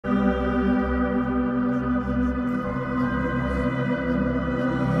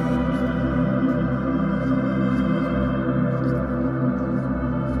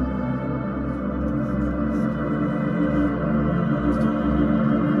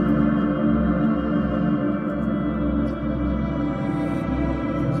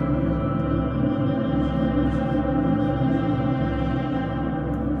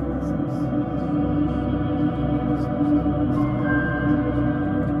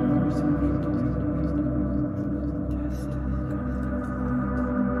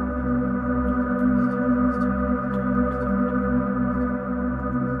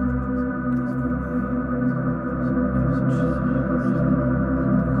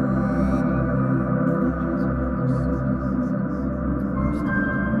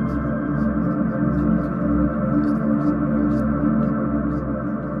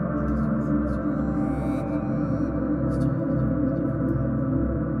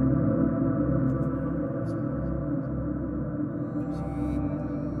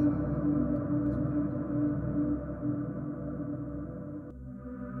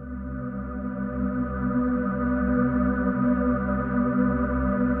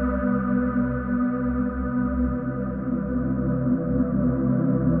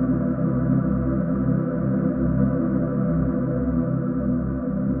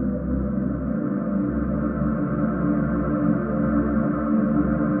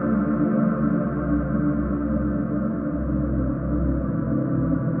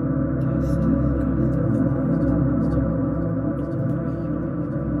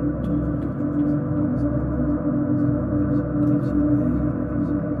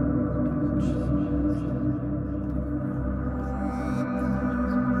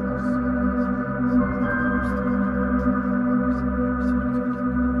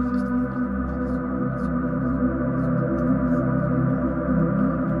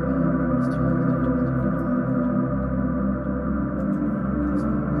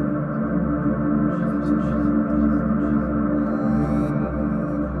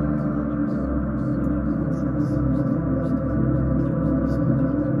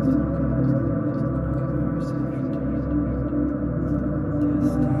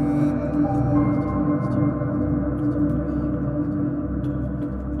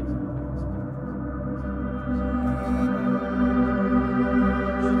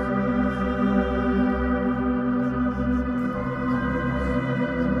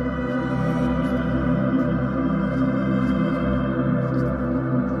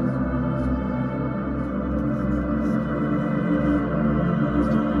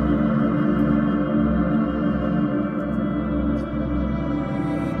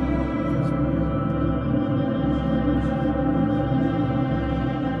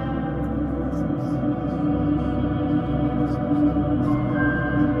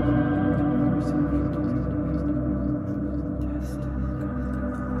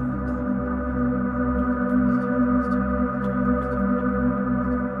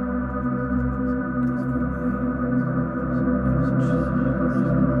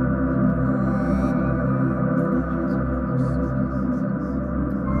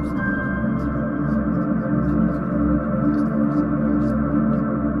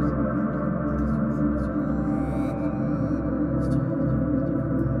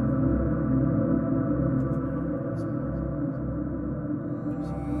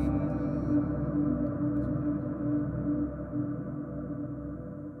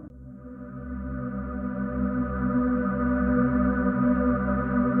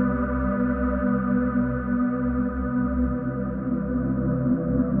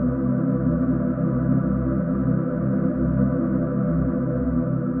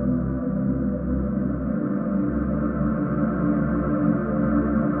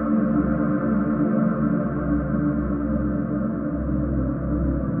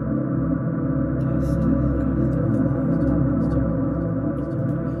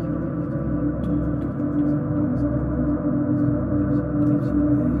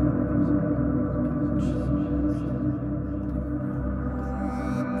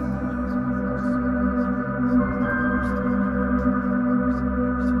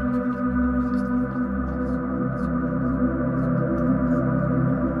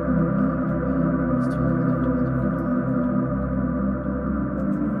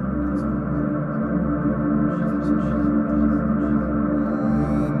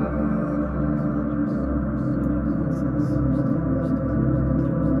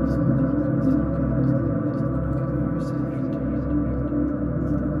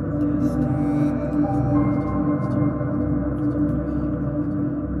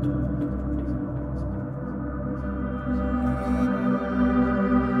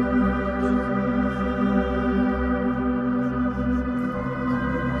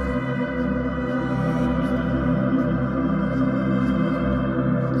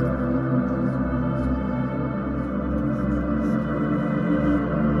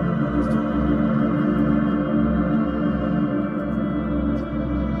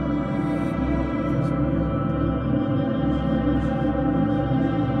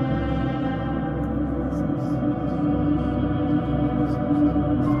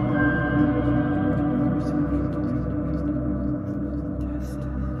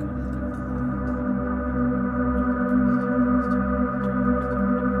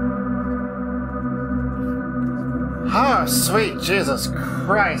Oh, sweet Jesus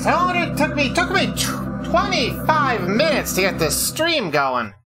Christ. How long did it took me? It took me 25 minutes to get this stream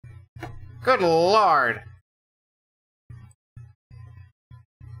going. Good Lord.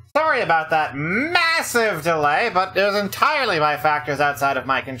 Sorry about that massive delay, but it was entirely by factors outside of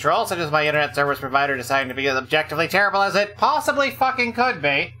my control, such as my internet service provider deciding to be as objectively terrible as it possibly fucking could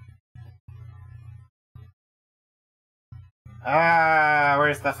be.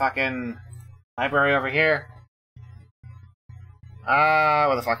 Where's the fucking library over here?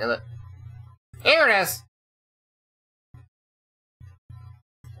 Where the fuck is it? Here it is!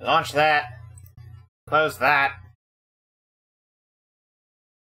 Launch that. Close that.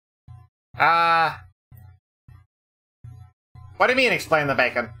 What do you mean, explain the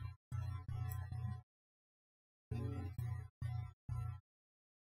bacon?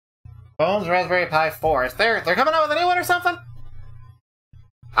 Bones Raspberry Pi 4. They're coming out with a new one or something?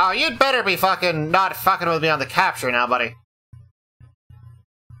 Oh, you'd better be fucking not fucking with me on the capture now, buddy.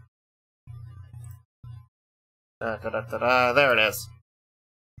 There it is.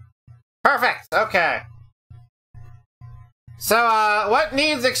 Perfect! Okay. So, what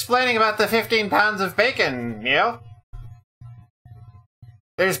needs explaining about the 15 pounds of bacon, Neo?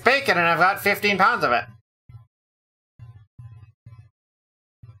 There's bacon and I've got 15 pounds of it.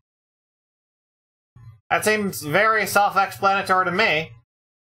 That seems very self-explanatory to me.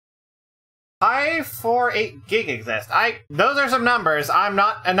 548 gig exist. Those are some numbers. I'm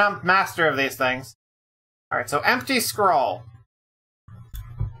not a master of these things. Alright, so empty scroll.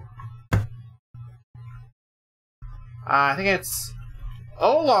 I think it's...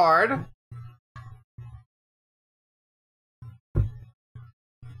 Oh Lord!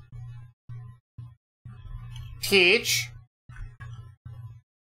 Teach.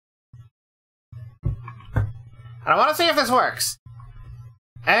 And I want to see if this works.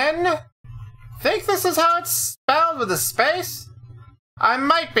 N? Think this is how it's spelled with a space? I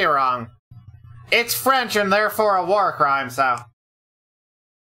might be wrong. It's French and therefore a war crime, so...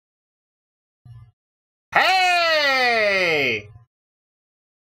 Hey!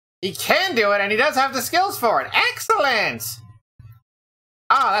 He can do it, and he does have the skills for it. Excellent!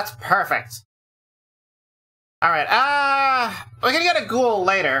 Oh, that's perfect. Alright, we can get a ghoul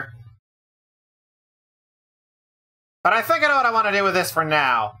later. But I think I know what I want to do with this for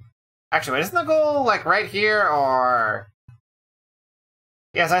now. Actually, wait, isn't the ghoul, like, right here, or...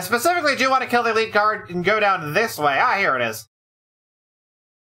 Yes, I specifically do want to kill the elite guard and go down this way. Ah, here it is.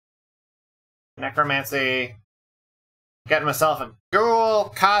 Necromancy. Getting myself a ghoul.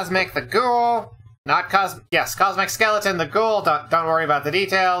 Cosmic the ghoul. Not yes, Cosmic Skeleton the ghoul. Don't worry about the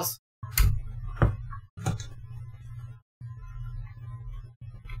details.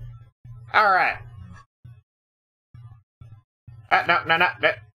 Alright. No.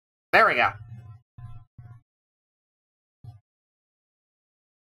 There we go.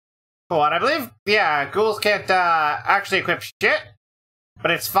 Cool, and I believe, yeah, ghouls can't actually equip shit.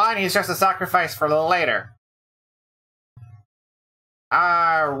 But it's fine, he's just a sacrifice for later.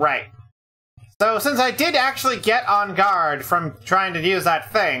 Right. So, since I did actually get on guard from trying to use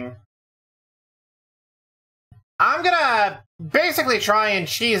that thing, I'm gonna basically try and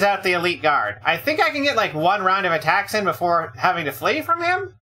cheese out the elite guard. I think I can get, like, one round of attacks in before having to flee from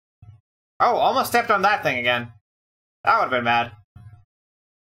him? Oh, almost stepped on that thing again. That would've been bad.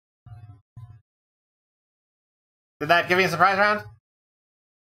 Did that give you a surprise round?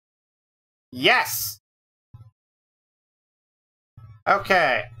 Yes!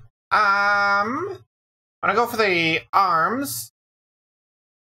 Okay. I'm gonna go for the arms.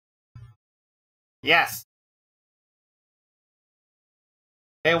 Yes.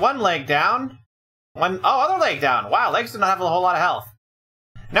 Okay, one leg down. Oh, other leg down. Wow, legs do not have a whole lot of health.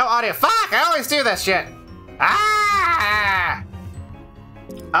 No audio. Fuck! I always do this shit! Ah!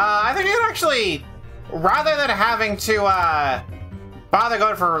 I think you can actually, rather than having to, bother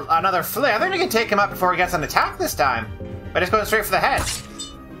going for another flip, I think we can take him up before he gets an attack this time. By just going straight for the head.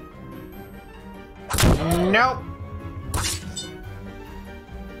 Nope.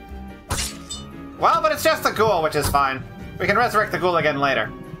 Well, but it's just a ghoul, which is fine. We can resurrect the ghoul again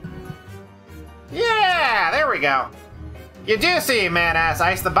later. Yeah, there we go. You do see man-ass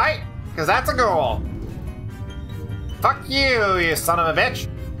ice the bite, because that's a ghoul. Fuck you, you son of a bitch.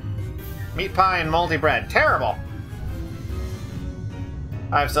 Meat pie and moldy bread. Terrible.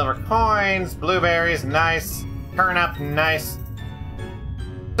 5 silver coins, blueberries, nice. Turnip, nice.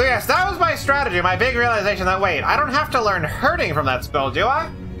 So yes, that was my strategy, my big realization that, wait, I don't have to learn hurting from that spell, do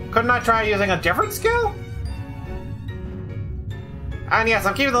I? Couldn't I try using a different skill? And yes,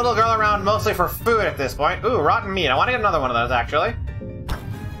 I'm keeping the little girl around mostly for food at this point. Ooh, rotten meat. I want to get another one of those, actually.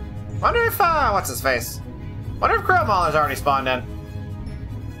 Wonder if, what's his face? Wonder if Crow Mauler's already spawned in.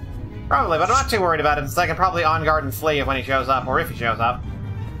 Probably, but I'm not too worried about him, since I can probably on-guard and flee when he shows up, or if he shows up.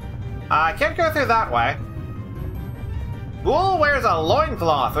 I can't go through that way. Ghoul wears a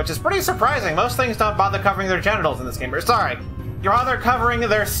loincloth, which is pretty surprising. Most things don't bother covering their genitals in this game. Or, sorry, you're rather covering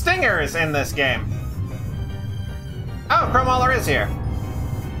their stingers in this game. Oh, Crow Mauler is here.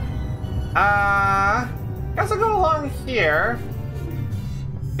 Guess I'll go along here.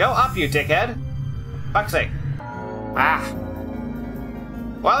 Go up, you dickhead. Fuck's sake. Ah.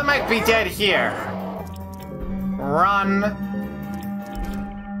 Well, it might be dead here. Run.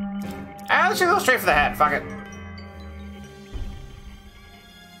 Let's just go straight for the head. Fuck it.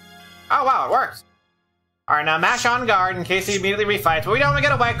 Oh, wow, it works. Alright, now mash on guard in case he immediately refights, but we don't want to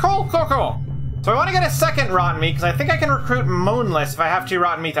get away. Cool, cool, cool. So I want to get a second rotten meat, because I think I can recruit Moonless if I have 2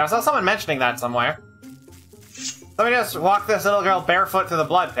 rotten meat. I saw someone mentioning that somewhere. Let me just walk this little girl barefoot through the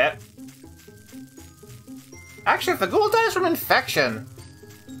blood pit. Actually, if the ghoul dies from infection...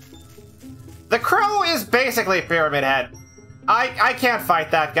 The crow is basically Pyramid Head. I can't fight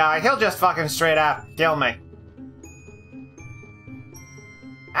that guy. He'll just fucking straight up kill me.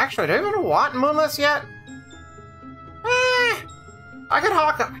 Actually, do I even want Moonless yet? I could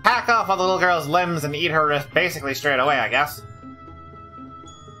hack off all the little girl's limbs and eat her just basically straight away, I guess.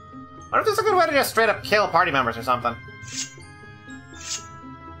 What if there's a good way to just straight up kill party members or something?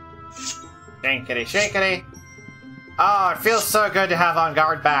 Shankity shankity. Oh, it feels so good to have On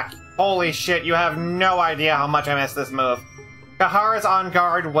Guard back. Holy shit, you have no idea how much I miss this move. Kahara's On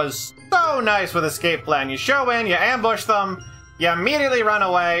Guard was so nice with Escape Plan. You show in, you ambush them, you immediately run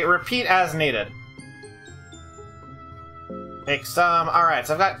away, repeat as needed. Take some. Alright,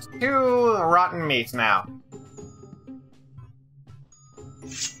 so I've got 2 rotten meats now.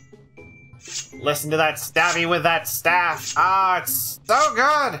 Listen to that stabby with that staff. Ah, it's so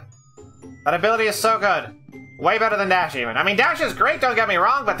good! That ability is so good. Way better than Dash, even. I mean, Dash is great, don't get me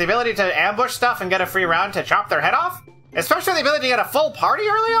wrong, but the ability to ambush stuff and get a free round to chop their head off? Especially the ability to get a full party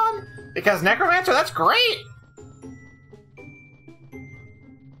early on? Because Necromancer, that's great!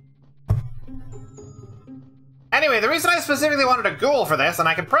 Anyway, the reason I specifically wanted a ghoul for this, and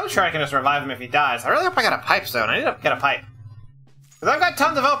I can probably sure I can just revive him if he dies. I really hope I get a pipe soon. I need to get a pipe. Because I've got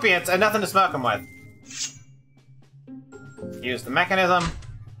tons of opiates and nothing to smoke them with. Use the mechanism.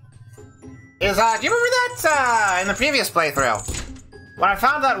 Do you remember that, in the previous playthrough? When I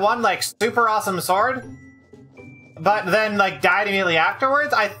found that one, like, super awesome sword, but then, like, died immediately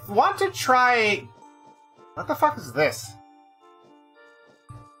afterwards? I want to try... What the fuck is this?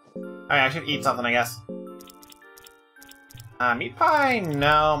 Oh yeah, I should eat something, I guess. Meat pie?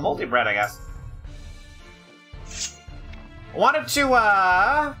 No. Moldy bread, I guess. Wanted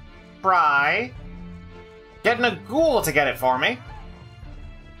to, try getting a ghoul to get it for me.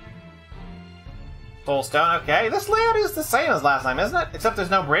 Soulstone, okay. This layout is the same as last time, isn't it? Except there's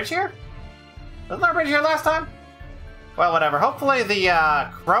no bridge here? Wasn't there a bridge here last time? Well, whatever. Hopefully the,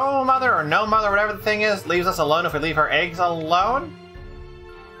 crow mother or no mother, whatever the thing is, leaves us alone if we leave her eggs alone?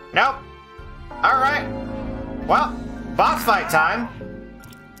 Nope. Alright. Well, boss fight time.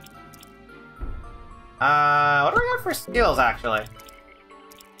 What do I got for skills, actually?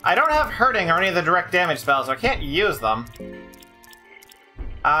 I don't have hurting or any of the direct damage spells, so I can't use them.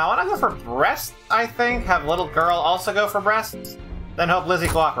 I want to go for breast, I think. Have little girl also go for breasts. Then hope Lizzie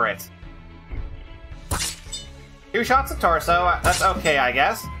cooperates. 2 shots of torso. That's okay, I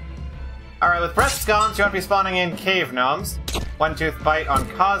guess. Alright, with breasts gone, she won't be spawning in cave gnomes. 1 tooth bite on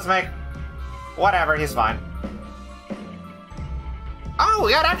Cosmic. Whatever, he's fine. Oh,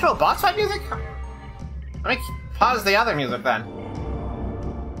 we got actual boss fight music? Let me pause the other music then.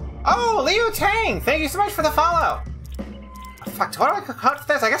 Oh, Liu Tang! Thank you so much for the follow! Oh, fuck, what do I cut for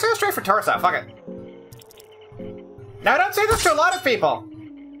this? I guess I go straight for torso, fuck it. Now, I don't say this to a lot of people,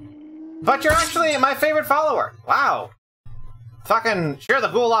 but you're actually my favorite follower. Wow. Fucking, sure, the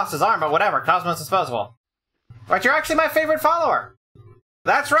ghoul lost his arm, but whatever, Cosmos disposable. But you're actually my favorite follower.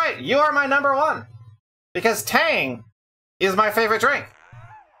 That's right, you are my #1. Because Tang is my favorite drink.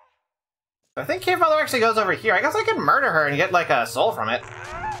 I think Cave Mother actually goes over here. I guess I could murder her and get, like, a soul from it.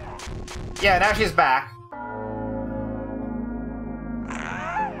 Yeah, now she's back.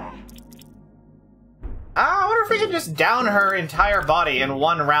 I wonder if we could just down her entire body in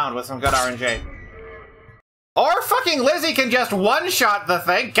 1 round with some good RNG. Or fucking Lizzie can just one-shot the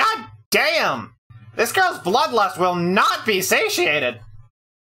thing. God damn! This girl's bloodlust will not be satiated.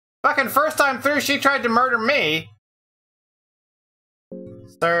 Fucking first time through, she tried to murder me.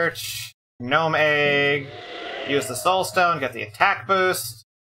 Search. Gnome egg. Use the soul stone, get the attack boost.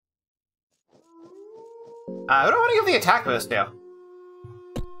 Who do I want to give the attack boost to?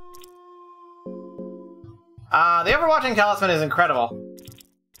 The Overwatching Talisman is incredible.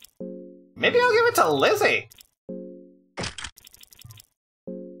 Maybe I'll give it to Lizzie.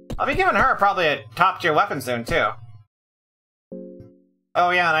 I'll be giving her probably a top-tier weapon soon, too. Oh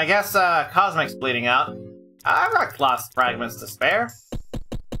yeah, and I guess Cosmic's bleeding out. I've got lost fragments to spare.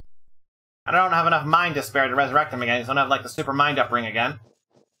 I don't have enough mind to spare to resurrect him again. I just don't have, like, the super mind up ring again.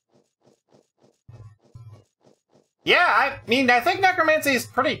 Yeah, I mean, I think Necromancy is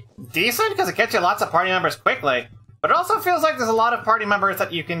pretty decent because it gets you lots of party members quickly. But it also feels like there's a lot of party members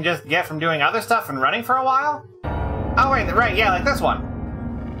that you can just get from doing other stuff and running for a while. Oh, wait, right, yeah, like this one.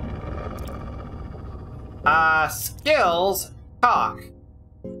 Skills, talk.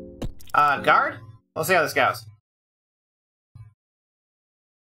 Guard? We'll see how this goes.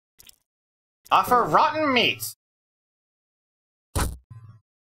 Offer rotten meat.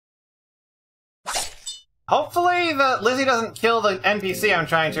 Hopefully Lizzie doesn't kill the NPC I'm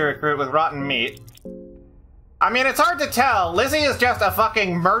trying to recruit with rotten meat. I mean, it's hard to tell. Lizzie is just a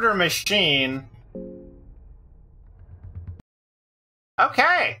fucking murder machine.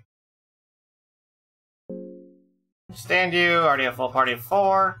 Okay. Stand you, already a full party of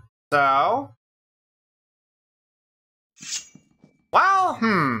 4. So... Well,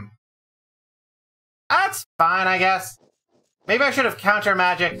 that's fine, I guess. Maybe I should have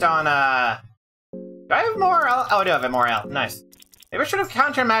counter-magicked on, Do I have more L? Oh, I do have more L. Nice. Maybe I should have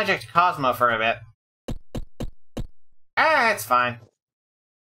counter-magicked Cosmo for a bit. It's fine.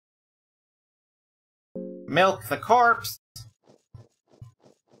 Milk the corpse.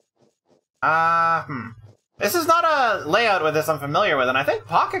 This is not a layout with this I'm familiar with, and I think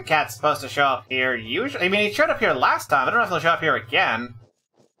Pocket Cat's supposed to show up here usually. I mean, he showed up here last time. I don't know if he'll show up here again.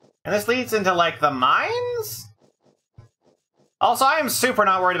 And this leads into, like, the mines? Also, I am super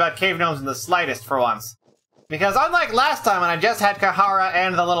not worried about cave gnomes in the slightest for once. Because unlike last time when I just had Kahara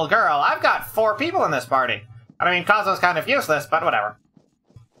and the little girl, I've got 4 people in this party. And I mean, Cosmo's kind of useless, but whatever.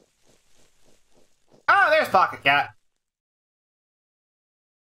 Oh, there's Pocket Cat.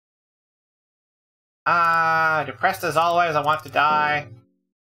 Depressed as always, I want to die.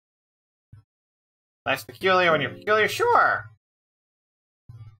 Life's peculiar when you're peculiar, sure.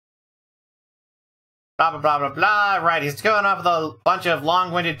 Blah, blah, blah, blah, blah. Right, he's going off with a bunch of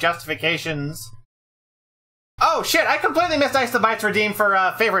long-winded justifications. Oh, shit, I completely missed Ice the Bite's redeem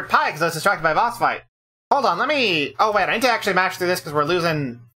for favorite pie because I was distracted by boss fight. Hold on, let me... Oh, wait, I need to actually match through this because we're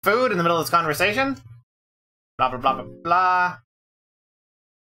losing food in the middle of this conversation. Blah, blah, blah, blah, blah.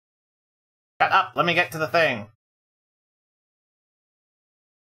 Shut up, let me get to the thing.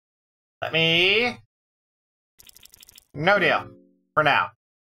 Let me... No deal. For now.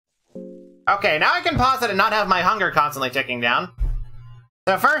 Okay, now I can pause it and not have my hunger constantly ticking down.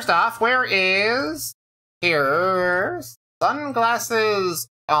 So first off, where is... Here... Sunglasses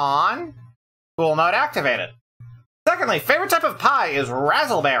on. Cool mode activated. Secondly, favorite type of pie is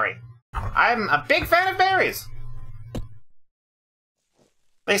razzleberry. I'm a big fan of berries.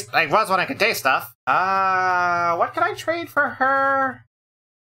 At least I was when I could taste stuff. What can I trade for her?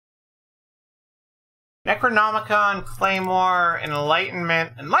 Necronomicon, Claymore,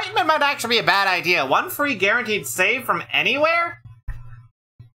 Enlightenment. Enlightenment might actually be a bad idea. 1 free guaranteed save from anywhere?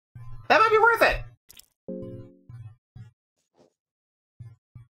 That might be worth it.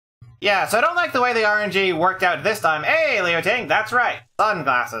 Yeah, so I don't like the way the RNG worked out this time. Hey, Leo Ting, that's right.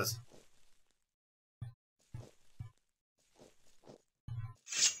 Sunglasses.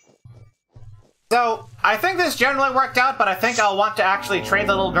 So, I think this generally worked out, but I think I'll want to actually trade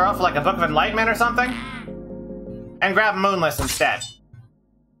the little girl for like a Book of Enlightenment or something. And grab Moonless instead.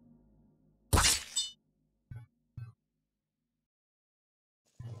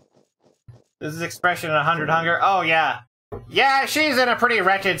 This is expression 100 hunger. Oh, yeah. Yeah, she's in a pretty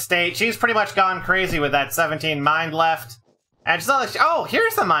wretched state. She's pretty much gone crazy with that 17 mind left. And she's like, oh,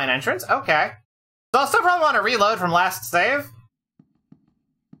 here's the mine entrance. Okay. So I'll still probably want to reload from last save.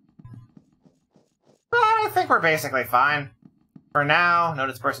 But I think we're basically fine. For now,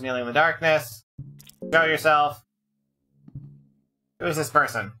 notice person kneeling in the darkness. Show yourself. Who is this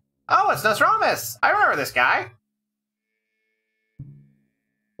person? Oh, it's Nostramus! I remember this guy.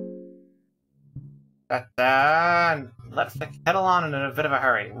 Let's the kettle on in a bit of a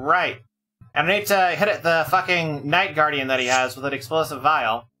hurry. Right. And I need to hit it the fucking Night Guardian that he has with an explosive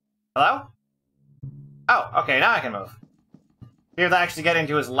vial. Hello? Oh, okay, now I can move. Here to actually get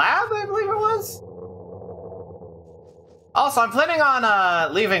into his lab, I believe it was? Also, I'm planning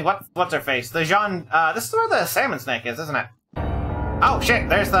on, leaving, what's her face? The Jean, this is where the salmon snake is, isn't it? Oh, shit,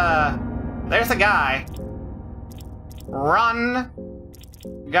 there's the guy. Run.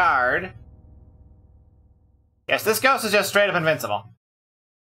 Guard. Yes, this ghost is just straight up invincible.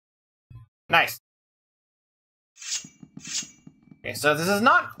 Nice. Okay, so this is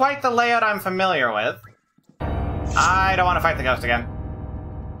not quite the layout I'm familiar with. I don't want to fight the ghost again.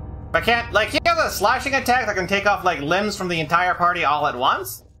 If I can't, like, he has a slashing attack that can take off, like, limbs from the entire party all at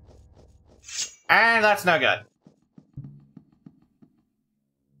once. And that's no good.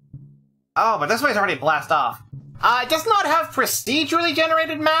 Oh, but this way's already blast off. It does not have procedurally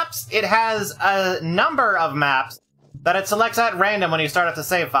generated maps. It has a number of maps that it selects at random when you start up the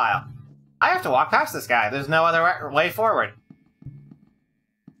save file. I have to walk past this guy. There's no other way forward.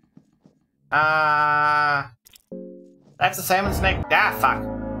 That's the salmon snake. Ah, fuck.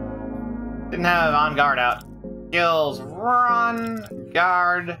 Didn't have on guard out. Skills, run,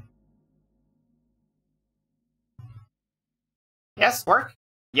 guard. Yes, work?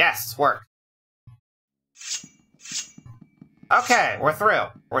 Yes, work. Okay, we're through.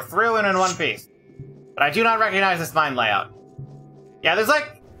 We're through and in one piece. But I do not recognize this mine layout. Yeah, there's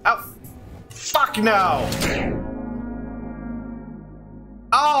like... Oh, fuck no!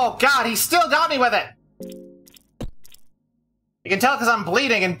 Oh, God, he still got me with it! You can tell because I'm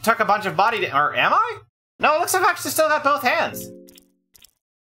bleeding and took a bunch of body... Or am I? No, it looks like I've actually still got both hands.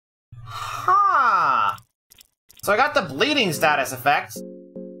 Huh. So I got the bleeding status effect.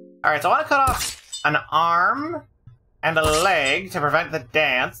 Alright, so I want to cut off an arm and a leg to prevent the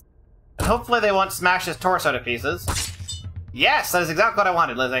dance. And hopefully they won't smash his torso to pieces. Yes, that is exactly what I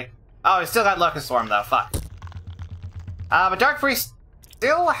wanted, Lizzie. Oh, he still got Locust Swarm, though. Fuck. But Dark Priest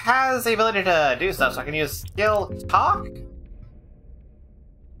still has the ability to do stuff, so I can use Skill Talk.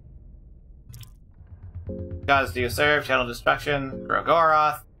 Gods do serve, Channel Destruction,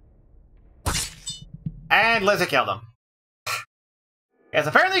 Grogoroth. And Lizzie killed him. Yes,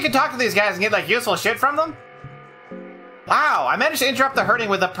 apparently you can talk to these guys and get, like, useful shit from them. Wow, I managed to interrupt the hurting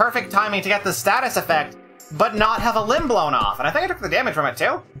with the perfect timing to get the status effect, but not have a limb blown off. And I think I took the damage from it,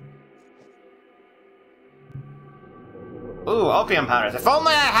 too. Ooh, opium powders. If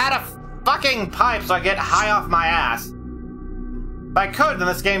only I had a fucking pipe so I get high off my ass. If I could, then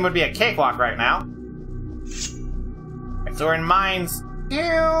this game would be a cakewalk right now. Right, so we're in mines 2.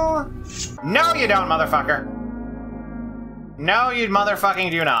 No, you don't, motherfucker. No, you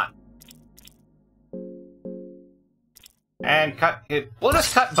motherfucking do not. And cut... We'll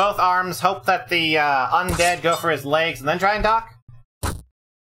just cut both arms, hope that the undead go for his legs, and then try and dock?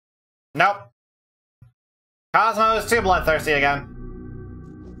 Nope. Cosmo is too bloodthirsty again.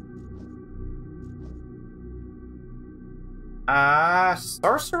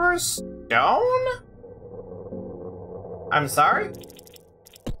 Sorcerer's Stone? I'm sorry?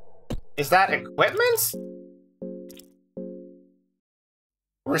 Is that equipment?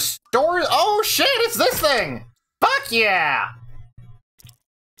 Restore... Oh shit, it's this thing! Fuck yeah!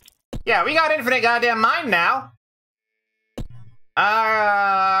 Yeah, we got infinite goddamn mind now.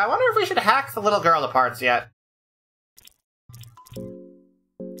 I wonder if we should hack the little girl to parts yet.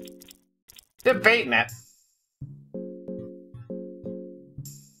 Debating it.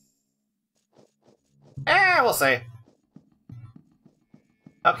 We'll see.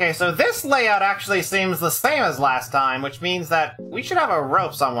 Okay, so this layout actually seems the same as last time, which means that we should have a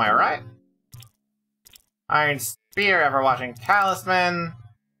rope somewhere, right? Iron Spear, Ever-Watching Talisman.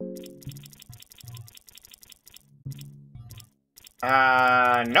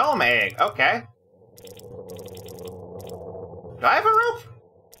 Gnome Egg, okay. Do I have a rope?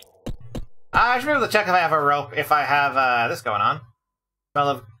 I should be able to check if I have a rope, if I have, this going on. Smell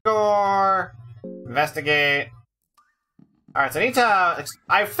of gore. Investigate. Alright, so I need to...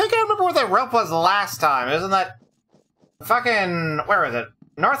 I think I remember where the rope was last time. Isn't that... fucking... where is it?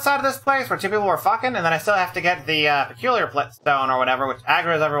 North side of this place where two people were fucking, and then I still have to get the peculiar stone or whatever, which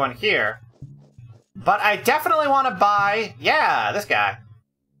aggroes everyone here. But I definitely want to buy... yeah, this guy.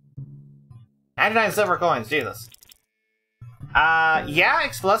 99 silver coins, Jesus. Yeah,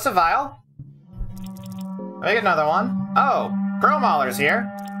 explosive vial. Let me get another one. Oh, Crow Mauler's here.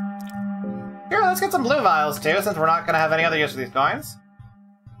 Here, let's get some blue vials too, since we're not going to have any other use for these coins.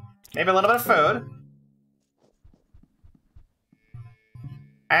 Maybe a little bit of food.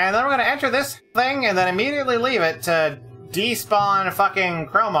 And then we're going to enter this thing and then immediately leave it to despawn fucking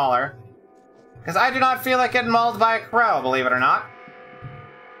Crow Mauler. Because I do not feel like getting mauled by a crow, believe it or not.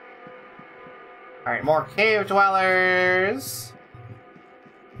 Alright, more cave dwellers.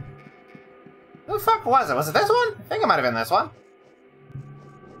 Who the fuck was it? Was it this one? I think it might have been this one.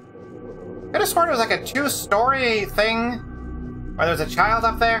 I could have sworn it was like a two-story thing where there was a child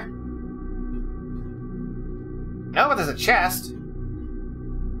up there. No, but there's a chest.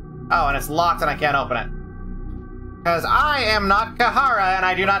 Oh, and it's locked and I can't open it. Because I am not Kahara and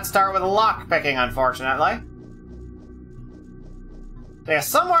I do not start with lock picking, unfortunately. So yeah,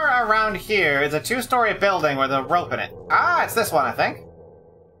 somewhere around here is a two-story building with a rope in it. Ah, it's this one, I think.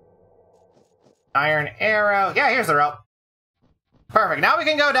 Iron arrow. Yeah, here's the rope. Perfect. Now we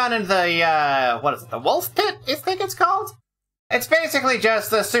can go down into the, what is it, the wolf pit, I think it's called? It's basically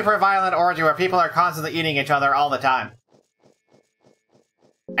just the super violent orgy where people are constantly eating each other all the time.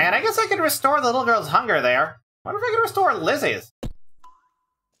 And I guess I could restore the little girl's hunger there. What if I could restore Lizzie's?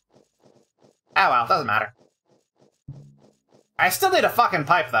 Oh well, doesn't matter. I still need a fucking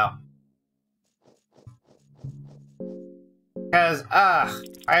pipe, though. Because, I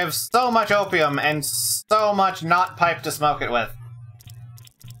have so much opium and so much not pipe to smoke it with.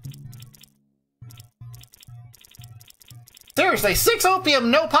 Seriously, 6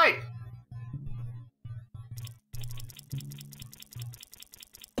 opium, no pipe!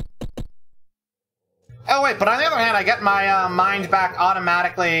 Oh wait, but on the other hand, I get my mind back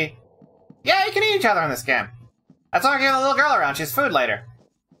automatically. Yeah, you can eat each other in this game. That's why I give the little girl around. She's food later.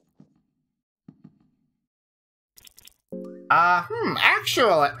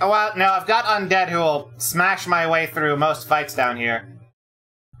 Actually... oh, well, no, I've got undead who will smash my way through most fights down here.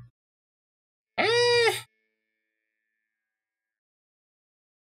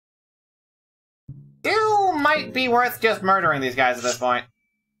 Still might be worth just murdering these guys at this point.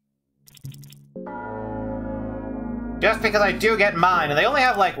 Just because I do get mine, and they only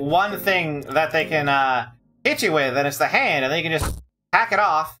have, like, one thing that they can, hit you with, and it's the hand, and then you can just hack it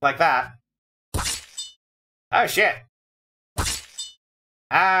off, like that. Oh, shit.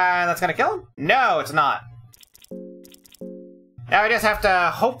 That's gonna kill him? No, it's not. Now I just have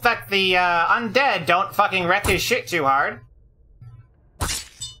to hope that the, undead don't fucking wreck his shit too hard.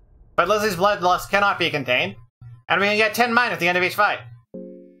 But Lizzie's bloodlust cannot be contained. And we can get 10 mine at the end of each fight.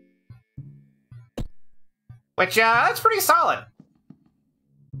 Which, that's pretty solid.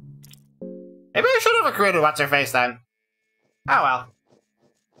 Maybe I should have recruited What's-Her-Face then. Oh well.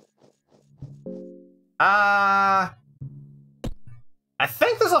 I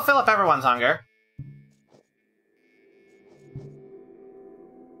think this will fill up everyone's hunger.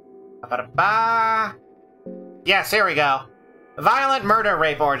 Ba-da-ba. Yes, here we go. Violent murder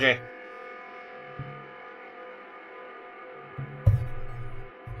rape orgy.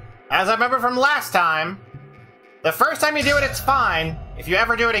 As I remember from last time, the first time you do it, it's fine. If you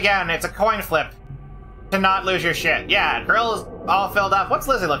ever do it again, it's a coin flip to not lose your shit. Yeah, girl's all filled up. What's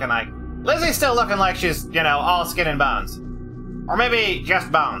Lizzie looking like? Lizzie's still looking like she's, you know, all skin and bones. Or maybe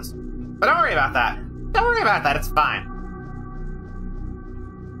just bones. But don't worry about that. Don't worry about that, it's fine.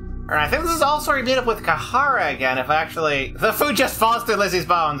 Alright, I think this is also where we meet up with Kahara again, if I actually... the food just falls through Lizzie's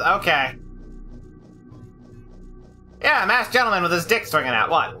bones, okay. Yeah, masked gentleman with his dick swinging out,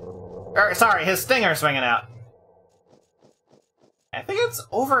 what? Sorry, his stinger swinging out. I think it's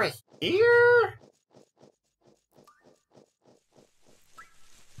over here?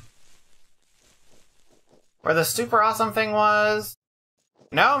 Where the super awesome thing was?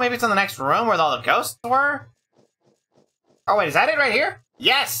 No, maybe it's in the next room where all the ghosts were? Oh wait, is that it right here?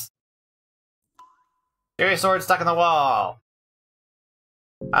 Yes! Fairy sword stuck in the wall.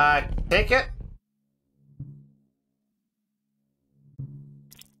 Take it?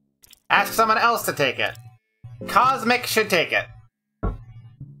 Ask someone else to take it. Cosmic should take it.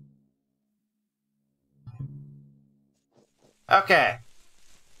 Okay.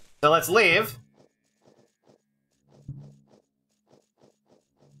 So let's leave.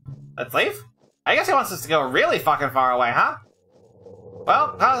 Let's leave? I guess he wants us to go really fucking far away, huh?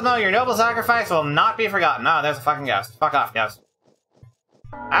 Well, Cosmo, your noble sacrifice will not be forgotten. Oh, there's a fucking ghost. Fuck off, ghost.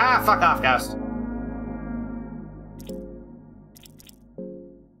 Ah, fuck off, ghost.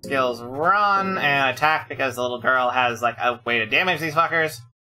 Skills run and attack because the little girl has, like, a way to damage these fuckers.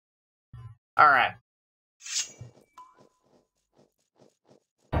 Alright.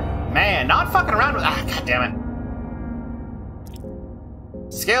 Man, not fucking around with— ah, god damn it.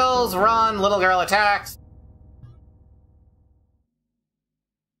 Skills run, little girl attacks.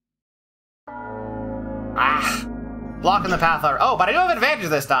 Ah. Blocking the path over. Oh, but I do have advantage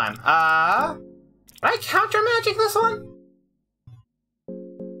this time. Can I counter magic this one?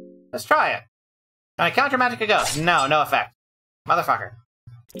 Let's try it. Can I counter magic a ghost? No, no effect. Motherfucker.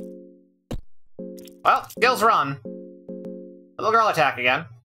 Well, skills run. Little girl attack again.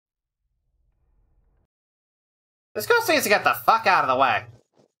 This ghost needs to get the fuck out of the way.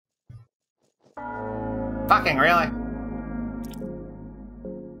 Fucking really?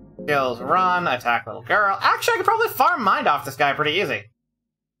 Skills run, attack little girl. Actually, I could probably farm mind off this guy pretty easy.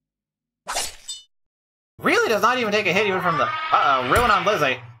 Really does not even take a hit even from the— uh-oh, ruin on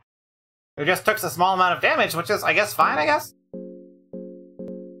Lizzie. Who just took a small amount of damage, which is, I guess, fine, I guess?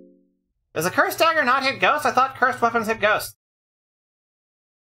 Does a cursed dagger not hit ghosts? I thought cursed weapons hit ghosts.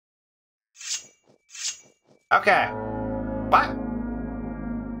 Okay. What?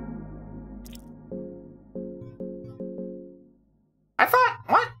 I thought—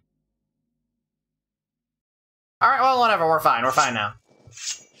 what? Alright, well, whatever, we're fine. We're fine now.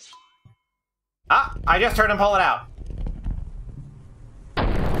 Ah, I just heard him pull it out.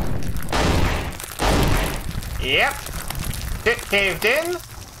 Yep. Shit caved in.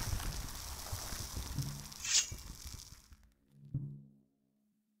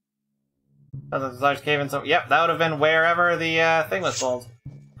 There's a large cave in, so yep, that would have been wherever the thing was pulled.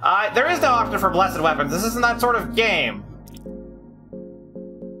 There is no option for blessed weapons. This isn't that sort of game.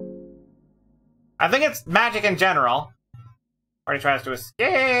 I think it's magic in general. Already tries to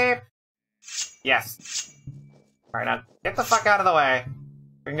escape. Yes. Alright, now get the fuck out of the way.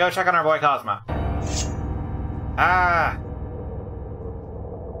 We can go check on our boy Cosmo. Ah.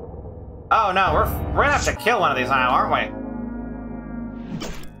 Oh no, we're gonna have to kill one of these now, aren't we?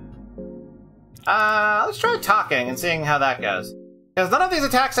 Let's try talking and seeing how that goes. Because none of these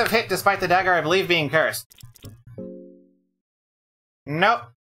attacks have hit despite the dagger, I believe, being cursed. Nope.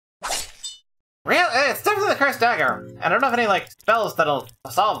 Really? It's definitely the cursed dagger. And I don't have any, like, spells that'll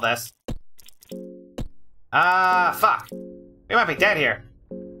solve this. Fuck. We might be dead here.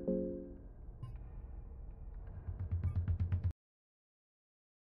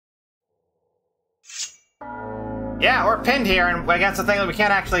 Yeah, we're pinned here and against the thing that we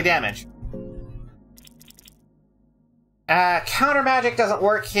can't actually damage. Counter magic doesn't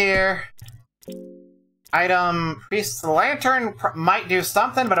work here. Item, Priest's Lantern might do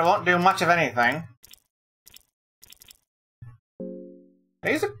something, but it won't do much of anything.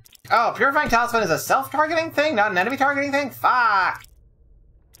 Oh, Purifying Talisman is a self-targeting thing, not an enemy-targeting thing? Fuck!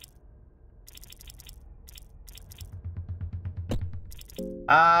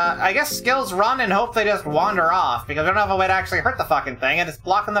 I guess skills run and hope they just wander off, because we don't have a way to actually hurt the fucking thing, and it's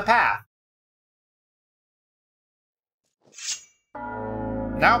blocking the path.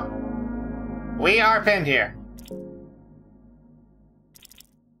 Nope. We are pinned here.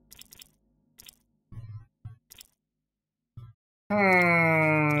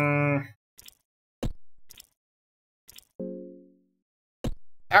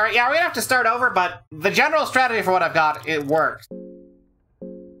 Alright, yeah, we're gonna have to start over, but the general strategy for what I've got, it works.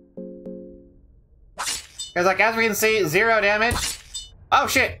 Because, like, as we can see, 0 damage. Oh,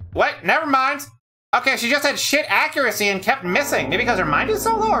 shit. Wait, never mind. Okay, she just had shit accuracy and kept missing. Maybe because her mind is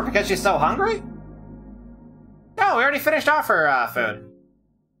so low, or because she's so hungry? No, we already finished off her, food.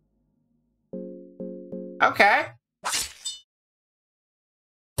 Okay.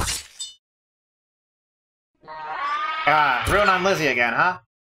 Ruin on Lizzie again, huh?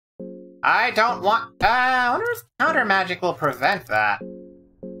 I don't want— I wonder if counter magic will prevent that.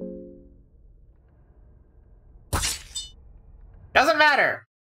 Doesn't matter.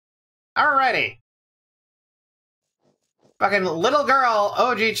 Alrighty. Fucking little girl,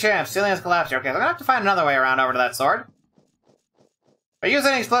 OG champ, ceiling has collapsed here. Okay, so I'm gonna have to find another way around over to that sword. If I use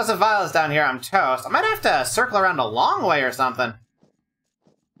any explosive violence down here, I'm toast. I might have to circle around a long way or something.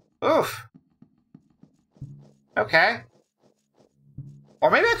 Oof. Okay.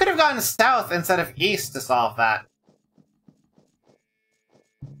 Or maybe I could have gone south instead of east to solve that.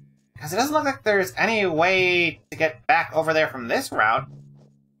 Because it doesn't look like there's any way to get back over there from this route.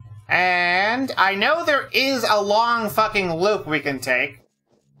 And I know there is a long fucking loop we can take.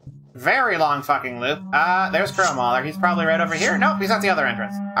 Very long fucking loop. There's Crowmauler. He's probably right over here. Nope, he's at the other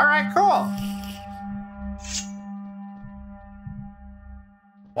entrance. Alright, cool.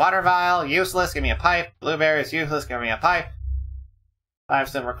 Water vial, useless, give me a pipe. Blueberries, useless, give me a pipe. 5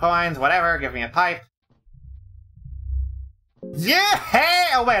 silver coins, whatever, give me a pipe. Yeah! Hey!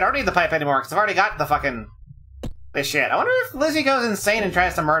 Oh wait, I don't need the pipe anymore, because I've already got the fucking... this shit. I wonder if Lizzie goes insane and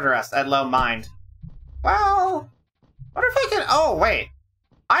tries to murder us at low mind. Well... I wonder if I can... oh, wait.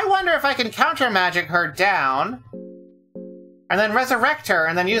 I wonder if I can counter-magic her down, and then resurrect her,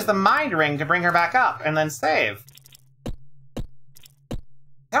 and then use the mind ring to bring her back up, and then save.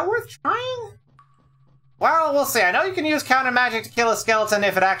 Is that worth trying? Well, we'll see. I know you can use counter-magic to kill a skeleton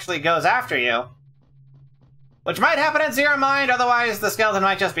if it actually goes after you. Which might happen at Zero Mind, otherwise the skeleton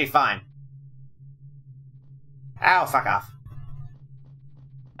might just be fine. Ow, fuck off.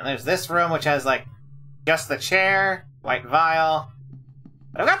 And there's this room, which has, like, just the chair, white vial.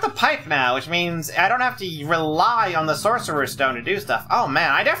 I've got the pipe now, which means I don't have to rely on the Sorcerer's Stone to do stuff. Oh man,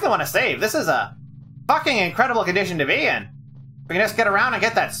 I definitely want to save. This is a fucking incredible condition to be in. We can just get around and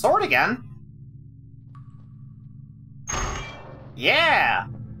get that sword again. Yeah!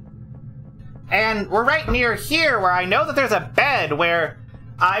 And we're right near here where I know that there's a bed where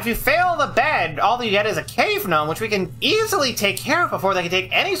if you fail the bed, all you get is a cave gnome, which we can easily take care of before they can take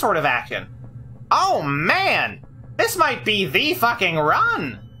any sort of action. Oh man! This might be the fucking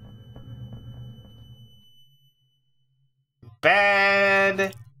run!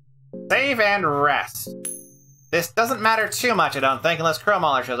 Bed... save and rest. This doesn't matter too much, I don't think, unless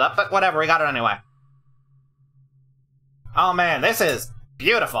Crowmauler shows up, but whatever, we got it anyway. Oh man, this is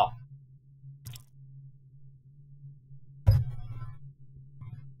beautiful.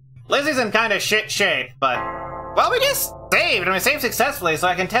 Lizzie's in kind of shit shape, but... well, we just saved, and we saved successfully, so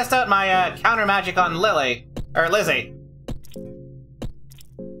I can test out my counter magic on Lily. Or Lizzie.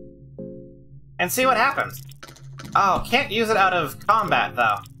 And see what happens. Oh, can't use it out of combat,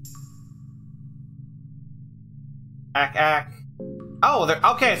 though. Ack. Oh,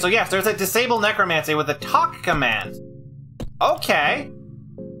 okay, so yes, there's a disable necromancy with the talk command. Okay.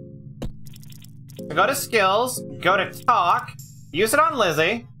 So go to skills, go to talk, use it on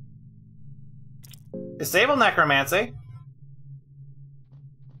Lizzie. Disable necromancy.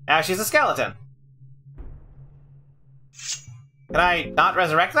 Now she's a skeleton. Can I not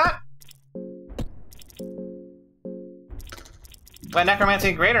resurrect that? Wait,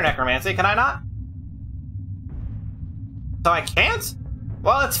 necromancy, greater necromancy, can I not? So I can't?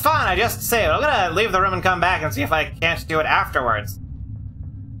 Well, it's fine, I just saved. I'm gonna leave the room and come back and see if I can't do it afterwards.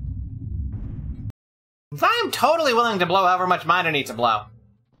 I am totally willing to blow however much mind I need to blow.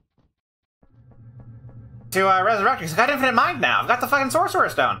 To resurrect her, because I've got infinite mind now. I've got the fucking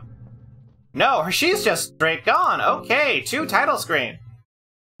Sorcerer's Stone. No, she's just straight gone. Okay, 2 title screen.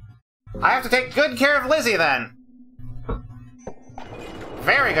 I have to take good care of Lizzie, then.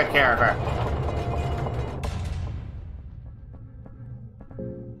 Very good care of her.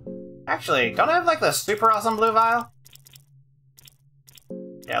 Actually, don't I have, like, the super awesome blue vial?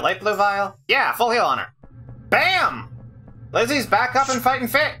 Yeah, light blue vial. Yeah, full heal on her. Bam! Lizzie's back up and fighting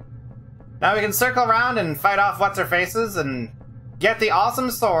fit. Now we can circle around and fight off what's-her-faces and get the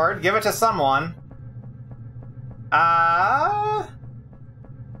awesome sword, give it to someone.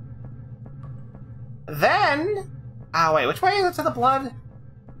 Then... oh, wait, which way is it to the blood?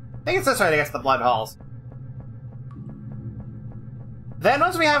 I think it's this way to get to the blood halls. Then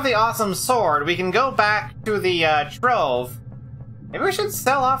once we have the awesome sword, we can go back to the, trove. Maybe we should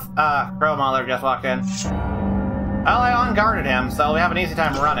sell off... Crowmauler just walked in. Well, I on-guarded him, so we have an easy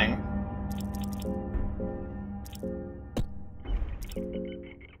time running.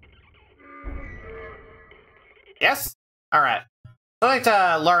 Yes? Alright. I'd like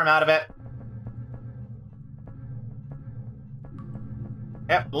to lure him out a bit.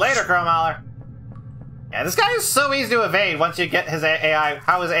 Yep, later, Crowmauler. Yeah, this guy is so easy to evade once you get his AI,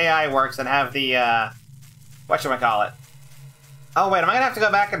 how his AI works, and have the, whatchamacallit. Oh, wait, am I gonna have to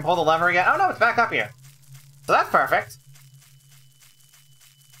go back and pull the lever again? Oh, no, it's back up here. So that's perfect.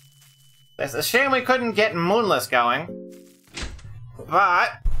 It's a shame we couldn't get Moonless going.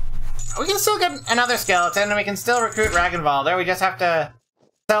 But... we can still get another skeleton, and we can still recruit Ragnvalder. We just have to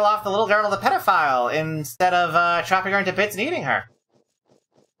sell off the little girl to the pedophile instead of chopping her into bits and eating her.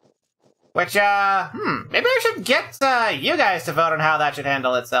 Which, maybe I should get you guys to vote on how that should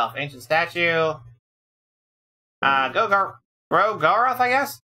handle itself. Ancient statue. Grow Goroth, I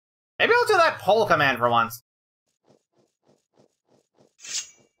guess? Maybe I'll do that poll command for once.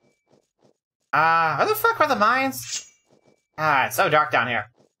 Where the fuck are the mines? Ah, it's so dark down here.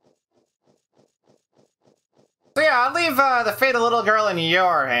 So yeah, I'll leave the fate of little girl in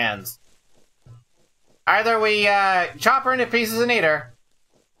your hands. Either we chop her into pieces and eat her,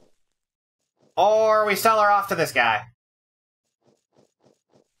 or we sell her off to this guy.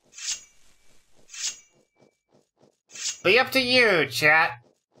 Be up to you, chat.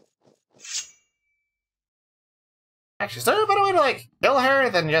 Actually, is there a better way to, like, kill her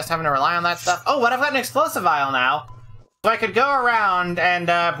than just having to rely on that stuff? Oh, what? I've got an explosive vial now. So I could go around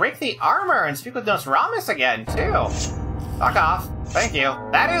and break the armor and speak with Nosramis again, too. Fuck off. Thank you.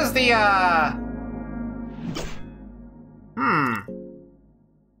 That is the,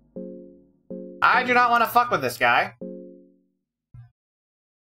 I do not want to fuck with this guy.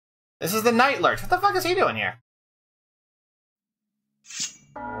 This is the Night Lurch. What the fuck is he doing here?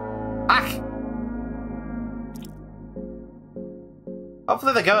 Fuck!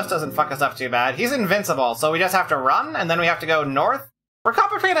 Hopefully the ghost doesn't fuck us up too bad. He's invincible, so we just have to run, and then we have to go north. We're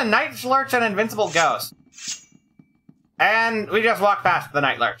caught between a Night Lurch and an invincible ghost. And we just walk past the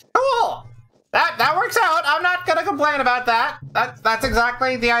Night Lurch. Cool! That works out! I'm not gonna complain about that. That's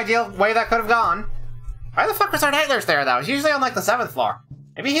exactly the ideal way that could have gone. Why the fuck was our Night Lurch there, though? He's usually on, like, the 7th floor.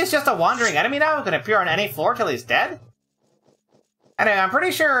 Maybe he's just a wandering enemy now who can appear on any floor till he's dead? Anyway, I'm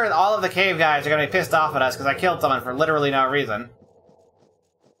pretty sure all of the cave guys are gonna be pissed off at us because I killed someone for literally no reason.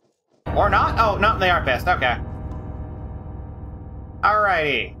 Or not? Oh, no, they are pissed. Okay.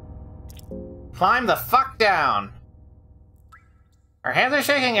 Alrighty. Climb the fuck down. Her hands are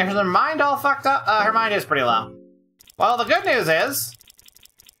shaking and her mind all fucked up. Her mind is pretty low. Well, the good news is...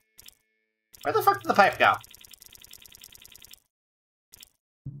 Where the fuck did the pipe go?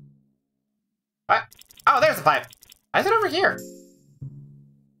 What? Oh, there's the pipe. Why is it over here?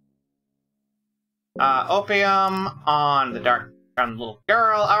 Opium on the dark brown little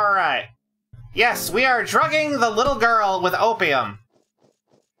girl. Alright. Yes, we are drugging the little girl with opium.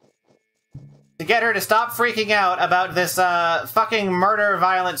 To get her to stop freaking out about this, fucking murder,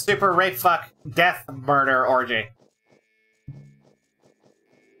 violent, super rape fuck, death murder orgy.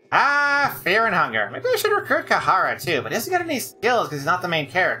 Ah, fear and hunger. Maybe I should recruit Kahara, too, but he doesn't get any skills because he's not the main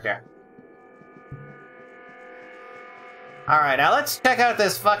character. Alright, now let's check out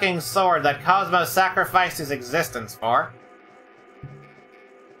this fucking sword that Cosmo sacrificed his existence for.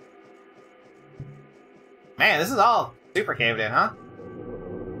 Man, this is all super caved in, huh?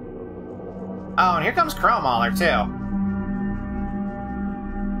 Oh, and here comes Chrome Mauler, too.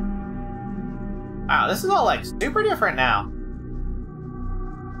 Wow, this is all, like, super different now.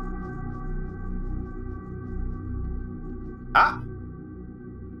 Ah!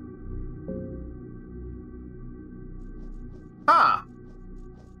 Huh.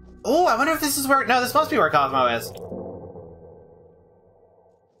 Oh, I wonder if this is where... No, this must be where Cosmo is.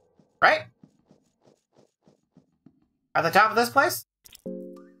 Right? At the top of this place?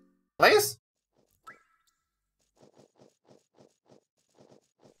 Please?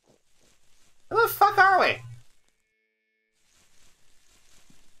 Where the fuck are we?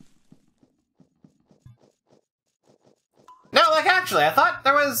 No, like, actually, I thought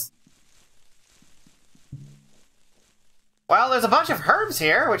there was... Well, there's a bunch of herbs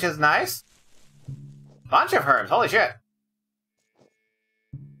here, which is nice. Bunch of herbs, holy shit.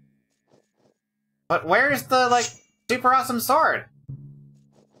 But where's the, like, super awesome sword?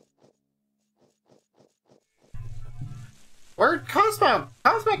 Where'd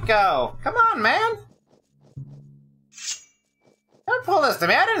Cosmic go? Come on, man! Don't pull this to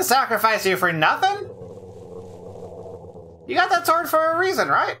me, I didn't sacrifice you for nothing! You got that sword for a reason,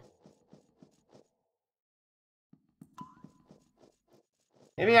 right?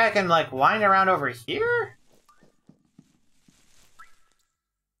 Maybe I can, like, wind around over here?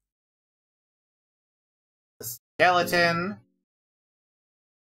 The skeleton.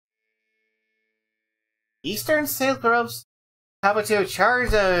 Eastern Silk Rope's Kabuto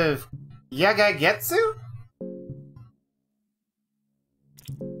charge of Yagagetsu?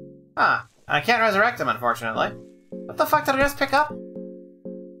 Huh. I can't resurrect him, unfortunately. What the fuck did I just pick up?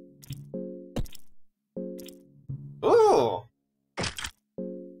 Ooh!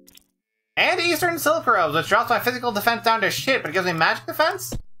 And Eastern Silk Robes, which drops my physical defense down to shit, but it gives me magic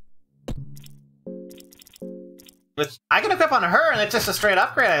defense? Which I can equip on her, and it's just a straight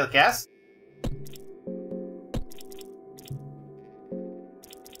upgrade, I guess.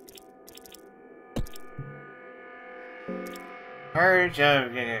 Purge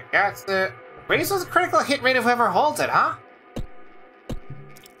of Gatsu. Raises the critical hit rate of whoever holds it, huh?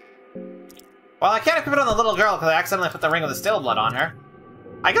 Well, I can't equip it on the little girl because I accidentally put the Ring of the Still Blood on her.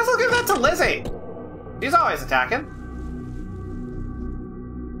 I guess I'll give that to Lizzie. She's always attacking.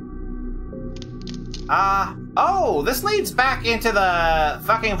 Oh, this leads back into the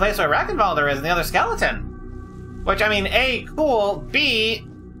fucking place where Rackenvalder is and the other skeleton. Which, I mean, A, cool, B,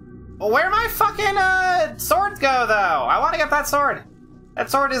 where my fucking swords go, though? I want to get that sword. That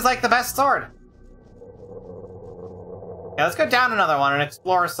sword is, like, the best sword. Yeah, let's go down another one and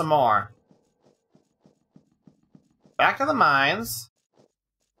explore some more. Back to the mines.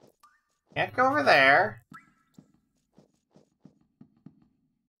 Can't go over there.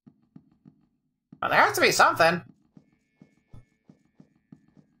 Well, there has to be something.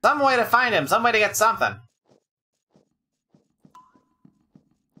 Some way to find him, some way to get something.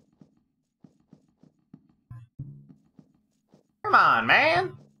 Come on,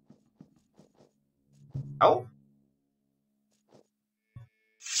 man. Oh.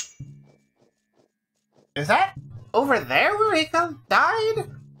 Is that over there where he died?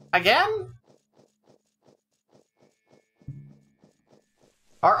 Again?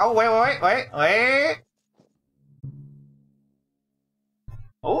 Or, oh, wait.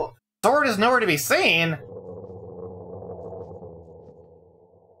 Oh, sword is nowhere to be seen.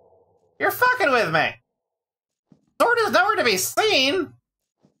 You're fucking with me. Sword is nowhere to be seen.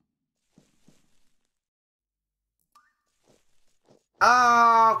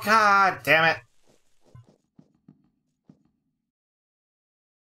 Oh, god damn it.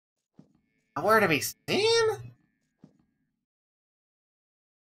 Nowhere to be seen?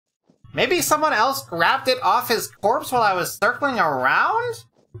 Maybe someone else grabbed it off his corpse while I was circling around?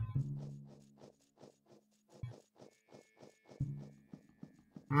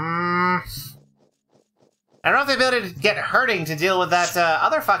 I don't have the ability to get hurting to deal with that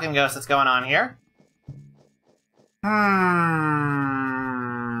other fucking ghost that's going on here.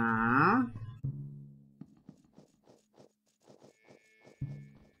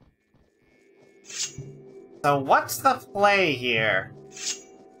 So what's the play here?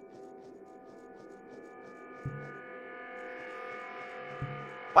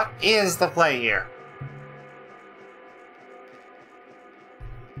 What is the play here?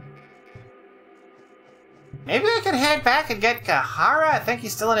 Maybe I could head back and get Kahara? I think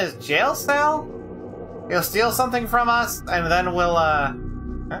he's still in his jail cell? He'll steal something from us, and then we'll,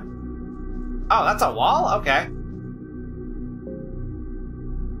 Huh? Oh, that's a wall? Okay.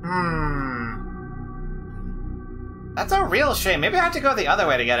 That's a real shame. Maybe I have to go the other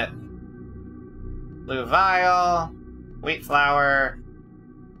way to get it. Blue vial, wheat flour,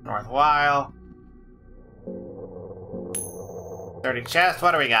 north vial. Dirty chest,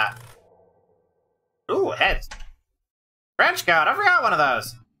 what do we got? Ooh, heads. French coat, I forgot one of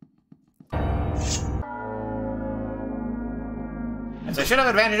those. And so I should have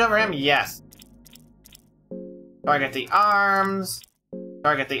advantage over him? Yes. Target the arms.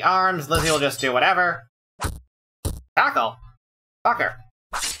 Target the arms. Lizzie will just do whatever. Tackle. Fucker.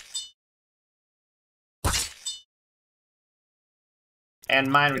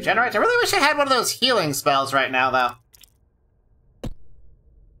 And mind regenerates. I really wish I had one of those healing spells right now, though.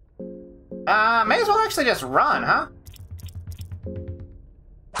 May as well actually just run, huh?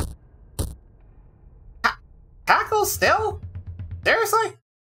 Tackle still? Seriously?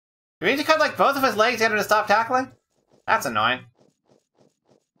 Do we need to cut, like, both of his legs in order to stop tackling? That's annoying.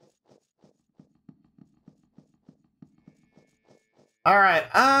 Alright,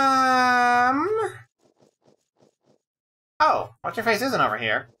 Oh, what's your face isn't over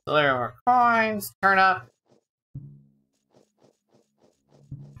here. Deliver coins, turn up.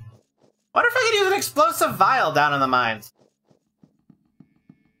 What if I could use an explosive vial down in the mines?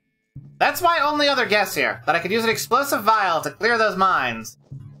 That's my only other guess here, that I could use an explosive vial to clear those mines.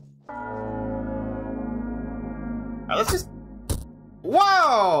 Alright, let's just...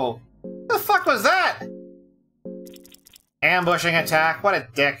 Whoa! What the fuck was that? Ambushing attack, what a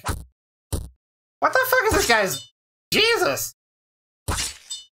dick. What the fuck is this guy's... Jesus!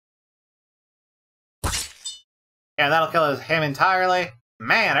 Yeah, that'll kill him entirely.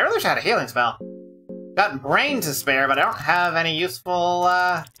 Man, I really wish I had a healing spell. Got brain to spare, but I don't have any useful,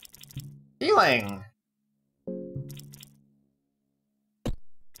 healing.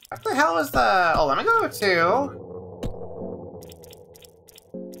 What the hell is the... Oh, let me go to...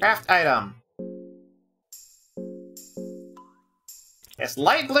 Craft item. Yes,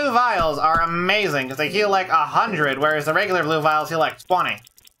 light blue vials are amazing, because they heal like 100, whereas the regular blue vials heal like 20.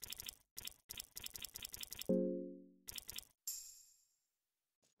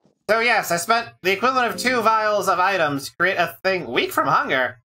 So yes, I spent the equivalent of 2 vials of items to create a thing weak from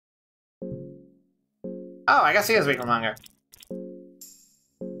hunger. Oh, I guess he is weak from hunger.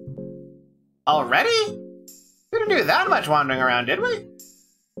 Already? We didn't do that much wandering around, did we?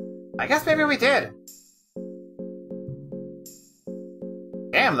 I guess maybe we did.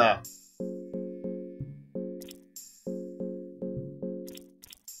 Damn, though.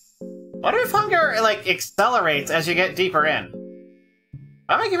 What if hunger, like, accelerates as you get deeper in?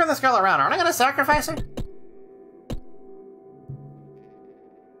 Why am I keeping this girl around? Aren't I gonna sacrifice her?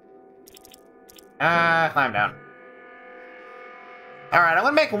 Climb down. Alright, I'm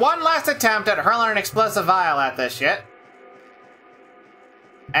gonna make one last attempt at hurling an explosive vial at this shit.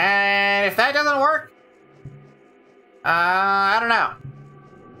 And if that doesn't work, I don't know.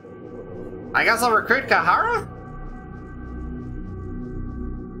 I guess I'll recruit Kahara?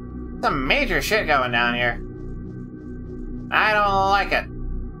 Some major shit going down here. I don't like it.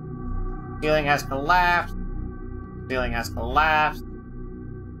 Ceiling has collapsed. Ceiling has collapsed.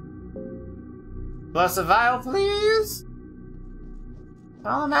 Explosive vial, please? That's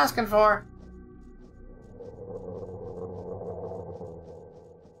all I'm asking for.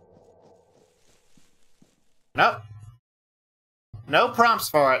 Nope. No prompts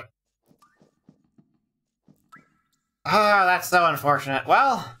for it. Oh, that's so unfortunate.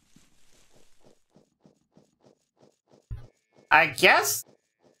 Well, I guess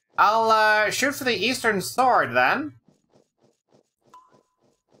I'll shoot for the Eastern Sword then.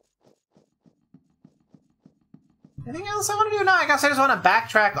 Anything else I want to do? No, I guess I just want to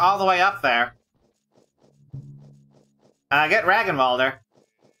backtrack all the way up there. Get Ragnwalder.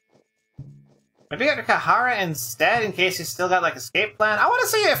 Maybe get Kahara instead, in case he's still got, like, escape plan. I want to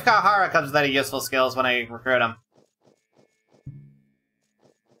see if Kahara comes with any useful skills when I recruit him.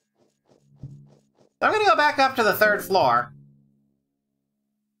 So I'm gonna go back up to the 3rd floor.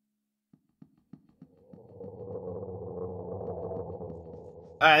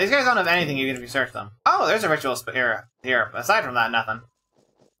 These guys don't have anything even if you search them. Oh, there's a ritual here. Aside from that, nothing.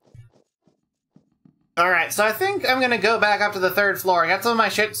 Alright, so I think I'm gonna go back up to the 3rd floor, get some of my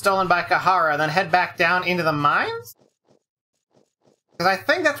shit stolen by Kahara, then head back down into the mines? Because I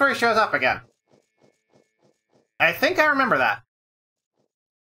think that's where he shows up again. I think I remember that.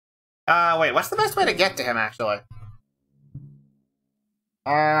 Wait, what's the best way to get to him, actually?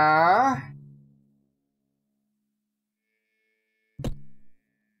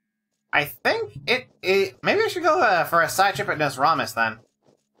 I think maybe I should go for a side trip at Nosramis then.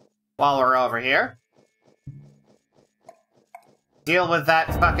 While we're over here. Deal with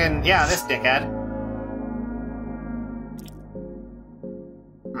that fucking... yeah, this dickhead.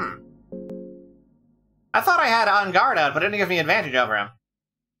 I thought I had on guard out, but it didn't give me advantage over him.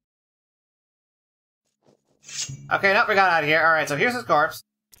 Okay, nope, we got out of here. Alright, so here's his corpse.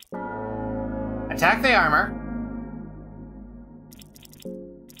 Attack the armor.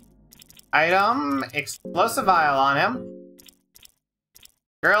 Item, explosive vial on him.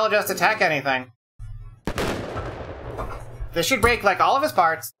 Girl, just attack anything. This should break, like, all of his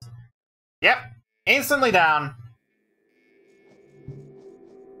parts. Yep, instantly down.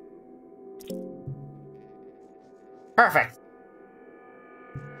 Perfect.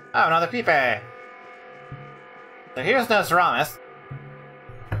 Oh, another Pipe. So here's Nosramis.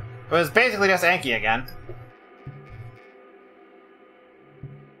 It was basically just Anki again.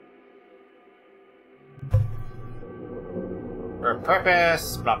 For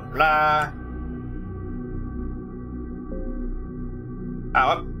purpose, blah blah.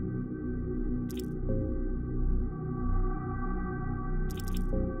 Oh.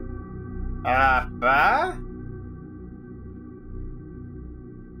 Bah?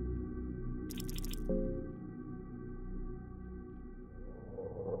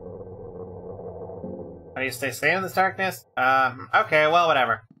 How do you stay sane in this darkness? Okay, well,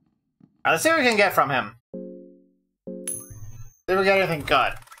 whatever. Let's see what we can get from him. See if we get anything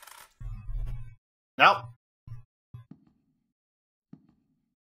good. Nope.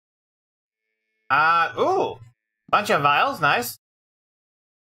 Ooh. Bunch of vials, nice.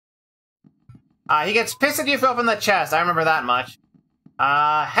 He gets pissed at you if you open the chest, I remember that much.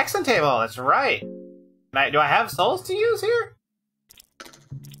 Hexen table, that's right. Do I have souls to use here?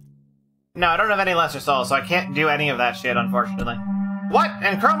 No, I don't have any lesser souls, so I can't do any of that shit, unfortunately. What?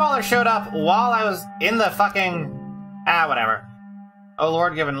 And Chromewalder showed up while I was in the fucking... whatever. Oh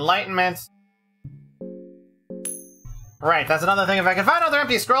Lord, give enlightenment. Right, that's another thing. If I can find another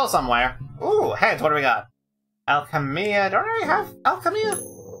empty scroll somewhere. Ooh, heads, what do we got? Alchemia. Don't I already have Alchemia?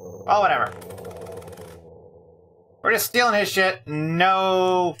 Oh, whatever. We're just stealing his shit.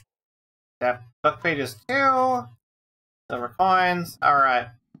 No. That book pages 2. Silver coins. Alright.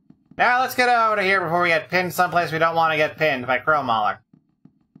 Now let's get out of here before we get pinned someplace we don't want to get pinned by Crow Mauler.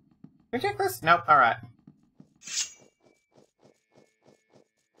 Can we check this? Nope. Alright.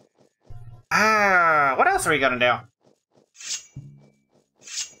 What else are we gonna do?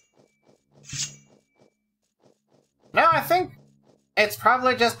 No, I think it's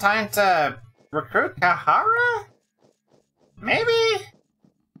probably just time to recruit Kahara? Maybe?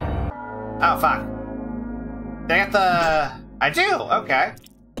 Oh, fuck. Did I get the... I do! Okay.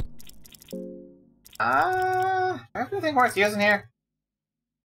 Do I have anything worth using here?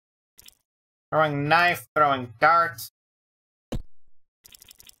 Throwing knife, throwing darts.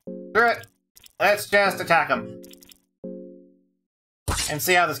 Screw it. Let's just attack him. And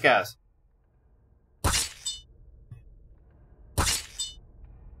see how this goes.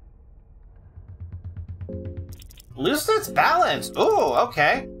 Lose its balance. Ooh,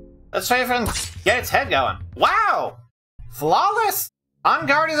 okay. Let's try and get its head going. Wow! Flawless! On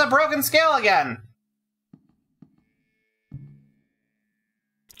guard is a broken scale again.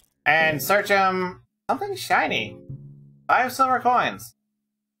 And search him. Something shiny. 5 silver coins.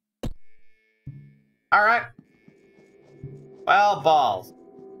 Alright. Well, balls.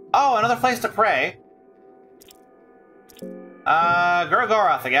 Oh, another place to pray.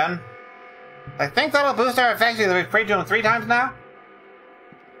 Gorgoroth again. I think that'll boost our effectiveness that we've prayed to him 3 times now.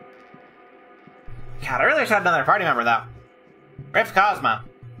 God, I really should have another party member, though. Rip Cosma.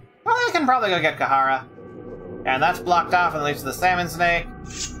 Well, I can probably go get Kahara. And that's blocked off and leads to the Salmon Snake.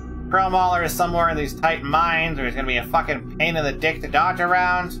 Pearl Mauler is somewhere in these tight mines where he's gonna be a fucking pain in the dick to dodge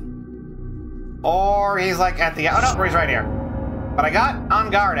around. Or he's like at the... Oh no, he's right here. But I got On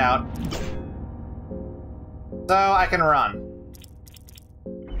Guard out. So I can run.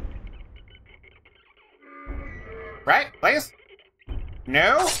 Right? Please?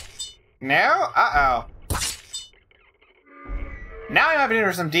 No? No? Uh-oh. Now I might be in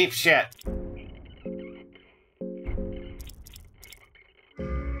for some deep shit.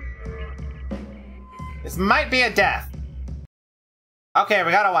 This might be a death. Okay, we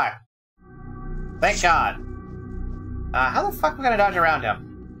got away. Thank God. How the fuck are we gonna dodge around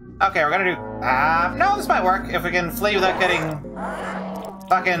him? Okay, we're gonna do... no, this might work if we can flee without getting...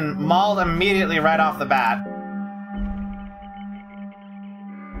 fucking mauled immediately right off the bat.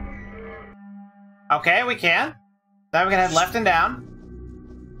 Okay, we can. Then we can head left and down.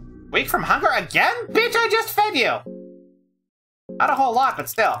 Weak from hunger again? Bitch, I just fed you! Not a whole lot, but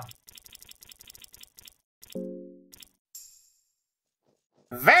still.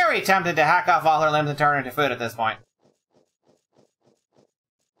 Very tempted to hack off all her limbs and turn her into food at this point.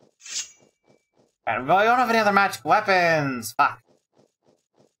 And we don't have any other magic weapons. Fuck.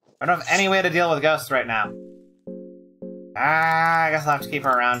 I don't have any way to deal with ghosts right now. I guess I'll have to keep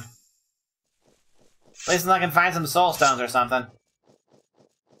her around. At least until I can find some soul stones or something.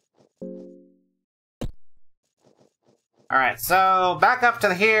 Alright, so back up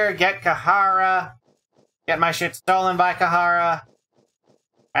to here, get Kahara. Get my shit stolen by Kahara.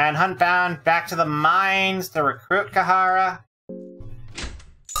 And hunt bound back to the mines to recruit Kahara.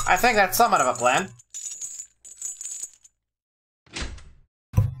 I think that's somewhat of a plan.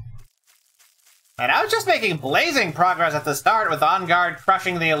 And I was just making blazing progress at the start with On Guard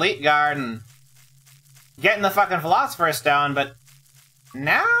crushing the Elite Guard and getting the fucking Philosopher's Stone, but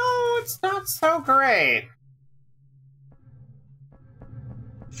now it's not so great.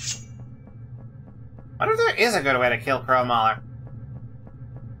 I wonder if there is a good way to kill Pearl Mauler.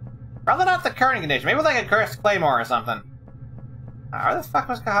 Probably not the current condition. Maybe with like a cursed claymore or something. Where the fuck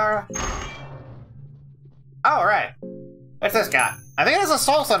was Kahara? Oh, right. What's this got? I think it has a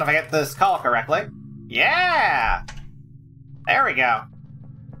soul stone if I get this call correctly. Yeah! There we go.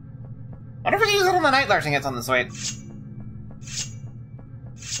 Wonder if we can use it on the Night Lurch and get something sweet.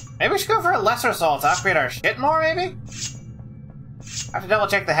 Maybe we should go for a lesser soul to upgrade our shit more, maybe? I have to double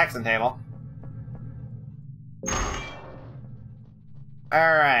check the Hexen table.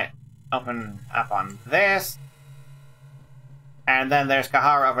 Alright. Open up on this. And then there's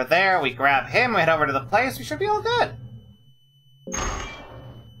Kahara over there. We grab him, we head over to the place. We should be all good.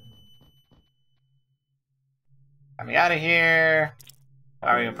 Get me out of here.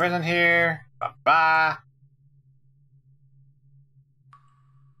 Are we imprisoned here? Ba-ba.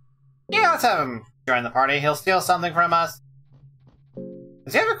 Yeah, let's have him join the party. He'll steal something from us.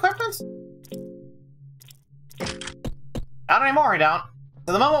 Does he have equipment? Not anymore, he don't.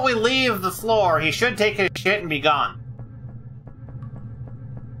 So the moment we leave the floor, he should take his shit and be gone.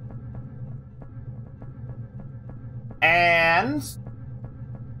 And...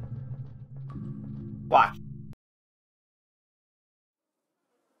 watch.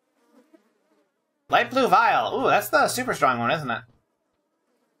 Light blue vial. Ooh, that's the super strong one, isn't it?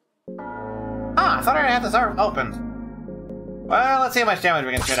 Huh, I thought I already had this opened. Well, let's see how much damage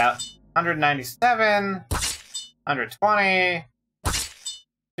we can shit out. 197, 120,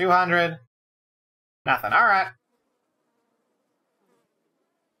 200, nothing. Alright.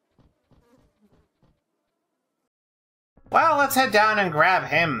 Well, let's head down and grab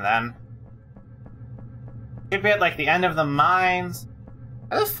him, then. Should be at, like, the end of the mines.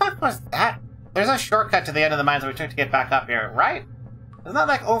 Where the fuck was that? There's a shortcut to the end of the mines that we took to get back up here, right? Isn't that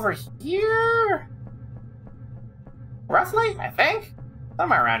like over here? Roughly, I think?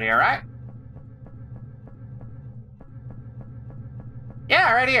 Somewhere around here, right?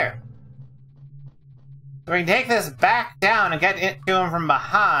 Yeah, right here. So we can take this back down and get it to him from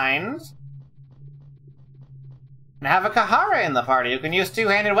behind. And have a Kahara in the party who can use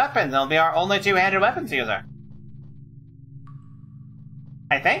two-handed weapons. He'll be our only two-handed weapons user.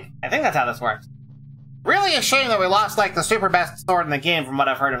 I think that's how this works. Really a shame that we lost, like, the super best sword in the game from what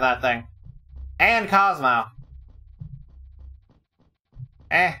I've heard of that thing. And Cosmo.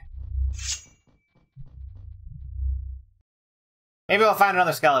 Eh. Maybe we'll find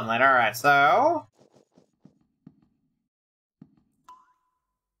another skeleton later. Alright, so...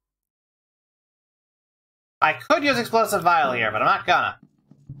 I could use Explosive Vial here, but I'm not gonna.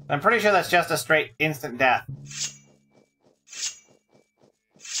 I'm pretty sure that's just a straight instant death.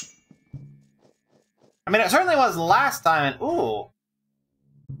 I mean, it certainly was last time, and ooh.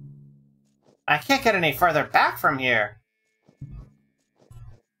 I can't get any further back from here.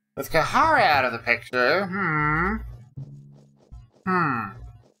 With Kahara out of the picture,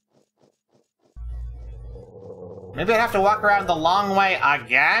 Maybe I'd have to walk around the long way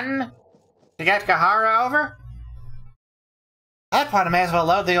again? To get Kahara over? That part I may as well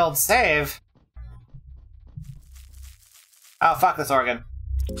load the old save. Oh, fuck this organ.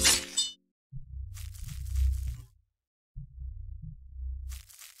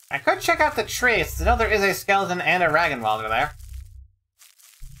 I could check out the trees. I know there is a skeleton and a Ragnwald over there.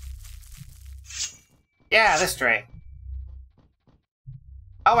 Yeah, this tree.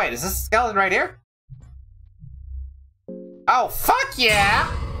 Oh wait, is this a skeleton right here? Oh, fuck yeah!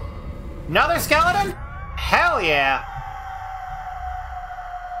 Another skeleton? Hell yeah!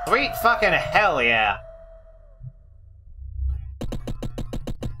 Sweet fucking hell yeah!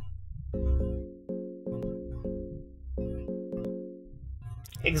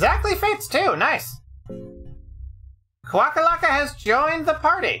 Exactly fits too, nice! Kwakalaka has joined the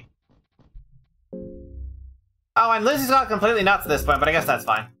party! Oh, and Lizzie's got completely nuts at this point, but I guess that's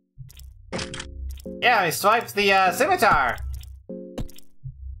fine. Yeah, he swiped the scimitar!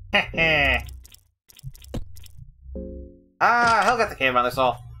 Heh. He'll get the Cave Mother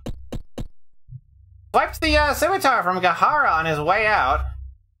Soul. Swiped the scimitar from Gahara on his way out.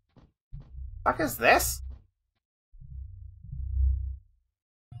 Fuck is this?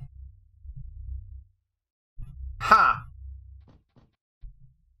 Huh.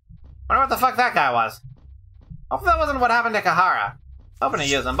 Wonder what the fuck that guy was. Hopefully that wasn't what happened to Kahara. Hoping to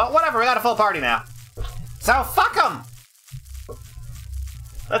use him, but whatever, we got a full party now. So fuck him!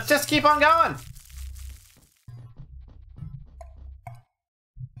 Let's just keep on going.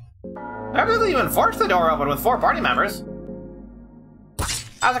 I really even forced the door open with 4 party members.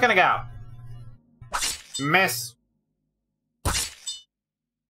 How's it gonna go? Miss.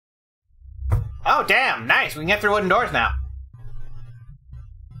 Oh damn, nice, we can get through wooden doors now.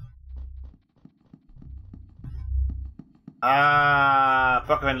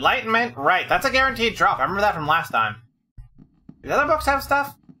 Book of Enlightenment. Right, that's a guaranteed drop. I remember that from last time. Do the other books have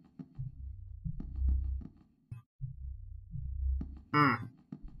stuff?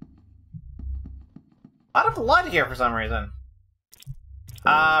 A lot of blood here for some reason.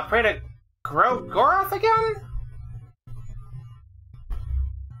 Pray to Goroth again?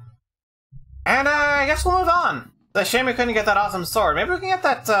 And, I guess we'll move on. It's a shame we couldn't get that awesome sword. Maybe we can get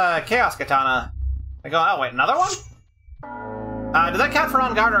that, Chaos Katana. I go, oh wait, another one? Does that count for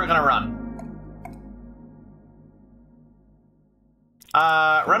on guard or are we gonna run?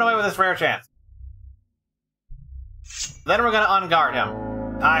 Run away with this rare chance. Then we're gonna on-guard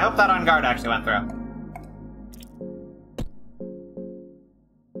him. I hope that on-guard actually went through.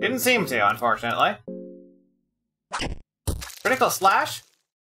 Didn't seem to, unfortunately. Critical slash?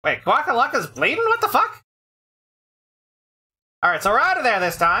 Wait, Kwakalaka's bleeding? What the fuck? Alright, so we're out of there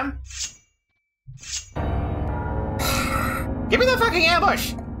this time. Give me the fucking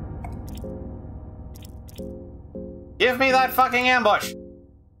ambush! Give me that fucking ambush!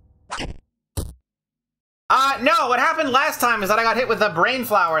 No, what happened last time is that I got hit with the brain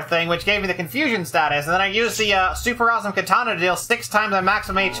flower thing, which gave me the confusion status, and then I used the super awesome katana to deal 6 times my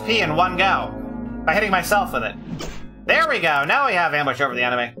maximum HP in one go. By hitting myself with it. There we go, now we have ambush over the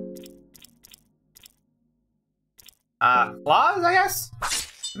enemy. Claws, I guess?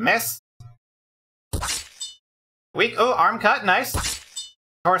 Miss. Weak, oh, arm cut, nice.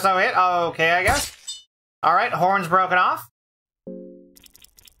 Torso hit, okay, I guess. Alright, horns broken off.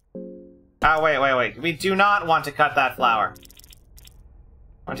 Oh, wait. We do not want to cut that flower.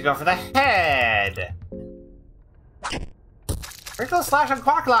 I want to go for the head. Critical slash on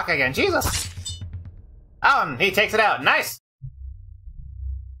Quark Lock again, Jesus! Oh, he takes it out, nice!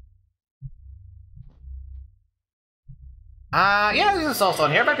 Yeah, there's a soul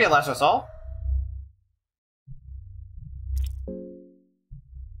stone here, might be a lesser soul.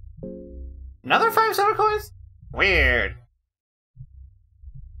 Another 5 silver coins? Weird.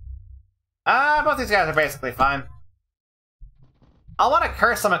 Both these guys are basically fine. I'll want to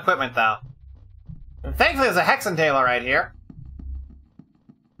curse some equipment, though. And thankfully, there's a Hexen table right here.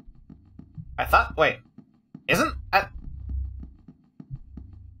 I thought... Wait. Isn't... Where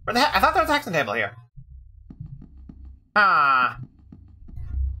the heck? I thought there was a Hexen table here. Ah.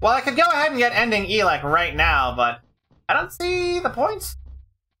 Well, I could go ahead and get ending E, like, right now, but... I don't see the points.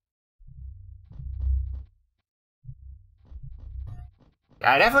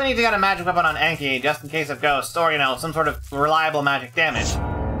 I definitely need to get a magic weapon on Enki, just in case of ghosts, or, you know, some sort of reliable magic damage.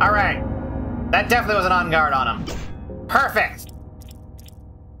 Alright. That definitely was an on guard on him. Perfect!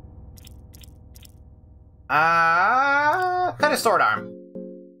 Cut his sword arm.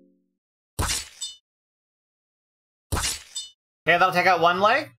 Okay, that'll take out one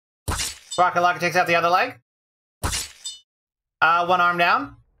leg. Rocket Locker takes out the other leg. One arm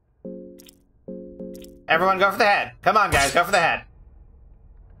down. Everyone go for the head. Come on, guys, go for the head.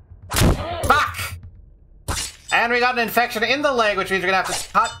 Fuck! And we got an infection in the leg, which means we're gonna have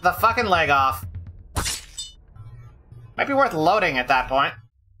to cut the fucking leg off. Might be worth loading at that point.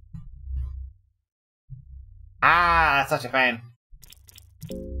 Ah, that's such a pain.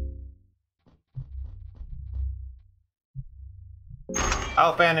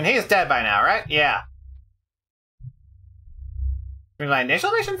 Open, and he's dead by now, right? Yeah. My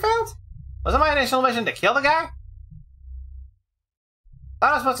initial mission failed? Wasn't my initial mission to kill the guy? Thought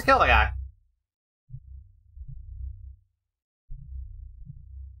I was supposed to kill the guy.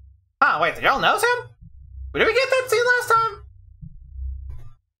 Huh, wait, the girl knows him? Did we get that scene last time?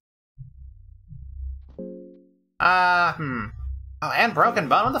 Oh, and broken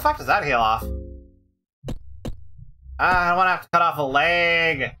bone? When the fuck does that heal off? I don't want to have to cut off a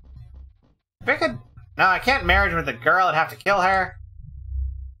leg. If I could... No, I can't marriage with the girl. I'd have to kill her.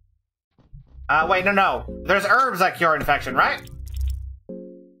 Wait, no. There's herbs that cure infection, right?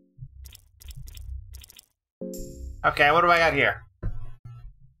 Okay, what do I got here?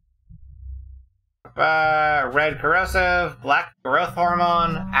 Red corrosive, black growth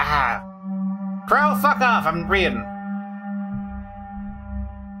hormone. Ah. Crow, fuck off, I'm reading.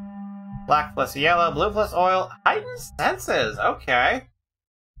 Black plus yellow, blue plus oil, heightened senses, okay.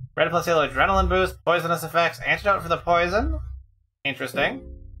 Red plus yellow, adrenaline boost, poisonous effects, antidote for the poison. Interesting.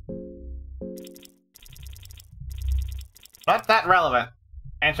 Not that relevant.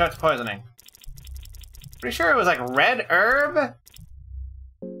 Antidote to poisoning. Pretty sure it was like red herb?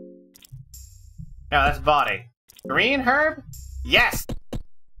 No, that's body. Green herb? Yes!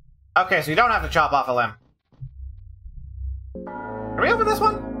 Okay, so you don't have to chop off a limb. Can we open this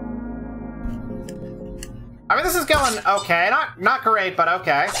one? I mean, this is going okay. Not great, but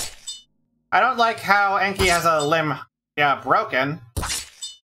okay. I don't like how Enki has a limb, broken.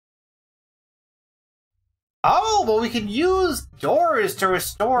 Oh, but we can use doors to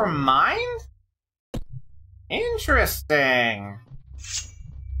restore mind? Interesting.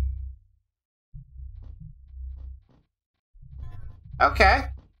 Okay.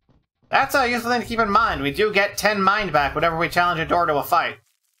 That's a useful thing to keep in mind. We do get 10 mind back whenever we challenge a door to a fight.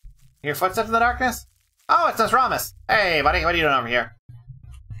 Hear footsteps in the darkness? Oh, it's Nosramus. Hey, buddy, what are you doing over here?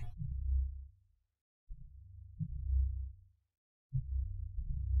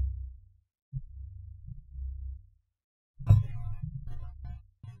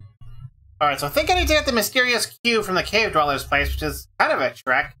 Alright, so I think I need to get the mysterious cube from the Cave Dweller's place, which is kind of a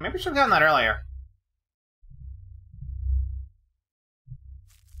trek. Maybe we should have gotten that earlier.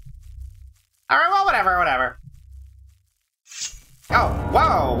 Alright, well, whatever. Oh,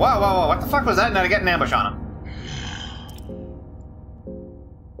 whoa, what the fuck was that? And I get an ambush on him.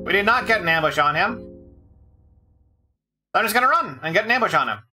 We did not get an ambush on him. So I'm just gonna run and get an ambush on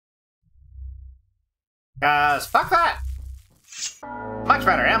him. Cause fuck that! Much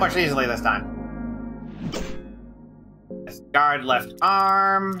better, ambush easily this time. Guard left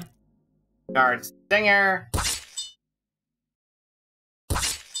arm. Guard stinger.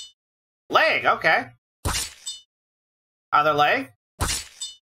 Leg, okay. Other leg.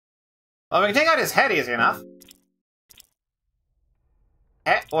 Well, we can take out his head easy enough.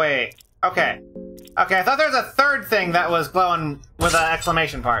 Wait. Okay. Okay, I thought there was a third thing that was glowing with an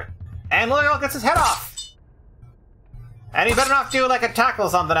exclamation part. And look, it gets his head off! And he better not do, like, a tackle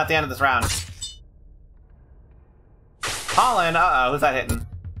something at the end of this round. Pollen, uh-oh, who's that hitting?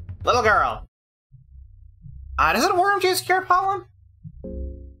 Little girl. Doesn't worm juice cure pollen?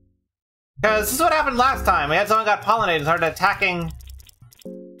 Because this is what happened last time. We had someone got pollinated and started attacking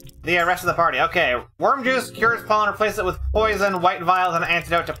the rest of the party. Okay, worm juice cures pollen, replace it with poison, white vials, and an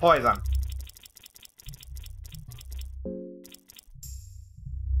antidote to poison.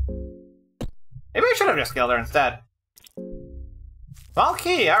 Maybe I should have just killed her instead. Small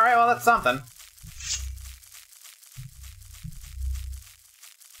key, alright, well that's something.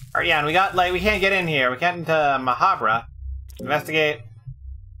 Alright, yeah, and we got, like, we can't get in here. We can't into Mahabra. Investigate.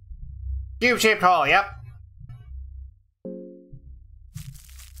 Cube-shaped hole, yep.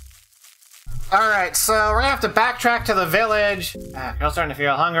 Alright, so we're gonna have to backtrack to the village. Girl's starting to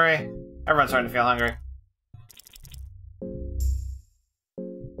feel hungry. Everyone's starting to feel hungry.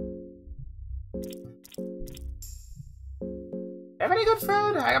 Have any good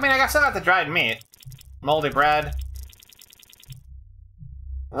food? I mean, I still got the dried meat. Moldy bread.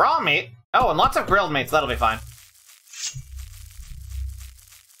 Raw meat? Oh, and lots of grilled meats, that'll be fine.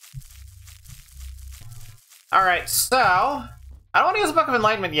 Alright, so... I don't want to use the Book of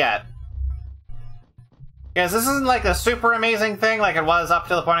Enlightenment yet. Because this isn't like a super amazing thing like it was up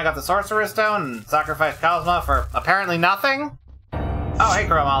to the point I got the Sorcerer's Stone and sacrificed Cosma for apparently nothing. Oh, hey,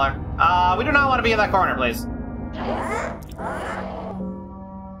 Crow Mauler. We do not want to be in that corner, please.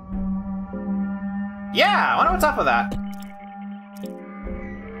 Yeah, I wonder what's up with that.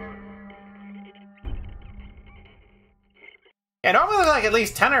 Yeah, normally there's like at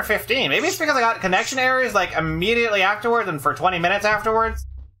least 10 or 15. Maybe it's because I got connection errors like immediately afterwards and for 20 minutes afterwards.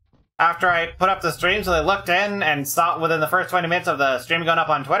 After I put up the stream, so they looked in and saw within the first 20 minutes of the stream going up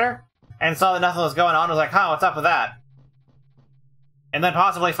on Twitter and saw that nothing was going on. Was like, huh, what's up with that? And then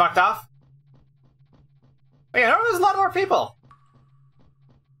possibly fucked off. But yeah, normally there's a lot more people.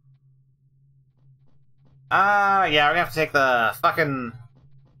 Yeah, we're gonna have to take the fucking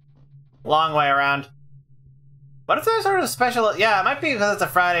long way around. What if there's sort of special... Yeah, it might be because it's a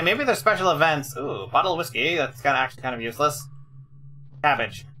Friday. Maybe there's special events. Ooh, bottle of whiskey. That's actually kind of useless.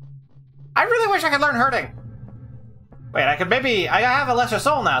 Cabbage. I really wish I could learn herding. Wait, I could maybe... I have a lesser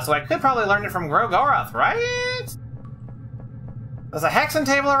soul now, so I could probably learn it from Grogoroth, right? There's a hexen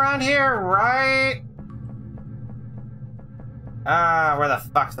table around here, right? Where the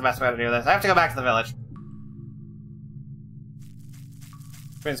fuck's the best way to do this? I have to go back to the village.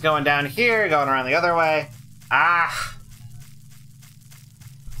 It's going down here, going around the other way. Ah!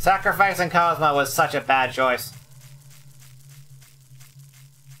 Sacrificing Cosma was such a bad choice.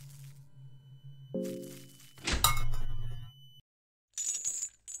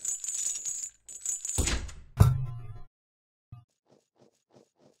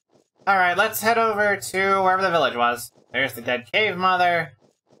 Alright, let's head over to wherever the village was. There's the dead cave mother.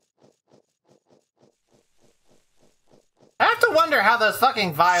 I have to wonder how those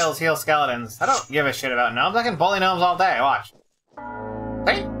fucking vials heal skeletons. I don't give a shit about gnomes. I can bully gnomes all day. Watch.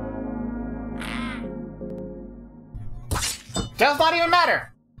 See? Does not even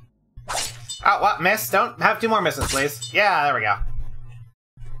matter. Oh, what? Miss? Don't have two more misses, please. Yeah, there we go.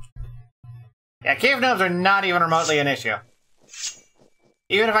 Yeah, cave gnomes are not even remotely an issue.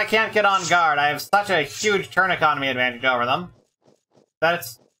 Even if I can't get on guard, I have such a huge turn economy advantage over them that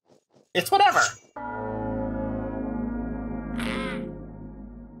it's whatever.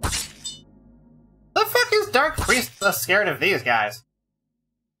 The fuck is Dark Priest so scared of these guys?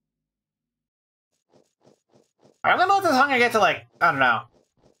 I'm gonna let this hunger get to like, I don't know,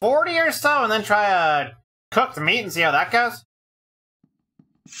 40 or so and then try a cooked meat and see how that goes.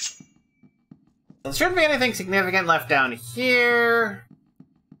 There shouldn't be anything significant left down here.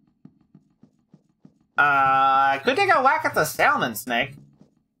 I could take a whack at the salmon snake.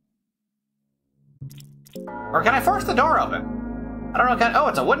 Or can I force the door open? I don't know, oh,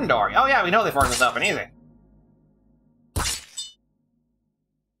 it's a wooden door. Oh yeah, we know they force this open, easy.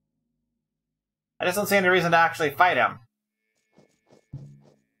 I just don't see any reason to actually fight him.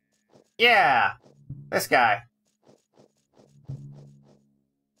 Yeah, this guy.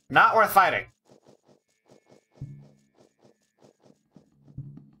 Not worth fighting.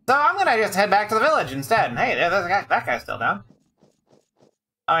 So I'm gonna just head back to the village instead. And hey, there's that guy's still down.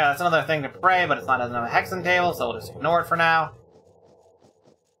 Oh yeah, that's another thing to pray, but it's not another hexen table, so we'll just ignore it for now.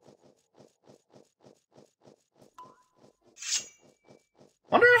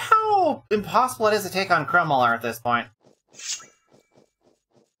 Wonder how impossible it is to take on Crummuller at this point.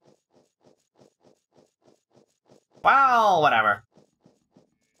 Well, whatever.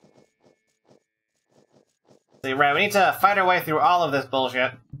 See, right, we need to fight our way through all of this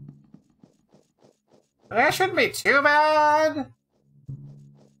bullshit. That shouldn't be too bad.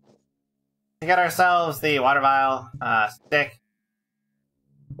 To get ourselves the water vial, stick.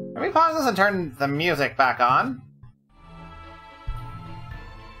 Can we pause this and turn the music back on?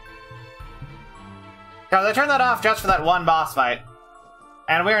 Because I turned that off just for that one boss fight.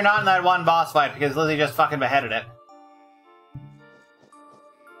 And we are not in that one boss fight because Lizzie just fucking beheaded it.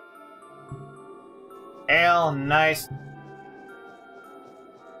 Ale, nice.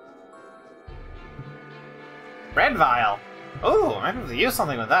 Red vial. Ooh, I might be able to use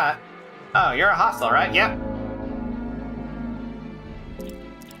something with that. Oh, you're a hostile, right? Yep.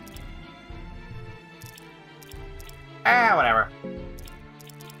 Whatever.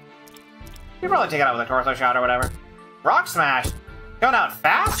 You probably take it out with a torso shot or whatever. Rock smash. Going out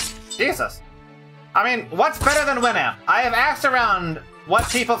fast? Jesus. I mean, what's better than Winamp? I have asked around what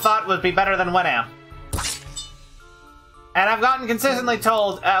people thought would be better than Winamp. And I've gotten consistently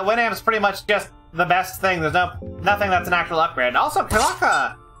told Winamp's pretty much just the best thing. There's nothing that's an actual upgrade. Also,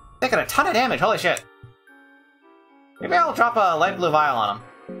 Kuraka taking a ton of damage. Holy shit. Maybe I'll drop a light blue vial on him.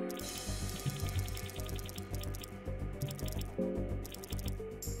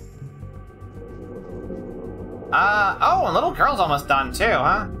 Oh, and little girl's almost done too,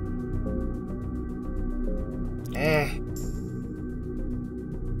 huh?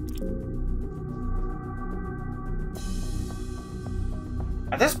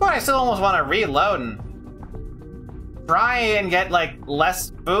 At this point, I still almost want to reload and try and get, like,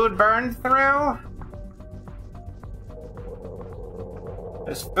 less food burned through.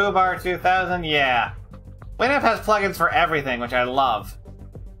 There's Foobar 2000, yeah. Winamp has plugins for everything, which I love.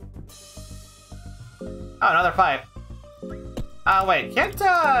 Oh, another pipe. Wait, can't,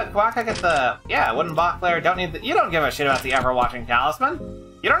 Kwaka get the... Yeah, wooden buckler, don't need the... You don't give a shit about the ever-watching talisman.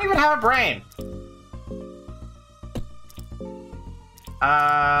 You don't even have a brain.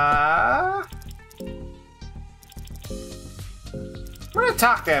 I'm gonna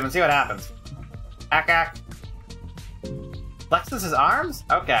talk to him and see what happens. Ack. Flexes his arms?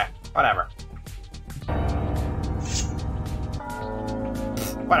 Okay, whatever.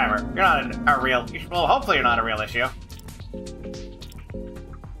 Whatever. You're not a real... Well, hopefully you're not a real issue.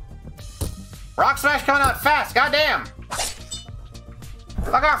 Rock Smash coming out fast, goddamn!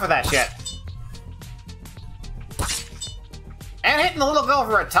 Fuck off with that shit. And hitting the little girl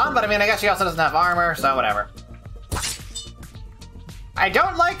for a ton, but I mean, I guess she also doesn't have armor, so whatever. I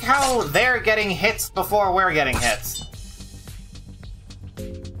don't like how they're getting hits before we're getting hits.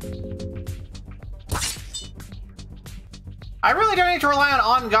 I really don't need to rely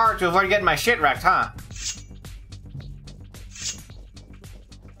on guard to avoid getting my shit wrecked, huh?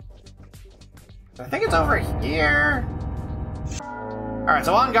 I think it's over here. Alright,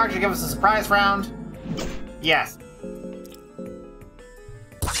 so on guard should give us a surprise round. Yes.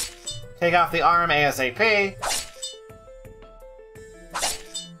 Take off the arm ASAP.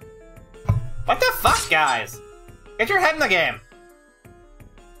 What the fuck, guys? Get your head in the game.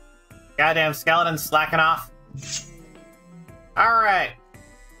 Goddamn skeleton slacking off. Alright.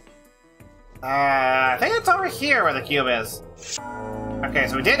 I think it's over here where the cube is. Okay,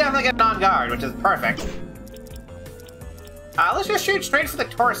 so we did definitely get on guard, which is perfect. Let's just shoot straight for the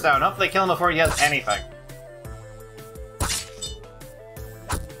torso and hopefully kill him before he does anything.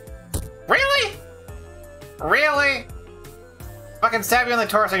 Really? Really? Fucking stab you in the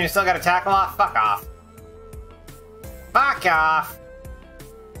torso and you still gotta tackle off? Fuck off. Fuck off.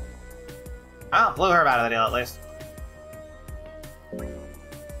 Well, blew her out of the deal at least.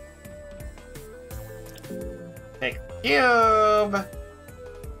 Take the cube.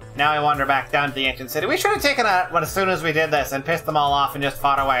 Now we wander back down to the ancient city. We should have taken out as soon as we did this and pissed them all off and just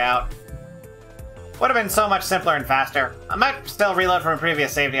fought our way out. Would have been so much simpler and faster. I might still reload from a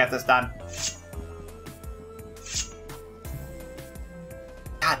previous save to get this done.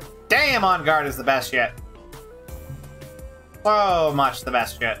 God damn, On Guard is the best shit. So much the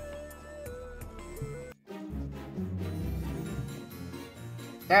best shit.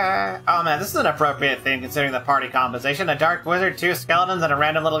 Oh man, this is an appropriate theme considering the party composition. A dark wizard, 2 skeletons, and a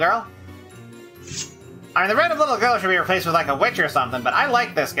random little girl? I mean, the random little girl should be replaced with like a witch or something, but I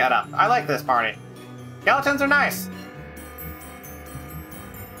like this getup. I like this party. Skeletons are nice.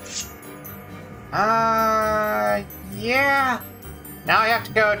 Yeah. Now I have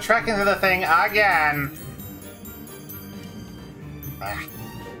to go trekking through the thing again.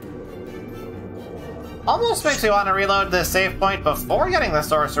 Almost makes me want to reload this save point before getting the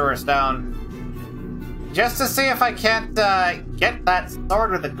Sorcerer's Stone. Just to see if I can't get that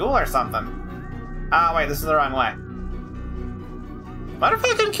sword with the ghoul or something. Ah, wait, this is the wrong way. What if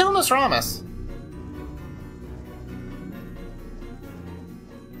I can kill Miss Ramus?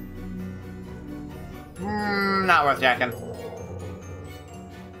 Not worth checking.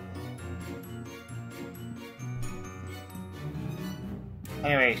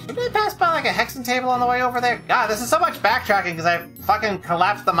 Anyway, should I pass by like a hexing table on the way over there? God, this is so much backtracking because I fucking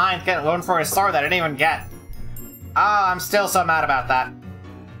collapsed the mine going for his sword that I didn't even get. Oh, I'm still so mad about that.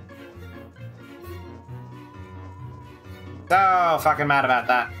 So fucking mad about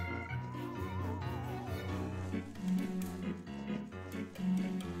that.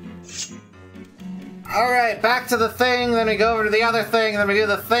 Alright, back to the thing, then we go over to the other thing, then we do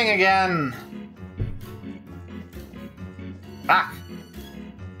the thing again. Fuck.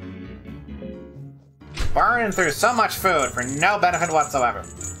 Burning through so much food for no benefit whatsoever.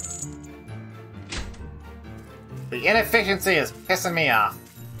 The inefficiency is pissing me off.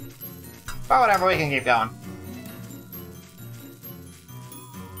 But whatever, we can keep going.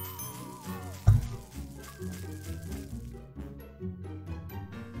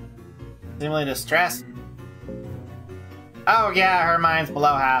 Seemingly distressed. Oh yeah, her mind's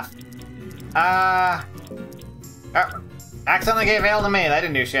below half. Oh, accidentally gave ale to me, that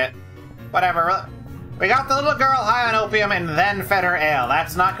didn't do shit. Whatever. We got the little girl high on opium and then fed her ale.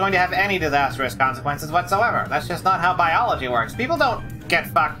 That's not going to have any disastrous consequences whatsoever. That's just not how biology works. People don't get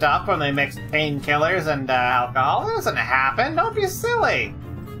fucked up when they mix painkillers and alcohol. It doesn't happen. Don't be silly.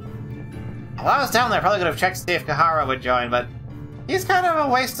 While I was down there, I probably could have checked to see if Kahara would join, but he's kind of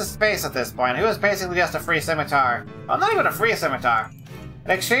a waste of space at this point. He was basically just a free scimitar. Well, not even a free scimitar. In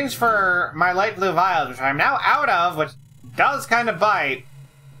exchange for my light blue vials, which I'm now out of, which does kind of bite,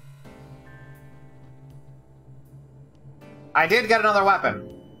 I did get another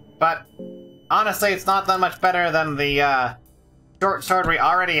weapon, but honestly, it's not that much better than the short sword we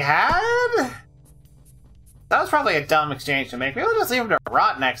already had? That was probably a dumb exchange to make. Maybe we'll just leave him to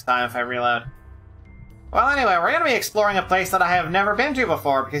rot next time if I reload. Well, anyway, we're going to be exploring a place that I have never been to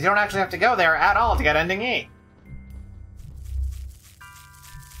before, because you don't actually have to go there at all to get Ending E.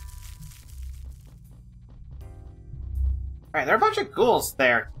 Right, there are a bunch of ghouls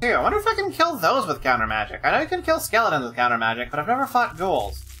there, too. I wonder if I can kill those with counter magic. I know you can kill skeletons with counter magic, but I've never fought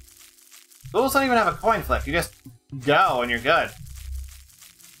ghouls. Ghouls don't even have a coin flip. You just go and you're good.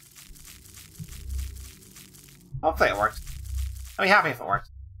 Hopefully it works. I'll be happy if it works.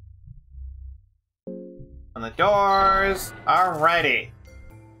 On the doors. Alrighty.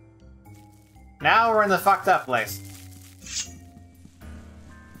 Now we're in the fucked up place.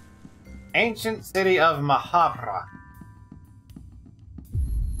 Ancient city of Mahabra.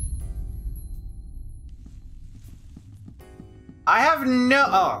 I have no...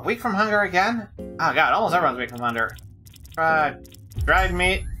 Oh, weak from hunger again? Oh god, almost everyone's weak from hunger. Dried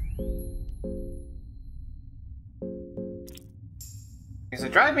meat. Okay, so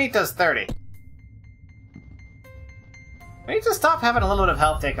dried meat does 30. We need to stop having a little bit of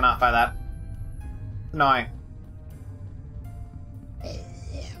health taken off by that. Annoying.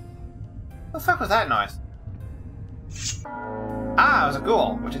 What the fuck was that noise? Ah, it was a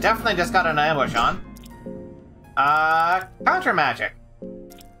ghoul, which I definitely just got an ambush on. Counter magic.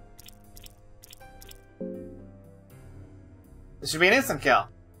 This should be an instant kill.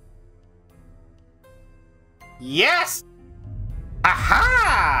 Yes!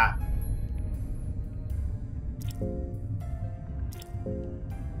 Aha!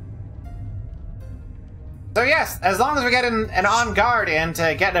 So yes, as long as we get an on guard in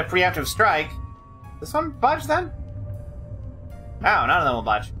to get a preemptive strike. This one budge then? Oh, none of them will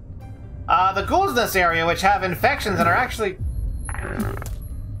budge. The ghouls in this area, which have infections and are actually...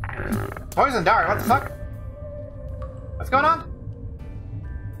 Poison dart, what the fuck? What's going on?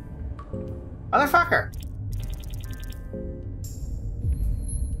 Motherfucker.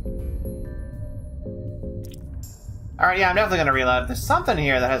 Alright, yeah, I'm definitely gonna reload. There's something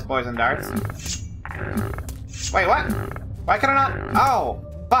here that has poison darts. Wait, what? Why can I not? Oh,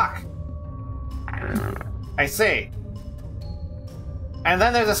 fuck. I see. And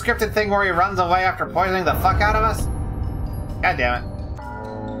then there's a scripted thing where he runs away after poisoning the fuck out of us? God damn it.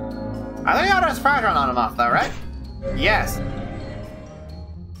 I think I ought to surprise run on him off, though, right? Yes.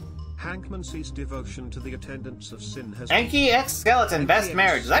 Hankmancy's devotion to the attendants of sin has... Enki X Skeleton, best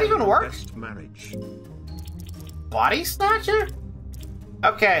marriage. Does that even work? Best marriage. Body Snatcher?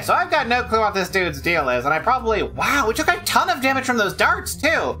 Okay, so I've got no clue what this dude's deal is, and I probably... Wow, we took a ton of damage from those darts,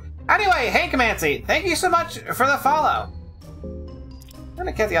 too! Anyway, Hankmancy, thank you so much for the follow. I'm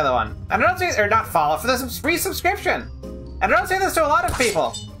gonna get the other one. And I don't say... Or not follow, for this free subscription! And I don't say this to a lot of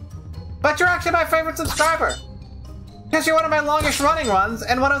people. But you're actually my favorite subscriber. Because you're one of my longest running ones,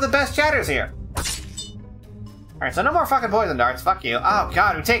 and one of the best chatters here. Alright, so no more fucking poison darts, fuck you. Oh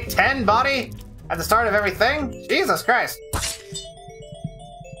god, we take 10 body at the start of everything? Jesus Christ.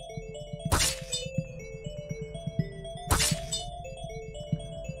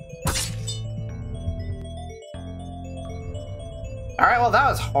 Alright, well that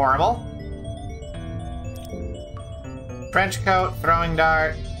was horrible. Trench coat, throwing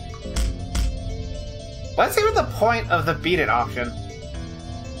dart. What's even the point of the beat it option?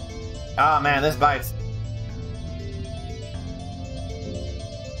 Oh man, this bites.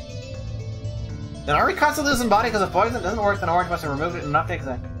 Then are we constantly losing body because of poison? It doesn't work, then orange must have removed it and not take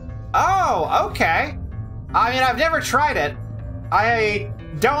that. Oh, okay. I mean, I've never tried it. I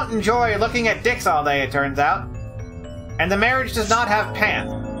don't enjoy looking at dicks all day, it turns out. And the marriage does not have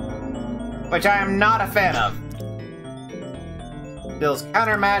pants. Which I am not a fan of. Deals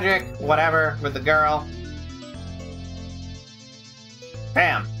counter magic, whatever, with the girl.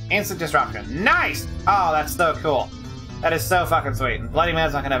 Bam. Instant disruption. Nice! Oh, that's so cool. That is so fucking sweet. And Bloody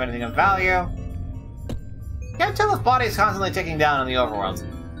Man's not gonna have anything of value. Can't tell if body's constantly ticking down in the overworlds.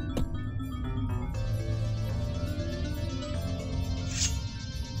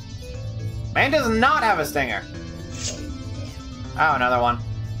 Man does not have a stinger. Oh, another one.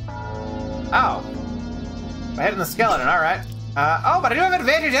 Oh. By hitting the skeleton, alright. Oh, but I do have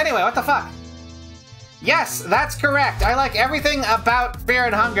advantage anyway, what the fuck? Yes, that's correct. I like everything about Fear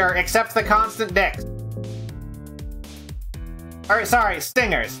and Hunger except the constant dicks. Or, sorry,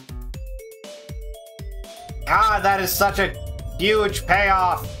 stingers. God, that is such a huge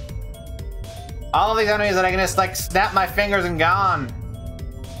payoff. All of these enemies that I can just, like, snap my fingers and gone.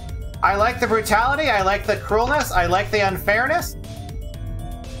 I like the brutality, I like the cruelness, I like the unfairness.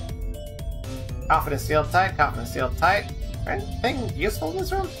 Coffin is sealed tight, coffin is sealed tight. Anything useful in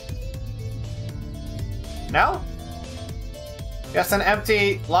this room? No? Just an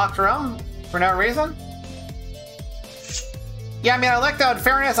empty, locked room? For no reason? Yeah, I mean, I like the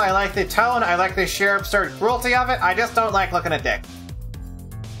unfairness, I like the tone, I like the sheer absurd cruelty of it, I just don't like looking at dick.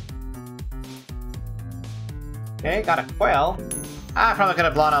 Okay, got a quill. I probably could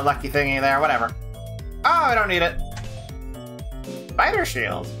have blown a lucky thingy there, whatever. Oh, I don't need it. Spider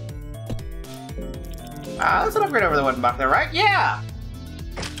shield. That's an upgrade over the wooden buckler, right? Yeah!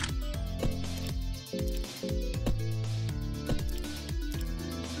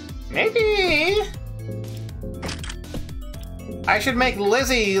 Maybe I should make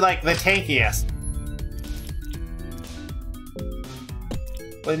Lizzie, like, the tankiest.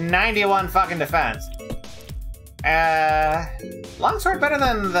 With 91 fucking defense. Longsword better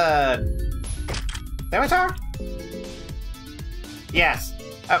than the scimitar? Yes.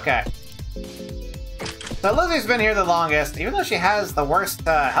 Okay. So Lizzie's been here the longest, even though she has the worst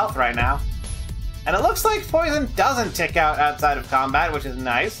health right now. And it looks like poison doesn't tick out outside of combat, which is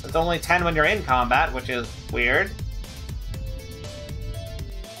nice. It's only 10 when you're in combat, which is weird.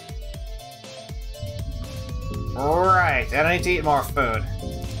 Right, and I need to eat more food.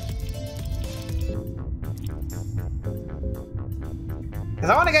 Because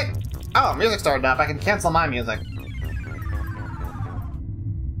I want to get... Oh, music started up. I can cancel my music.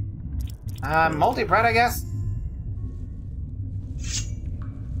 Multi-bread, I guess?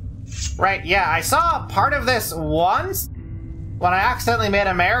 Right, yeah, I saw part of this once when I accidentally made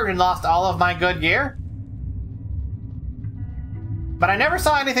a marriage and lost all of my good gear. But I never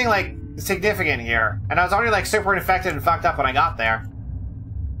saw anything, like, significant here. And I was already, like, super infected and fucked up when I got there.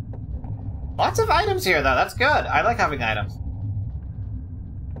 Lots of items here, though. That's good. I like having items.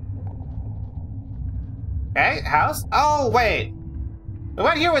 Okay, house. Oh, wait. We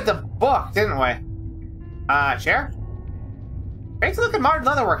went here with the book, didn't we? Chair? Great to look at modern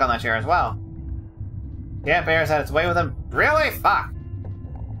leatherwork on that chair as well. Yeah, Bear's had its way with him. Really? Fuck.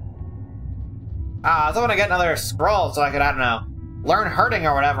 I also want to get another scroll so I could, I don't know, learn hurting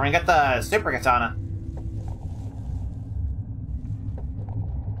or whatever and get the super katana.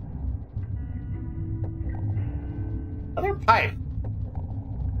 Another pipe.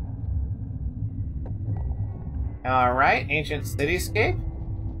 Alright, ancient cityscape.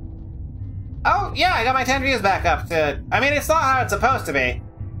 Oh, yeah, I got my 10 views back up to... I mean, it's not how it's supposed to be.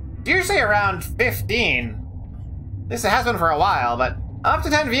 It's usually around 15. At least it has been for a while, but I'm up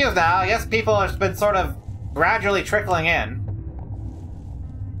to 10 views now. I guess people have been sort of gradually trickling in.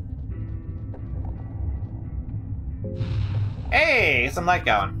 Hey, some light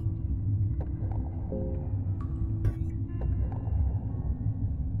going.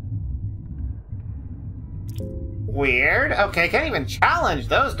 Weird. Okay, can't even challenge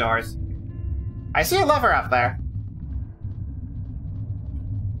those doors. I see a lever up there.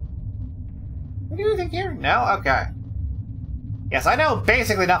 Can you do anything here? No? Okay. Yes, I know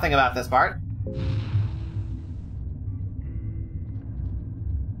basically nothing about this part.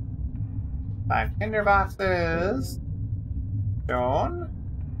 Five tinder boxes. Stone.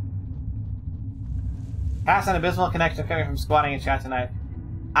 Pass an abysmal connection coming from squatting in chat tonight.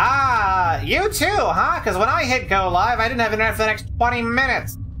 Ah, you too, huh? Because when I hit go live, I didn't have internet for the next 20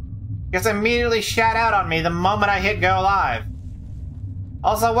 minutes. Gets immediately shat out on me the moment I hit go live.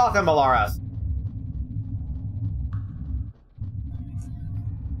 Also, welcome, Beloros.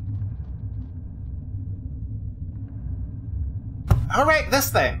 Oh, right, this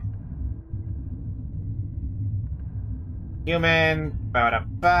thing. Human.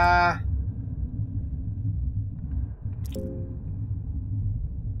 Ba-da-ba.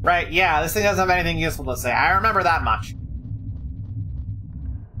 Right, yeah, this thing doesn't have anything useful to say. I remember that much.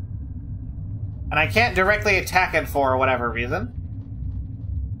 And I can't directly attack it for whatever reason.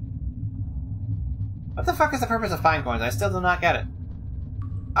 What the fuck is the purpose of fine coins? I still do not get it.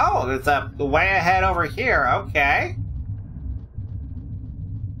 Oh, it's a way ahead over here. Okay.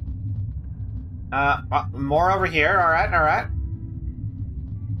 More over here. Alright, alright.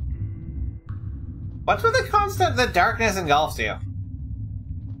 What's with the constant the darkness engulfs you?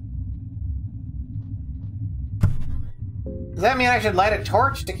 Does that mean I should light a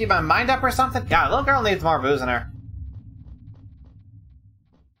torch to keep my mind up or something? God, little girl needs more booze in her.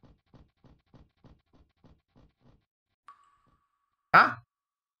 Huh?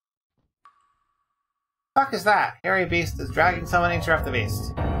 Fuck is that? Hairy beast is dragging someone to interrupt the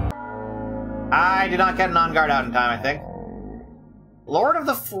beast. I did not get an on guard out in time, I think. Lord of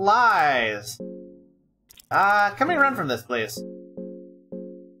the Flies. Can we run from this, please?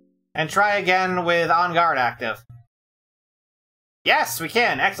 And try again with on guard active. Yes, we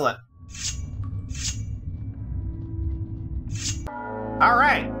can. Excellent.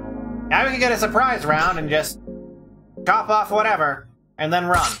 Alright. Now we can get a surprise round and just chop off whatever, and then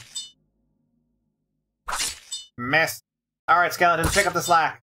run. Miss. Alright, skeletons, pick up the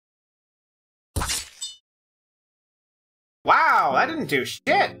slack. Wow, that didn't do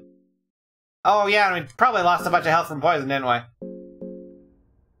shit! Oh yeah, and we probably lost a bunch of health from poison, didn't we?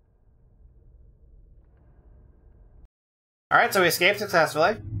 Alright, so we escaped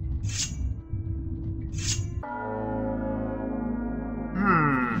successfully.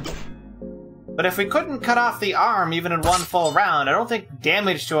 But if we couldn't cut off the arm even in one full round, I don't think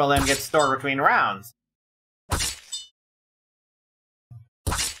damage to a limb gets stored between rounds.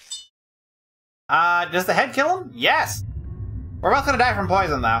 Does the head kill him? Yes! We're both gonna die from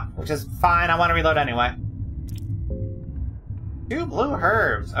poison, though, which is fine. I want to reload anyway. 2 blue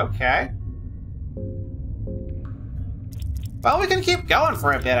herbs. Okay. Well, we can keep going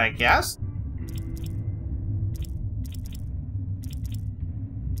for a bit, I guess.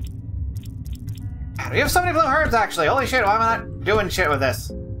 God, we have so many blue herbs, actually. Holy shit, why am I not doing shit with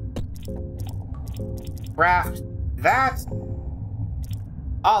this? Craft that.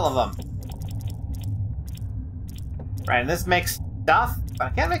 All of them. Right, and this makes stuff. But I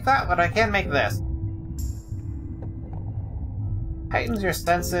can't make that, but I can make this. Heightens your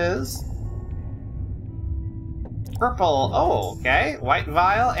senses. Purple. Oh, okay. White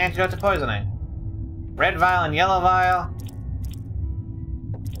vial, antidote to poisoning. Red vial and yellow vial.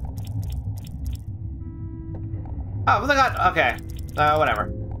 Oh, we got... Okay. Whatever.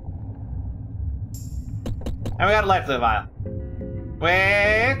 And we got a light blue vial.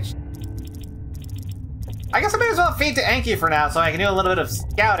 Which... I guess I may as well feed to Enki for now, so I can do a little bit of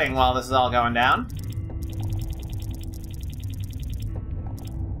scouting while this is all going down.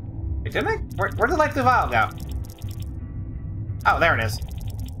 Wait, didn't I? Where'd the light blue vial go? Oh, there it is.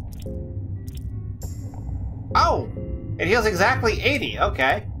 Oh! It heals exactly 80,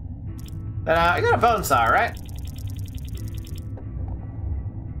 okay. Then, I got a bone saw, right?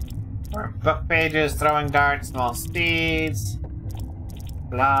 Book pages, throwing darts, small steeds.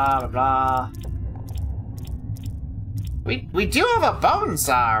 Blah, blah, blah. We do have a bone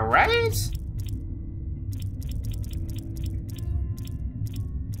saw, right?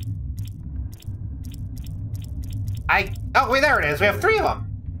 Oh, wait, there it is. We have 3 of them.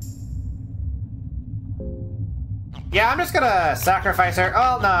 Yeah, I'm just gonna sacrifice her.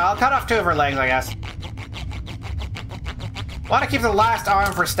 Oh, no, I'll cut off 2 of her legs, I guess. Want to keep the last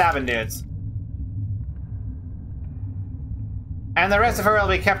arm for stabbing dudes. And the rest of her will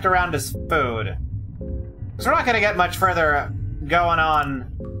be kept around as food. Because we're not going to get much further going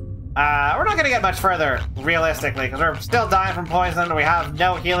on. We're not going to get much further, realistically, because we're still dying from poison. We have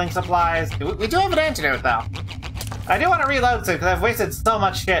no healing supplies. We do have an antidote, though. I do want to reload soon, because I've wasted so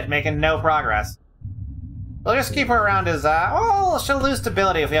much shit making no progress. We'll just keep her around as, well, she'll lose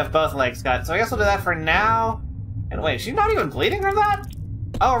stability if we have both legs cut. So I guess we'll do that for now. And wait, she's not even bleeding from that?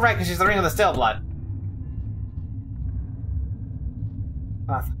 Oh, right, because she's the Ring of the Still Blood.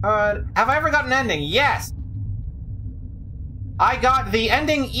 Have I ever got an ending? Yes! I got the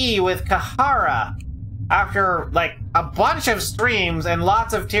ending E with Kahara after, like, a bunch of streams and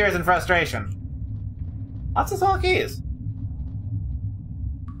lots of tears and frustration. Lots of small keys.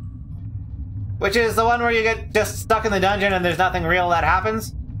 which is the one where you get just stuck in the dungeon and there's nothing real that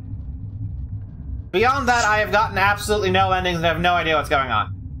happens. Beyond that, I have gotten absolutely no endings and I have no idea what's going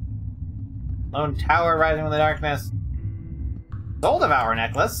on. Lone Tower rising from the darkness. Soul Devour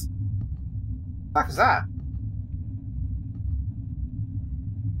necklace? What the fuck is that?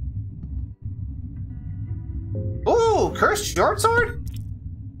 Ooh, cursed short sword?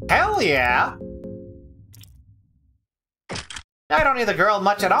 Hell yeah! I don't need the girl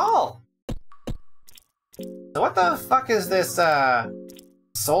much at all. So what the fuck is this,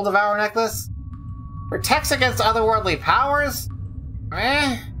 Soul Devour necklace? Protects against otherworldly powers?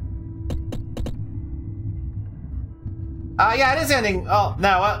 Eh? Yeah, it is ending. Oh,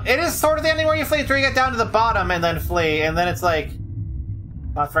 no, it is sort of the ending where you flee through, you get down to the bottom and then flee, and then it's like...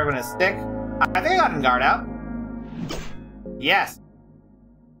 Not fragment a stick. I think I got an guard out. Yes.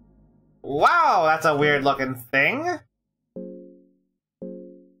 Wow, that's a weird looking thing.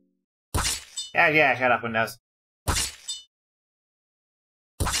 Yeah, shut up, Windows.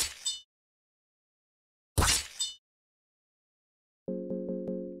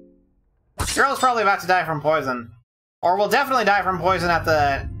 Girl's probably about to die from poison. Or will definitely die from poison at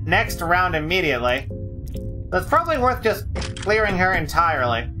the next round immediately. So it's probably worth just clearing her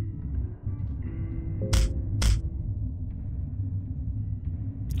entirely.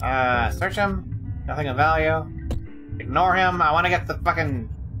 Search him. Nothing of value. Ignore him. I want to get the fucking...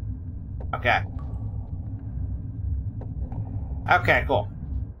 Okay. Okay, cool.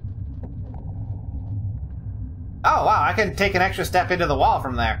 Oh, wow, I can take an extra step into the wall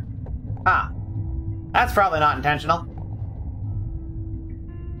from there. Huh. That's probably not intentional.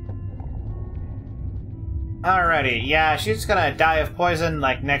 Alrighty, yeah, she's gonna die of poison,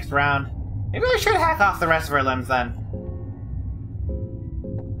 like, next round. Maybe I should hack off the rest of her limbs, then.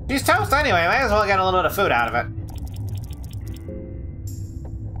 She's toast anyway, might as well get a little bit of food out of it.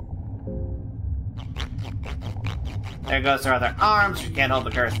 There goes her other arm, she can't hold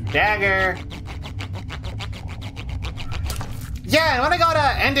the cursed dagger. Yeah, and when I got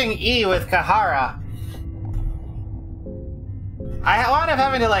ending E with Kahara, I wound up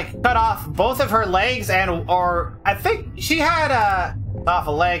having to, like, cut off both of her legs or I think she had off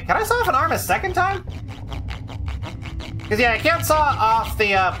a leg. Can I saw off an arm a second time? Because, yeah, I can't saw off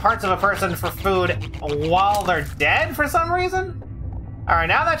the parts of a person for food while they're dead for some reason. Alright,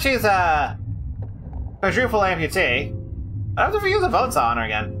 now that she's a quadruple amputee, I have to use a bone saw on her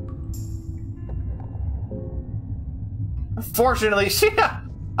again. Unfortunately, she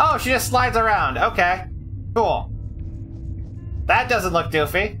just slides around. Okay, cool. That doesn't look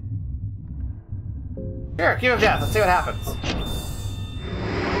doofy. Sure, Cube of Death. Let's see what happens.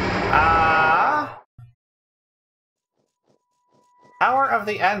 Tower of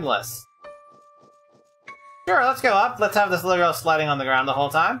the Endless. Sure, let's go up. Let's have this little girl sliding on the ground the whole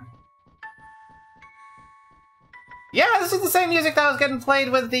time. Yeah, this is the same music that was getting played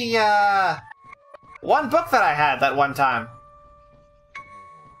with the, one book that I had that one time.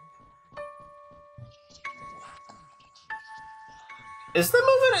 Is the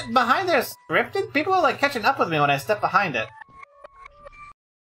movement behind there scripted? People are, like, catching up with me when I step behind it.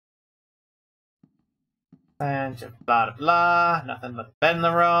 And blah, blah, blah. Nothing but bed in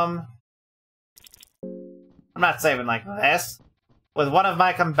the room. I'm not saving like this. With one of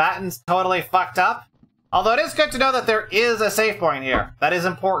my combatants totally fucked up. Although it is good to know that there is a save point here. That is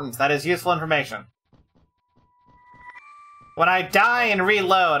important. That is useful information. When I die and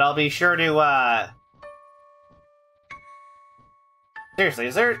reload, I'll be sure to, Seriously,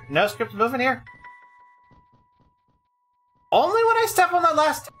 is there no script movement here? Only when I step on that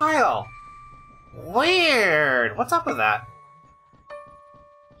last tile! Weird! What's up with that?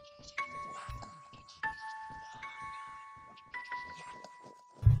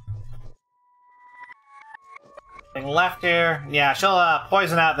 Thing left here. Yeah, she'll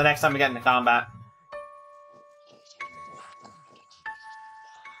poison out the next time we get into combat.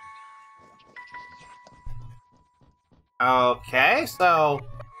 Okay, so...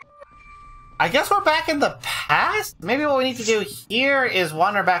 I guess we're back in the past? Maybe what we need to do here is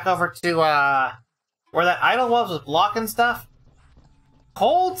wander back over to, where that idol was with blocking stuff.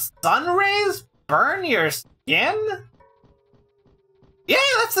 Cold sun rays burn your skin? Yeah,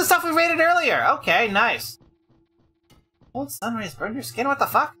 that's the stuff we raided earlier! Okay, nice. Cold sun rays burn your skin? What the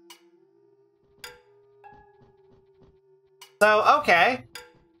fuck? So, okay.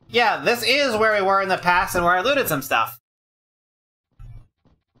 Yeah, this is where we were in the past and where I looted some stuff.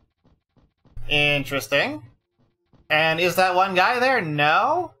 Interesting. And is that one guy there?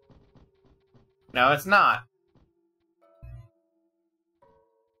 No? No, it's not.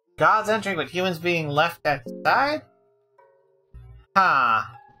 Gods entering, but humans being left outside? Huh.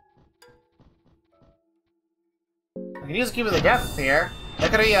 can use the Cube of the Depth here.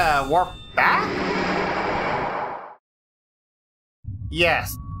 That could be warp back?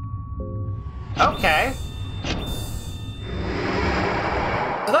 Yes. Okay.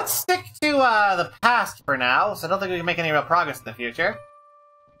 So let's stick to the past for now, so I don't think we can make any real progress in the future.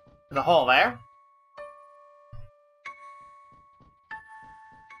 There's a hole there.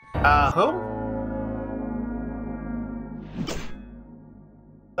 Who?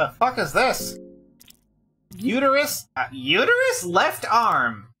 The fuck is this? Uterus? Uterus? Left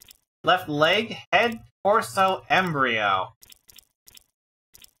arm. Left leg, head, torso, embryo.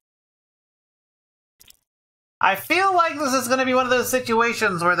 I feel like this is going to be one of those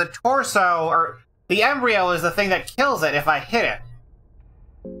situations where the torso, or the embryo, is the thing that kills it if I hit it.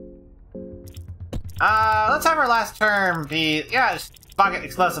 Let's have our last turn be... Yeah, just fuck it,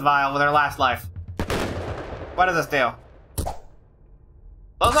 explosive vial with our last life. What does this do?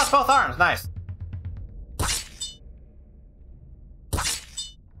 Blows up both arms, nice.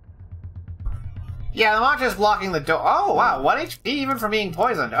 Yeah, the monster's blocking the door. Oh, wow, 1 HP even from being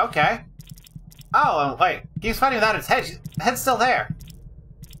poisoned, okay. Oh, wait, he's fighting without its head. The head's still there.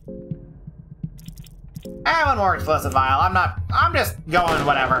 One more explosive vial. I'm just going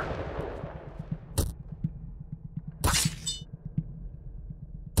whatever.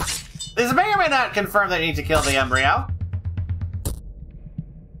 This may or may not confirm that you need to kill the embryo.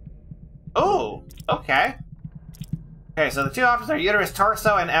 Ooh, okay. Okay, so the two options are uterus,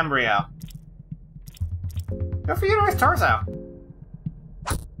 torso, and embryo. Go for uterus, torso.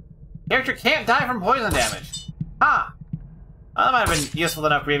 Character can't die from poison damage. Huh. Well, that might have been useful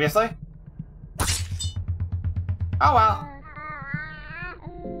enough previously. Oh well.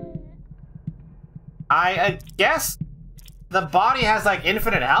 I guess the body has, like,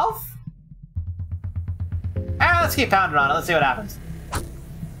 infinite health? Let's keep pounding on it. Let's see what happens.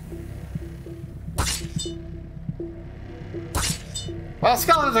 Well,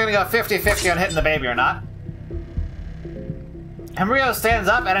 skeletons are gonna go 50-50 on hitting the baby or not. Embryo stands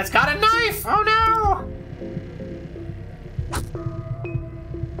up and it's got a knife! Oh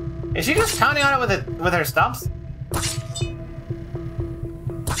no! Is she just pounding on it with her stumps?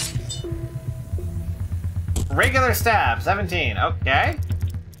 Regular stab, 17. Okay.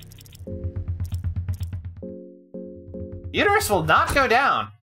 Uterus will not go down.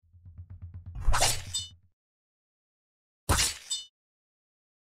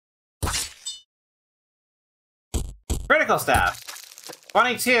 Critical stab.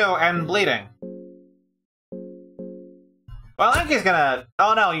 22 and bleeding. Well, Enki's gonna...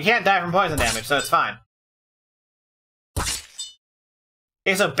 Oh no, you can't die from poison damage, so it's fine.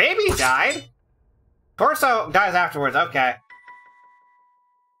 Okay, so baby died? Torso dies afterwards, okay.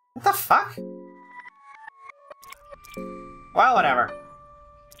 What the fuck? Well, whatever.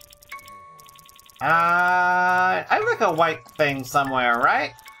 I have like a white thing somewhere,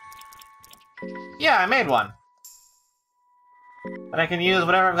 right? Yeah, I made one. But I can use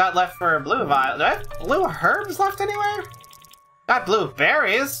whatever I've got left for blue vial. Do I have blue herbs left anywhere? Got blue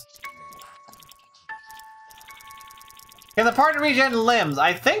berries. Can the partner regen limbs?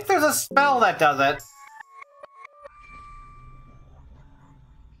 I think there's a spell that does it.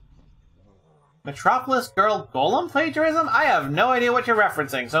 Metropolis Girl Golem plagiarism? I have no idea what you're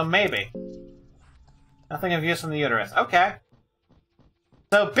referencing, so maybe. Nothing of use from the uterus. Okay.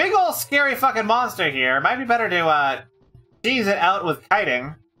 So, big ol' scary fucking monster here. Might be better to, tease it out with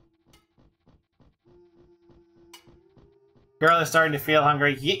kiting. Girl is starting to feel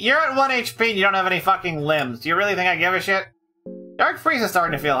hungry. You're at 1 HP and you don't have any fucking limbs. Do you really think I give a shit? Dark Freeze is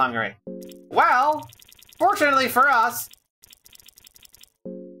starting to feel hungry. Well, fortunately for us...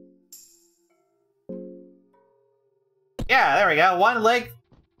 Yeah, there we go. One leg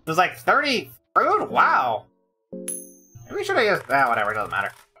was like 30 fruit? Wow. Maybe we should have used... Ah, whatever, it doesn't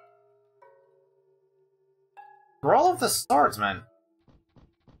matter. Roll of the Swordsman.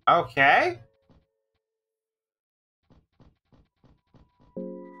 Okay.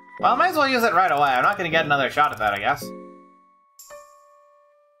 Well, I might as well use it right away. I'm not going to get another shot at that, I guess.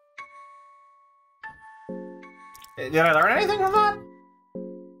 Did I learn anything from that?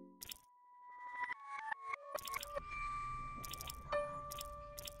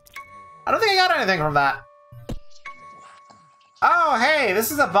 I don't think I got anything from that. Oh, hey,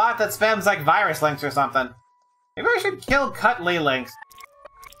 this is a bot that spams, like, virus links or something. Maybe I should kill Cutley links.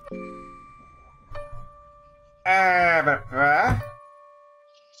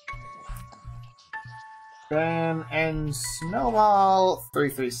 Ben and Snowball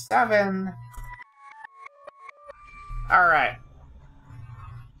 337. Alright.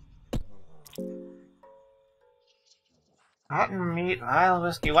 Rotten meat, vile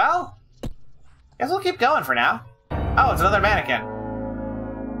whiskey. Well, guess we'll keep going for now. Oh, it's another mannequin.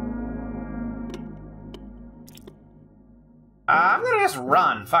 I'm gonna just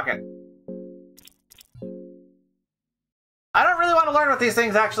run. Fuck it. I don't really want to learn what these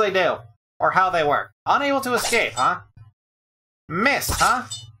things actually do. Or how they work. Unable to escape, huh? Missed, huh?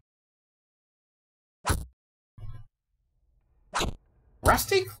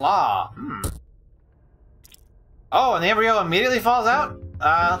 Rusty Claw. Oh, and the embryo immediately falls out?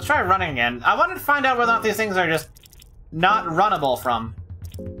 Let's try running again. I wanted to find out whether or not these things are just not runnable from.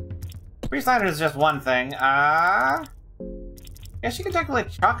 Freestanders is just one thing. Guess you could technically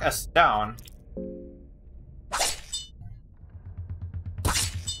chuck a stone.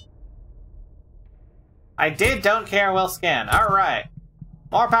 I don't care, will scan. Alright.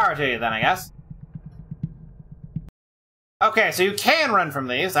 More power to you then, I guess. Okay, so you can run from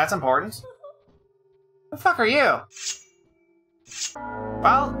these. That's important. The fuck are you?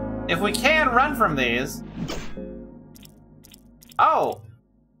 Well, if we can run from these... Oh!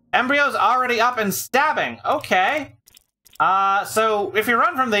 Embryo's already up and stabbing. Okay. So if you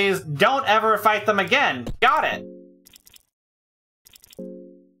run from these, don't ever fight them again. Got it.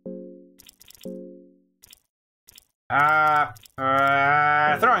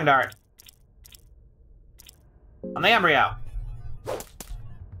 Throwing dart. On the embryo.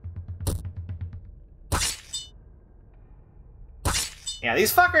 Yeah,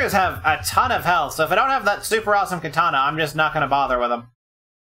 these fuckers have a ton of health, so if I don't have that super awesome katana, I'm just not gonna bother with them.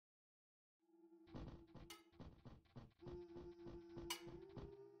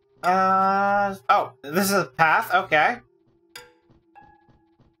 Oh, this is a path, okay.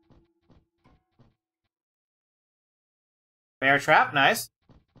 Bear trap, nice.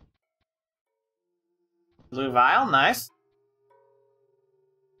 Blue vial, nice.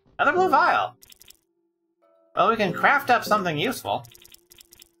 Another blue vial. Well, we can craft up something useful.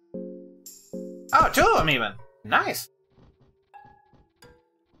 Oh, two of them even. Nice.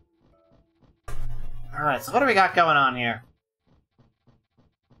 Alright, so what do we got going on here?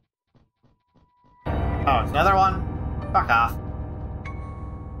 Oh, it's another one? Fuck off.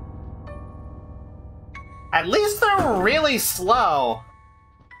 At least they're really slow.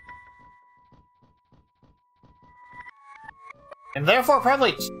 And therefore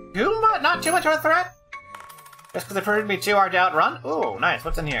probably not too much of a threat? Just because they proved to be too hard to outrun? Ooh, nice.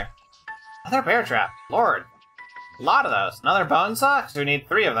 What's in here? Another bear trap. Lord. A lot of those. Another bone saw? So we need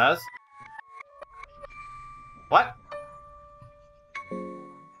 3 of those. What?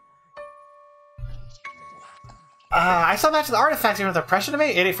 I still match the artifacts even with the pressure to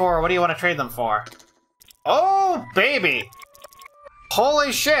me? 84, what do you want to trade them for? Oh, baby!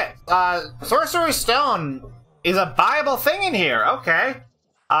 Holy shit! Sorcery Stone is a buyable thing in here. Okay.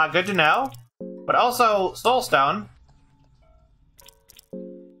 Good to know. But also, Soul Stone.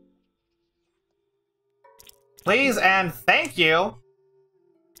 Please and thank you.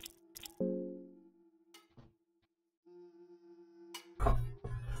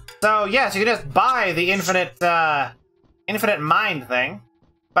 So, yes, you can just buy the infinite mind thing.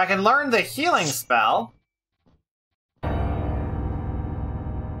 If I can learn the healing spell...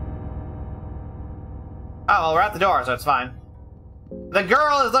 Oh, well, we're at the door, so it's fine. The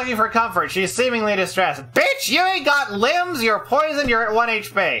girl is looking for comfort. She's seemingly distressed. Bitch, you ain't got limbs, you're poisoned, you're at 1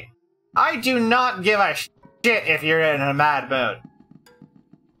 HP. I do not give a shit if you're in a mad mood.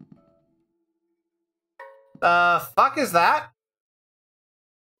 The fuck is that?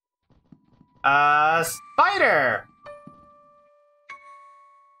 Spider!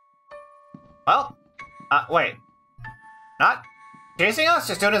 Well, wait. Not chasing us,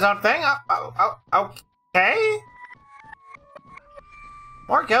 just doing his own thing? Okay?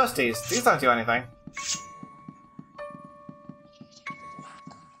 More ghosties. These don't do anything.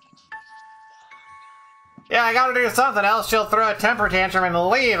 Yeah, I gotta do something else. She'll throw a temper tantrum and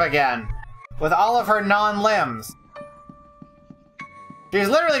leave again. With all of her non-limbs. She's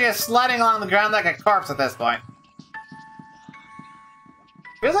literally just sliding along the ground like a corpse at this point.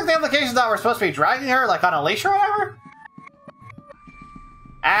 Feels like the implications that we're supposed to be dragging her, like, on a leash or whatever?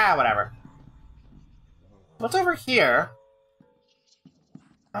 Ah, whatever. What's over here?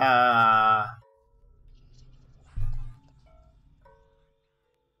 Huh.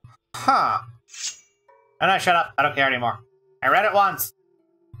 Oh no, shut up. I don't care anymore. I read it once.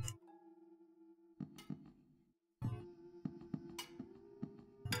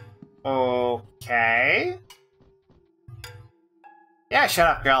 Okay. Yeah, shut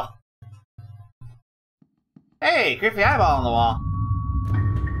up, girl. Hey, creepy eyeball on the wall.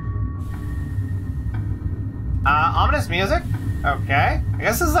 Ominous music? Okay. I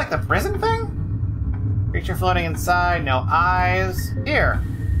guess this is like the prison thing? Creature floating inside, no eyes. Here.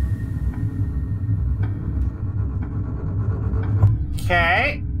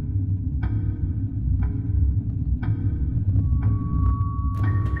 Okay.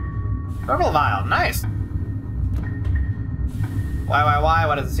 Purple vial, nice. Why?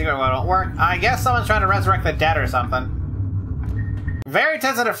 What is the secret? Why don't work? I guess someone's trying to resurrect the dead or something. Very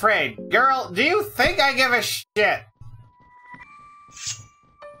tense and afraid. Girl, do you think I give a shit?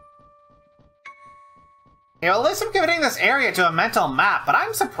 Okay, well, at least I'm committing this area to a mental map, but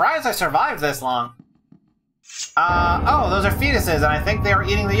I'm surprised I survived this long. Oh, those are fetuses, and I think they were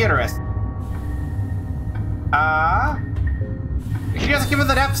eating the uterus. You just give it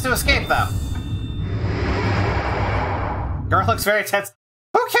the depths to escape, though. Girl looks very tense.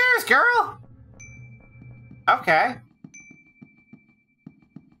 Who cares, girl? Okay.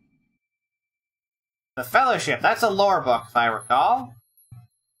 The Fellowship. That's a lore book, if I recall.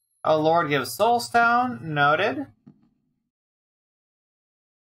 Oh, Lord gives Soulstone. Noted.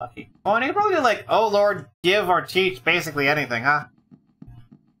 Lucky coin. You can probably do, like, oh, Lord, give or teach basically anything, huh?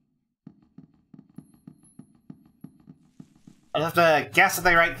 I'll have to guess at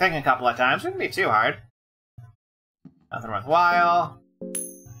the right thing a couple of times. Shouldn't be too hard. Nothing worthwhile.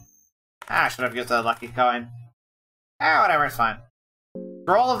 I should have used a lucky coin. Whatever, it's fine.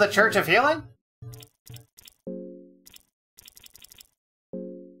 Scroll of the Church of Healing?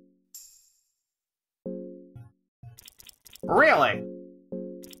 Really?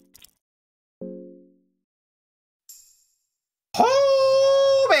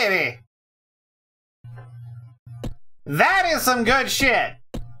 Oh, baby! That is some good shit!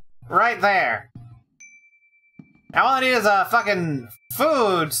 Right there. Now all I need is a fucking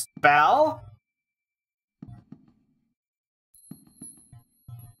food spell.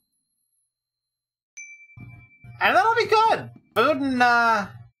 And that'll be good! Food and,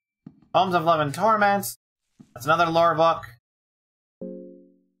 Homes of Love and Torments. That's another lore book.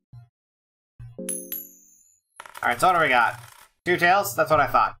 Alright, so what do we got? Two tails? That's what I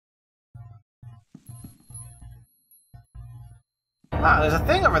thought. Ah, there's a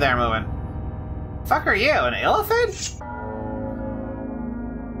thing over there moving. Fuck are you, an elephant?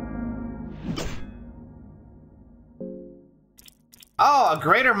 Oh, a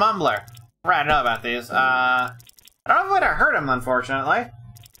greater mumbler. Right, I know about these. I don't know if I would have hurt him, unfortunately.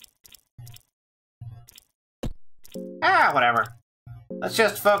 Whatever. Let's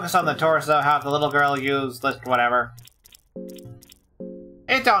just focus on the torso, how the little girl used, whatever.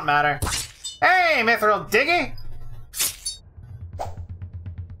 It don't matter. Hey, Mithril Diggy!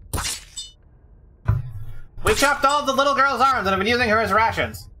 We chopped all of the little girl's arms and have been using her as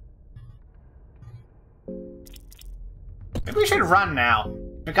rations. Maybe we should run now.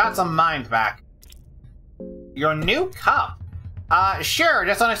 We got some mind back. Your new cup? Sure,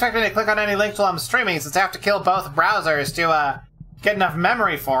 just don't expect me to click on any links while I'm streaming since I have to kill both browsers to, get enough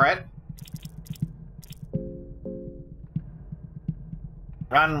memory for it.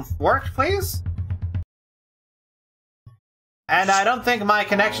 Run work, please? And I don't think my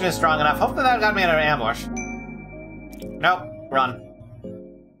connection is strong enough. Hopefully that got me in an ambush. Nope, run.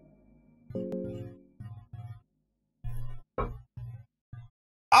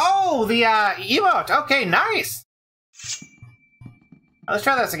 Oh, the, emote! Okay, nice! Let's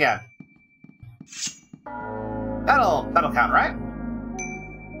try this again. That'll count, right?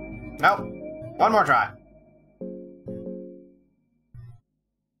 Nope. One more try.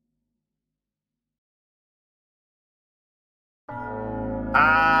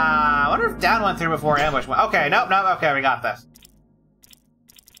 I wonder if down went through before ambush went. Okay, nope, okay, we got this.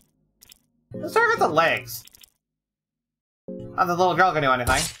 Let's target the legs. Not the little girl can do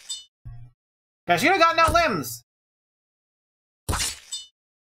anything. Because she got no limbs!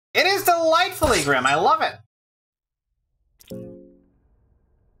 It is delightfully grim, I love it!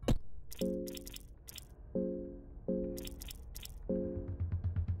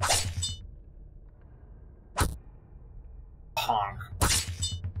 Honk.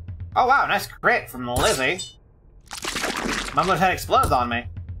 Oh wow, nice crit from Lizzie. Mumbler's head explodes on me.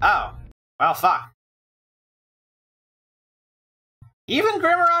 Oh. Well, fuck. Even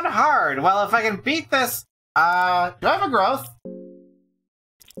grimmer on hard. Well, if I can beat this... do I have a growth?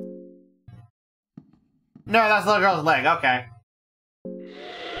 No, that's the little girl's leg, okay.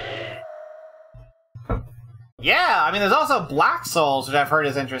 Yeah, I mean, there's also Black Souls, which I've heard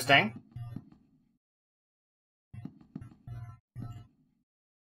is interesting.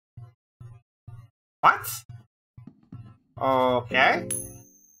 What? Okay.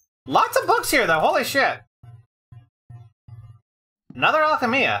 Lots of books here, though, holy shit. Another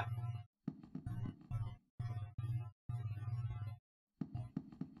Alchemia.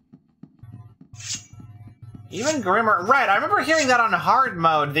 Even grimmer. Right, I remember hearing that on hard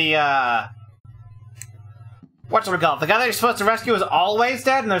mode, the Whatchamacallit, the guy that you're supposed to rescue is always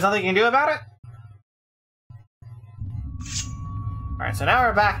dead and there's nothing you can do about it? Alright, so now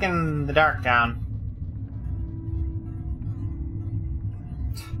we're back in the Dark Town.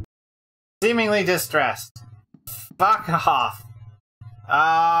 Seemingly distressed. Fuck off.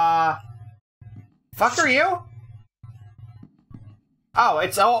 Fuck are you? Oh,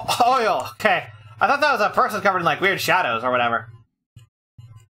 it's oil. Okay. I thought that was a person covered in, like, weird shadows or whatever.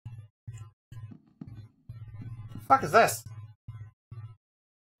 The fuck is this?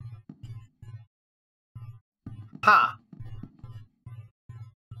 Huh.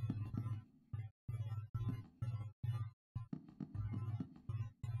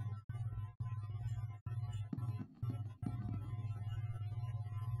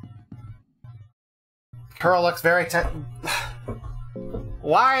 Pearl looks very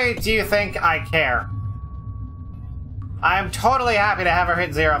Why do you think I care? I'm totally happy to have her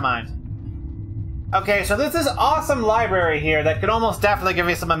hit Zero Mind. Okay, so there's this awesome library here that could almost definitely give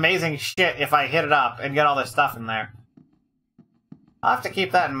me some amazing shit if I hit it up and get all this stuff in there. I'll have to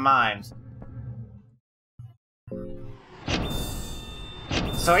keep that in mind.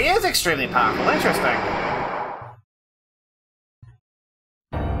 So he is extremely powerful. Interesting.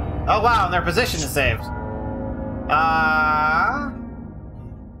 Oh wow, and their position is saved.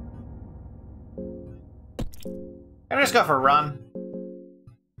 Can I just go for a run?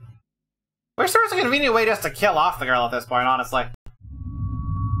 Wish there was a convenient way just to kill off the girl at this point, honestly.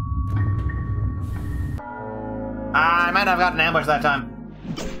 I might not have gotten ambushed that time.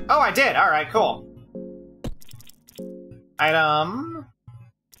 Oh, I did! Alright, cool. Item...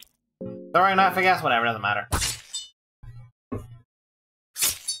 Throwing knife, I guess? Whatever, doesn't matter.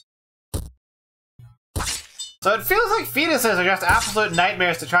 So it feels like fetuses are just absolute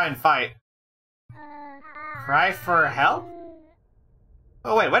nightmares to try and fight. Cry for help?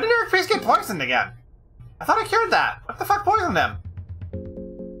 Oh wait, when did Eric Priest get poisoned again? I thought I cured that. What the fuck poisoned him?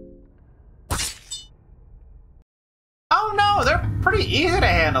 Oh no, they're pretty easy to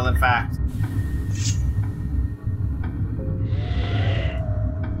handle, in fact.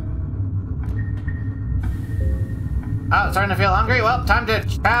 Oh, starting to feel hungry? Well, time to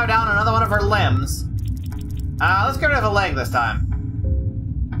chow down another one of her limbs. Let's get rid of a leg this time.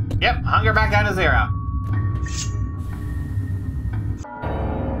 Yep, hunger back down to 0.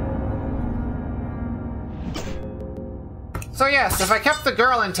 So yes, if I kept the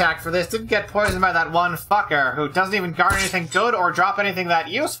girl intact for this, didn't get poisoned by that one fucker who doesn't even guard anything good or drop anything that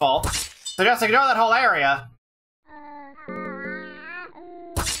useful, so just ignore that whole area,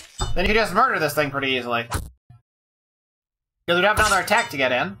 then you can just murder this thing pretty easily. Because we'd have another attack to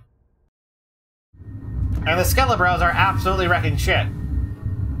get in. And the Skelebros are absolutely wrecking shit.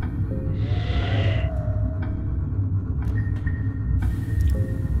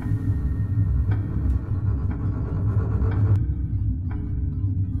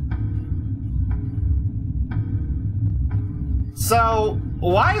 So,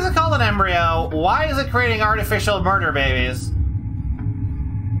 why is it called an embryo? Why is it creating artificial murder babies?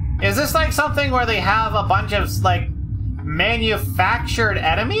 Is this like something where they have a bunch of, like, manufactured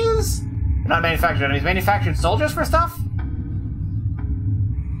enemies? Not manufactured enemies, manufactured soldiers for stuff?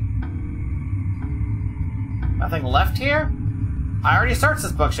 Nothing left here? I already searched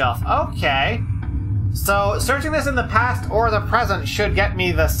this bookshelf. Okay. So, searching this in the past or the present should get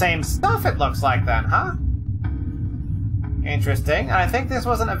me the same stuff, it looks like, then, huh? Interesting. And I think this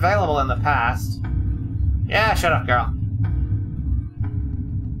wasn't available in the past. Yeah, shut up, girl.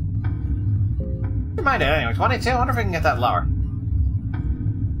 I mind it anyway. 22? I wonder if we can get that lower.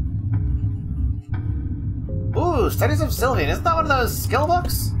 Ooh, Studies of Sylvian. Isn't that one of those skill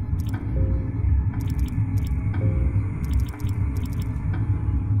books?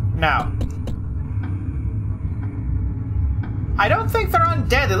 No. I don't think they're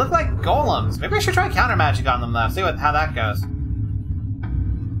undead. They look like golems. Maybe I should try counter magic on them, though. See how that goes.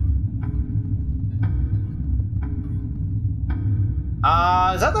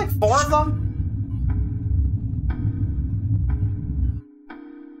 Is that like 4 of them?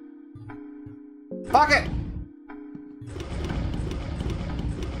 Fuck it!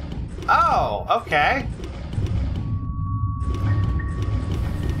 Oh, okay.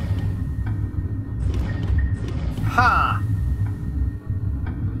 Huh.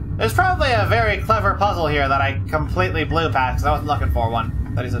 There's probably a very clever puzzle here that I completely blew past because I wasn't looking for one.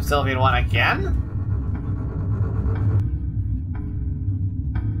 Studies of Sylvian 1 again?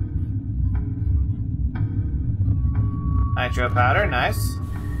 Nitro powder, nice.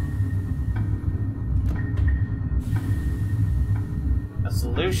 A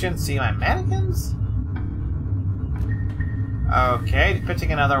solution, see my mannequins? Okay,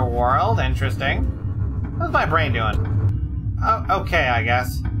 depicting another world, interesting. What's my brain doing? Oh, okay, I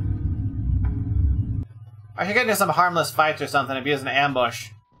guess. I should get into some harmless fights or something and use an ambush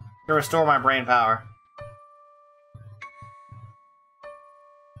to restore my brain power.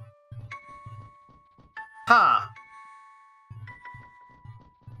 Huh.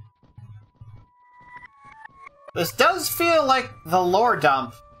 This does feel like the lore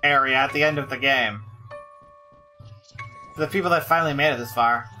dump area at the end of the game. For the people that finally made it this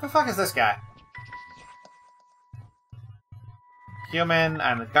far. Who the fuck is this guy? Human,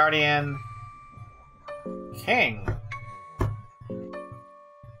 I'm the Guardian. King.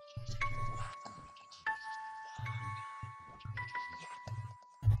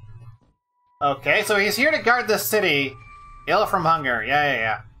 Okay, so he's here to guard the city. Ill from hunger.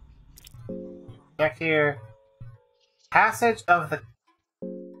 Yeah. Check here. Passage of the...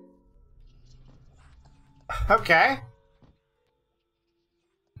 Okay.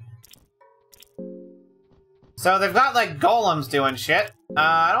 So they've got, like, golems doing shit.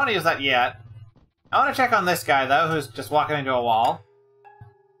 I don't want to use that yet. I want to check on this guy, though, who's just walking into a wall.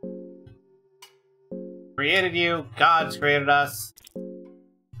 Created you. Gods created us.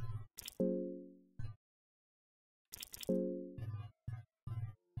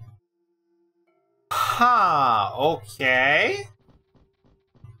 Huh, okay.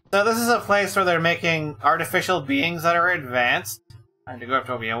 So this is a place where they're making artificial beings that are advanced. Time to go up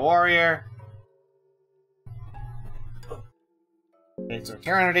to be a warrior. Gates of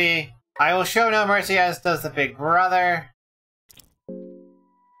Eternity. I will show no mercy, as does the big brother.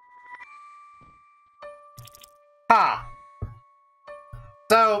 Ha!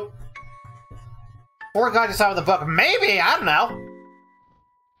 So, four gods you saw with the book. Maybe, I don't know.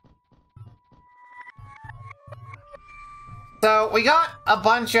 So, we got a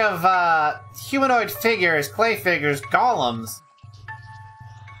bunch of humanoid figures, clay figures, golems.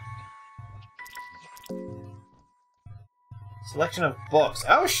 Selection of books.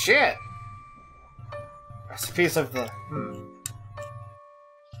 Oh shit! Recipes of the...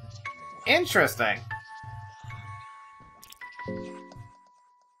 Interesting.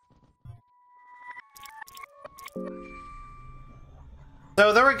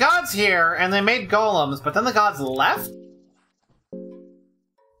 So there were gods here, and they made golems, but then the gods left?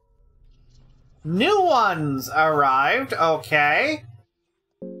 New ones arrived, okay.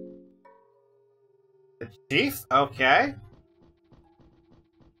 The chief, okay.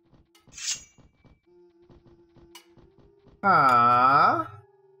 But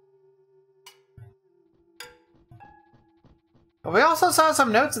we also saw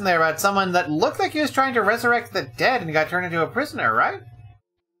some notes in there about someone that looked like he was trying to resurrect the dead and got turned into a prisoner, right?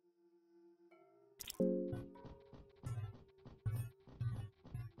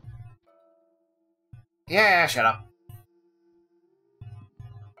 Yeah, shut up.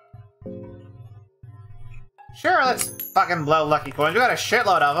 Sure, let's fucking blow lucky coins. We got a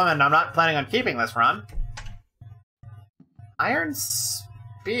shitload of them, and I'm not planning on keeping this run. Iron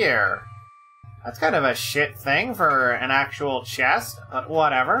Spear. That's kind of a shit thing for an actual chest, but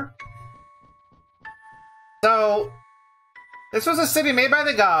whatever. So, this was a city made by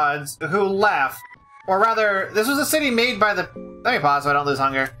the gods who left. Or rather, this was a city made by the... Let me pause so I don't lose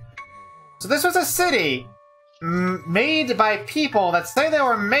hunger. So this was a city made by people that say they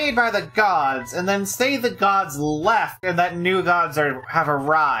were made by the gods, and then say the gods left and that new gods have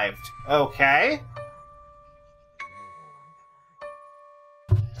arrived. Okay.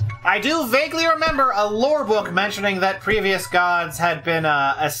 I do vaguely remember a lore book mentioning that previous gods had been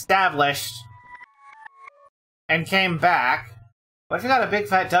established and came back. What if you got a big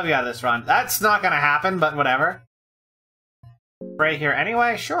fat W out of this run? That's not gonna happen, but whatever. Right here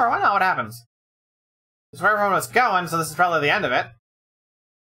anyway? Sure, why not? What happens? It's where everyone was going, so this is probably the end of it.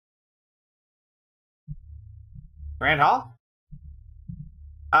 Grand Hall?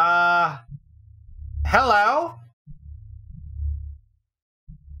 Hello?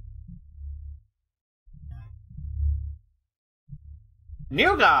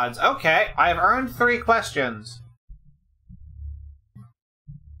 New gods, okay. I have earned 3 questions.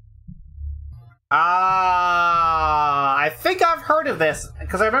 I think I've heard of this,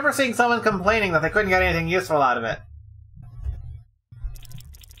 because I remember seeing someone complaining that they couldn't get anything useful out of it.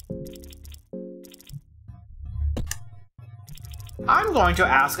 I'm going to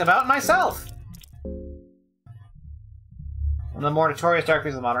ask about myself. One of the more notorious dark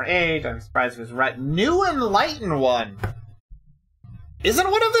beasts of the modern age, I'm surprised if it was right. New Enlightened One!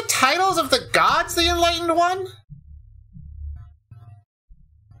 Isn't one of the titles of the gods the Enlightened One?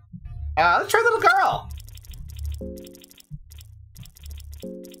 Let's try Little Girl.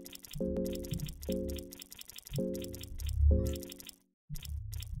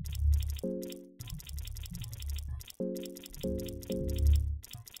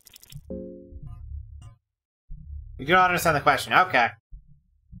 You do not understand the question. Okay.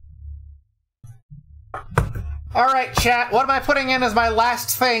 Alright, chat. What am I putting in as my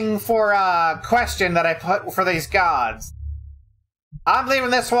last thing for question that I put for these gods? I'm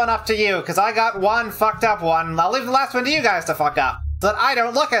leaving this one up to you, because I got one fucked up one. I'll leave the last one to you guys to fuck up, so that I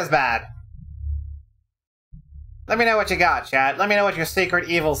don't look as bad. Let me know what you got, chat. Let me know what your secret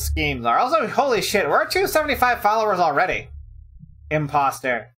evil schemes are. Also, holy shit, we're at 275 followers already.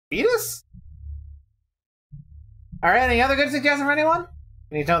 Imposter. Fetus? Alright, any other good suggestions for anyone?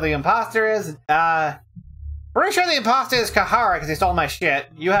 You need to know who the imposter is. Pretty sure the imposter is Kahara because he stole my shit.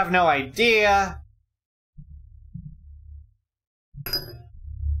 You have no idea.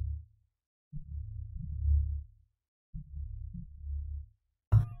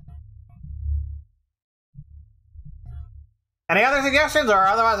 Any other suggestions, or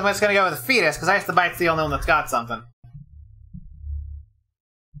otherwise I'm just gonna go with Fetus, because Ice the Bite's the only one that's got something.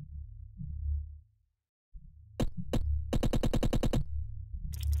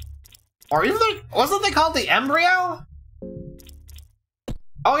 Or wasn't they called the Embryo?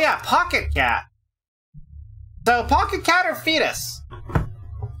 Oh yeah, Pocket Cat. So, Pocket Cat or Fetus?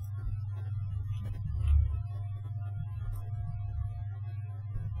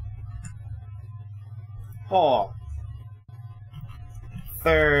 Oh.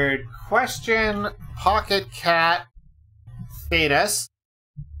 Third question, Pocket Cat, Fetus,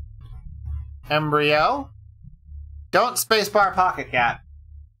 Embryo. Don't spacebar Pocket Cat.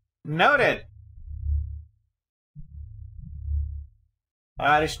 Noted.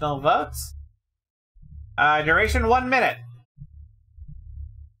 Additional votes. Duration 1 minute.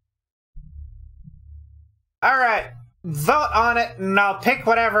 Alright. Vote on it, and I'll pick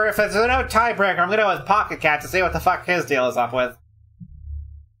whatever. If there's no tiebreaker, I'm gonna go with Pocket Cat to see what the fuck his deal is up with.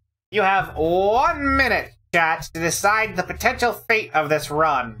 You have 1 minute, chat, to decide the potential fate of this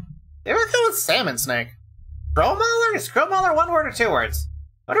run. Maybe we'll go with Salmon Snake. Scrowmauler? Is Scrowmauler 1 word or 2 words?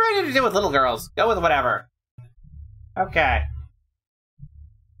 What do I need to do with little girls? Go with whatever. Okay.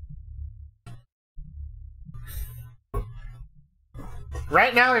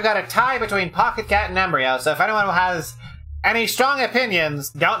 Right now we've got a tie between Pocket Cat and Embryo, so if anyone has any strong opinions,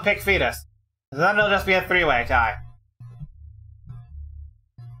 don't pick Fetus. Then it'll just be a 3-way tie.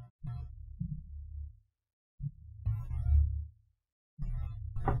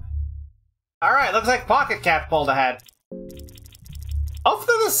 Alright, looks like Pocket Cat pulled ahead.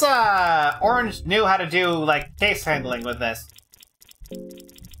 Hopefully this, Orange knew how to do, like, case handling with this.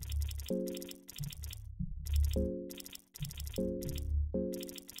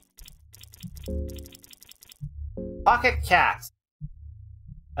 Pocket Cat.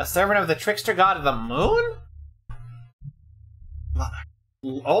 A servant of the trickster god of the moon?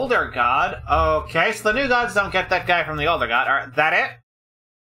 Older god? Okay, so the new gods don't get that guy from the older god. Alright, that it?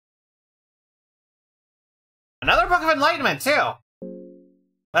 Another Book of Enlightenment, too!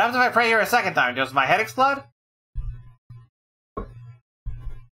 What happens if I pray here a second time? Does my head explode?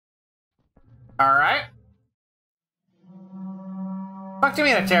 Alright. What do you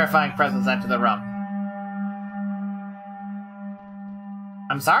mean a terrifying presence entered the room?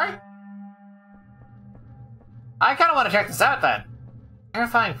 I'm sorry? I kinda wanna check this out then.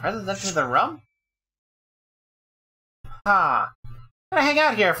 Terrifying presence entered the room? Huh. I'm gonna hang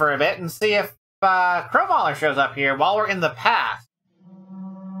out here for a bit and see if Crowmauler shows up here while we're in the past.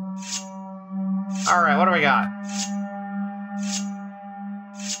 Alright, what do we got?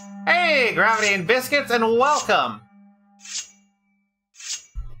 Hey, Gravity and Biscuits, and welcome!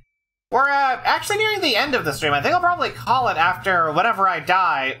 We're actually nearing the end of the stream. I think I'll probably call it after whenever I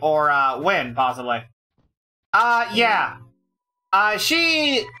die, or win, possibly. Yeah.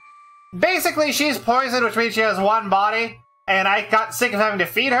 Basically, she's poisoned, which means she has one body, and I got sick of having to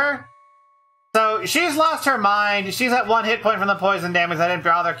feed her. So, she's lost her mind, she's at 1 hit point from the poison damage I didn't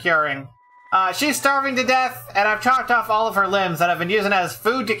bother curing. She's starving to death, and I've chopped off all of her limbs that I've been using as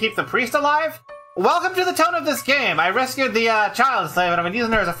food to keep the priest alive. Welcome to the tone of this game! I rescued the child slave, and I've been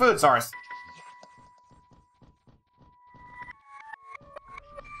using her as a food source.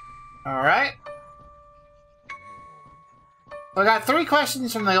 Alright. We got 3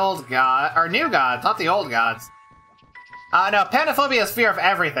 questions from the old god, or new gods, not the old gods. No, panophobia is fear of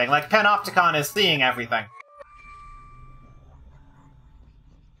everything, like Panopticon is seeing everything.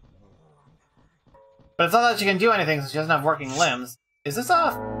 But it's not that she can do anything since she doesn't have working limbs. Is this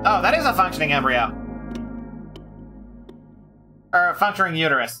a... Oh, that is a functioning embryo. Or a functioning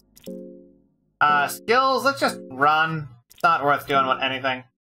uterus. Skills, let's just run. It's not worth doing with anything.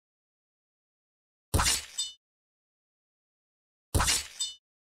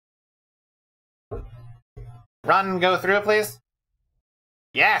 Run, go through, please.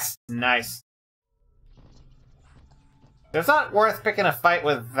 Yes! Nice. It's not worth picking a fight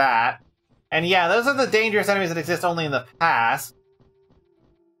with that. And yeah, those are the dangerous enemies that exist only in the past.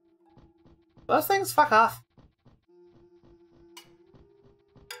 Those things, fuck off.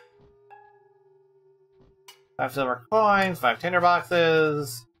 Five silver coins, 5 tinder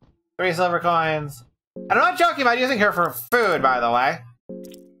boxes, 3 silver coins. And I'm not joking about using her for food, by the way.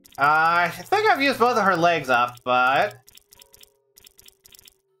 I think I've used both of her legs up, but...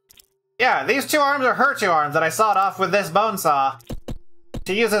 yeah, these 2 arms are her 2 arms that I sawed off with this bone saw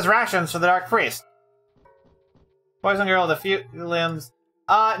to use as rations for the Dark Priest. Poison Girl with a few limbs.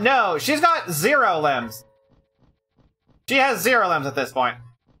 No, she's got 0 limbs. She has 0 limbs at this point.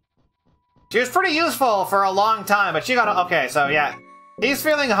 She was pretty useful for a long time, but she got... okay, so yeah. He's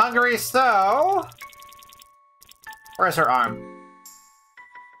feeling hungry, so... where's her arm?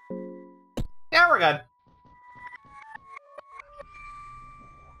 Yeah, we're good.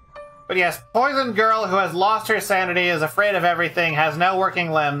 But yes, Poison Girl who has lost her sanity, is afraid of everything, has no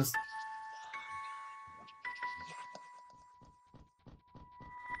working limbs.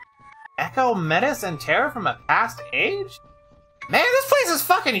 Echo, menace, and terror from a past age? Man, this place is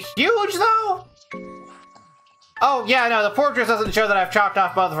fucking huge, though! Oh, yeah, no, the portrait doesn't show that I've chopped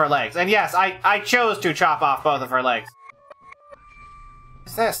off both of her legs. And yes, I chose to chop off both of her legs.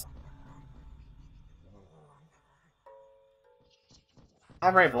 What's this?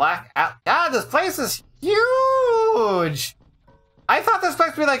 Library Black Out. God, this place is huge! I thought this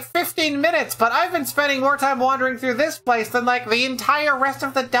place would be like 15 minutes, but I've been spending more time wandering through this place than like the entire rest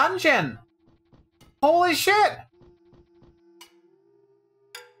of the dungeon! Holy shit!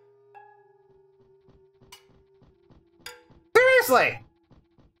 Seriously!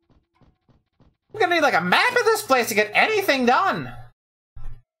 I'm gonna need like a map of this place to get anything done!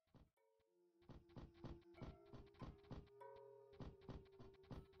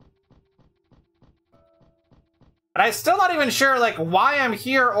 But I'm still not even sure, like, why I'm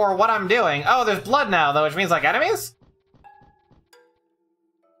here or what I'm doing. Oh, there's blood now, though, which means, like, enemies?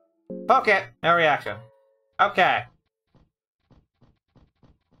 Poke it. No reaction. Okay.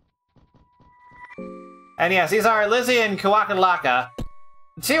 And yes, these are Lizzie and Kuwakalaka,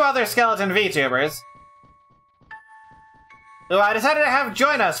 2 other skeleton VTubers, who I decided to have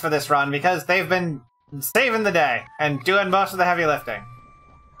join us for this run because they've been saving the day and doing most of the heavy lifting.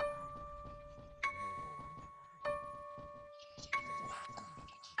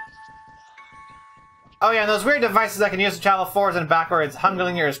 Oh yeah, and those weird devices I can use to travel forwards and backwards.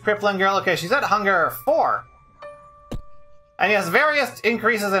 Hungerlinger is Crippling Girl. Okay, she's at Hunger 4. And yes, various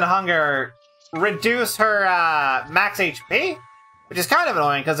increases in hunger reduce her max HP, which is kind of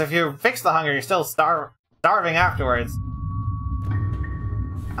annoying, because if you fix the hunger, you're still starving afterwards.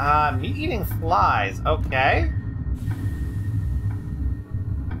 Meat-eating flies. Okay.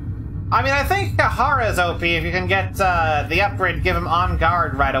 I mean, I think Kahara's OP if you can get the upgrade to give him on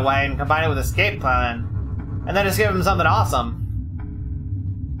guard right away and combine it with escape plan. And then just give him something awesome.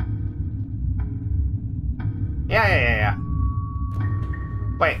 Yeah.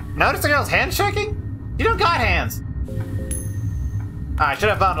 Wait, notice the girl's hand shaking? You don't got hands! I should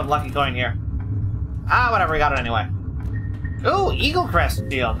have found a lucky coin here. Whatever, we got it anyway. Ooh, Eagle Crest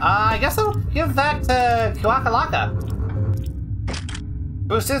Shield. I guess I'll give that to Kuwakalaka.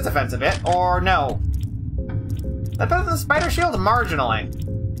 Boost his defense a bit, or no. That better than the Spider Shield? Marginally.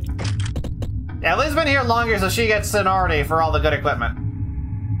 Yeah, Liz's been here longer, so she gets seniority for all the good equipment.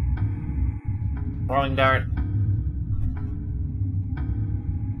 Throwing dart.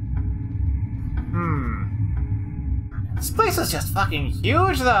 This place is just fucking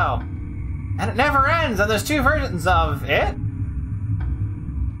huge, though! And it never ends, and there's 2 versions of it.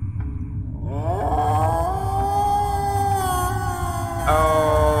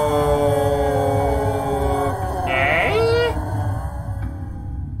 Okay.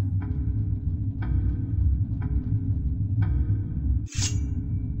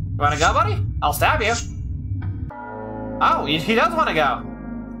 You wanna go, buddy? I'll stab you. Oh, he does wanna go.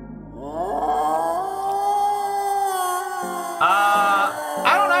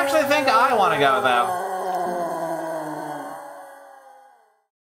 I don't actually think I wanna go, though.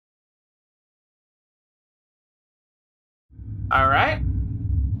 Alright.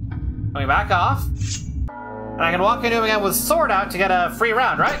 Let me back off. And I can walk into him again with sword out to get a free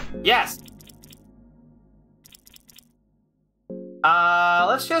round, right? Yes.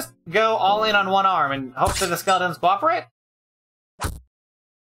 Let's just go all in on one arm and hope that the skeletons cooperate.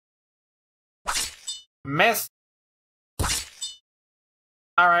 Miss.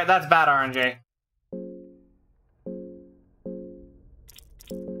 Alright, that's bad RNG.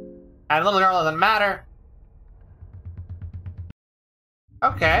 And little girl doesn't matter.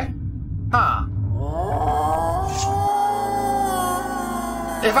 Okay. Huh.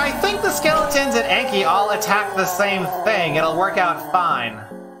 If I think the skeletons and Enki all attack the same thing, it'll work out fine.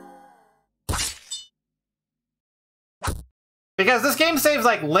 Because this game saves,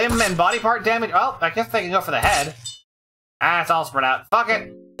 like, limb and body part damage. Well, I guess they can go for the head. Ah, it's all spread out. Fuck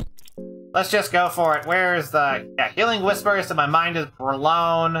it. Let's just go for it. Where's the... Yeah, Healing Whispers, so my mind is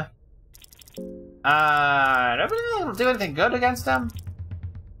blown. Don't do anything good against him?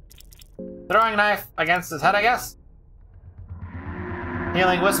 Throwing knife against his head, I guess?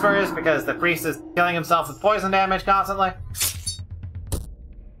 Healing Whispers, because the priest is killing himself with poison damage constantly.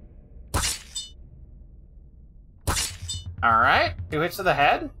 Alright, 2 hits to the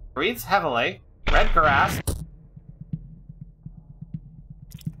head. Breathes heavily. Red grass.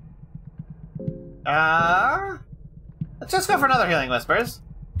 Let's just go for another Healing Whispers.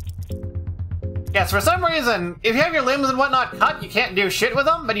 Yes, for some reason, if you have your limbs and whatnot cut, you can't do shit with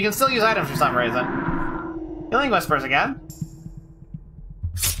them, but you can still use items for some reason. Healing Whispers again.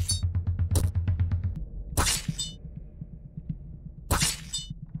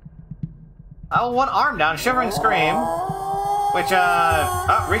 Oh, one arm down, Shivering Scream. Which,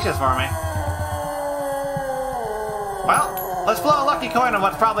 reaches for me. Well, let's blow a lucky coin on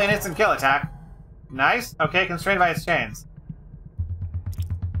what's probably an instant kill attack. Nice. Okay, constrained by its chains.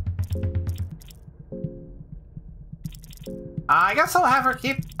 I guess I'll have her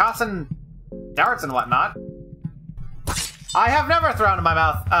keep tossing darts and whatnot. I have never thrown in my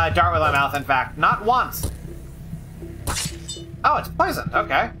mouth, dart with my mouth, in fact. Not once. Oh, it's poisoned.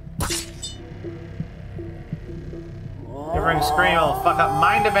 Okay. Shivering Scream will fuck up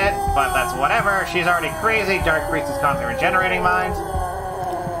mind a bit, but that's whatever. She's already crazy. Dark Priest is constantly regenerating mind.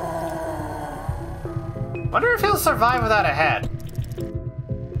 Wonder if he'll survive without a head.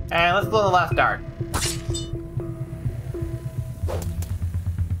 And let's blow the last dart.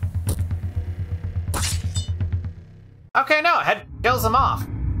 Okay, no, head kills him off.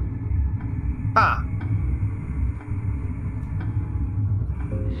 Huh.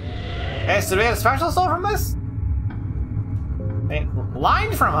 Okay, so do we get a special soul from this?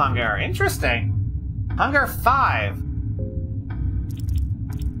 Blind from hunger, interesting. Hunger 5.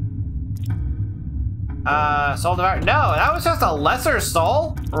 Soul Devour. No, that was just a lesser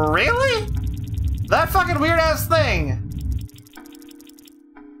soul? Really? That fucking weird ass thing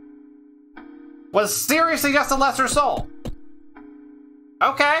was seriously just a lesser soul.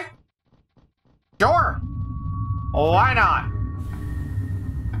 Okay. Sure. Why not?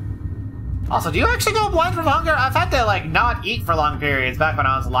 Also, do you actually go blind from hunger? I've had to, like, not eat for long periods back when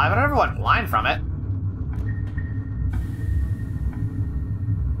I was alive. I never went blind from it.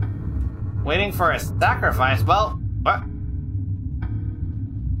 Waiting for a sacrifice? Well, what?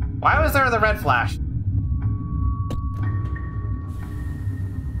 Why was there the red flash?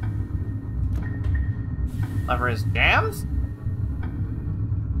 Lever is jammed?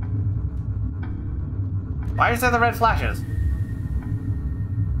 Why is there the red flashes?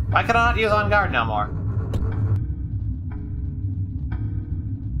 Why can I not use On Guard no more?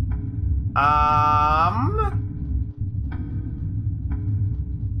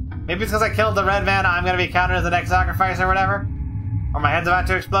 Maybe it's because I killed the red man, I'm gonna be counted as the next sacrifice or whatever? Or my head's about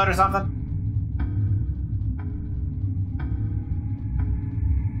to explode or something?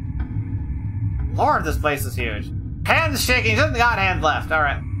 Lord, this place is huge. Hands shaking, just got hand left,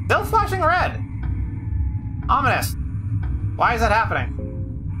 alright. Still flashing red. Ominous. Why is that happening?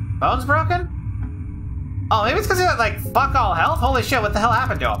 Bones broken? Oh, maybe it's because he had, like, fuck all health? Holy shit, what the hell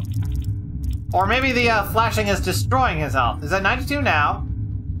happened to him? Or maybe the flashing is destroying his health. Is that 92 now?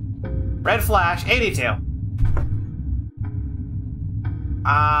 Red flash, 82. And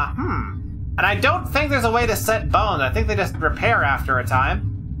I don't think there's a way to set bones. I think they just repair after a time.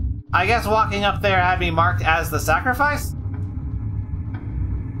 I guess walking up there had me marked as the sacrifice?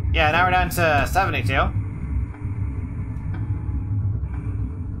 Yeah, now we're down to 72.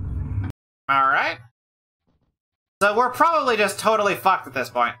 Alright. So we're probably just totally fucked at this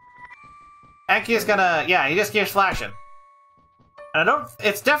point. Enki's gonna... yeah, he just keeps flashing. And I don't...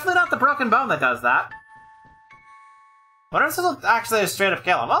 it's definitely not the broken bone that does that. What if this will actually straight up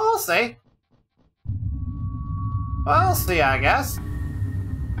kill him? Well, we'll see. We'll see, I guess.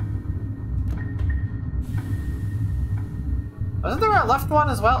 Wasn't there a left one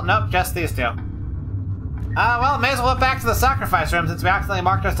as well? Nope, just these two. Well, may as well go back to the sacrifice room since we accidentally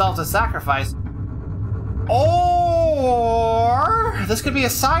marked ourselves as sacrifice. Or... this could be a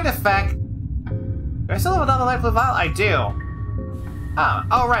side effect. Do I still have another light blue vial? I do.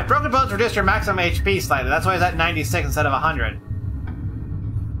 Oh, right. Broken bones reduce your maximum HP slightly. That's why it's at 96 instead of 100.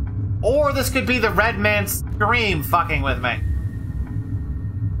 Or this could be the red man's scream fucking with me.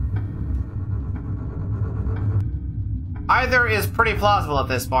 Either is pretty plausible at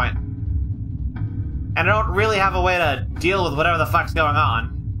this point. And I don't really have a way to deal with whatever the fuck's going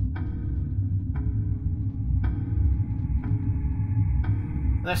on.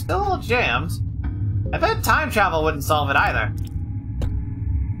 And there's still little jams. I bet time travel wouldn't solve it either.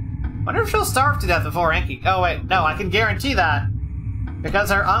 Wonder if she'll starve to death before Enki... Oh wait, no, I can guarantee that.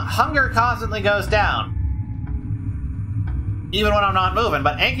 Because her hunger constantly goes down. Even when I'm not moving,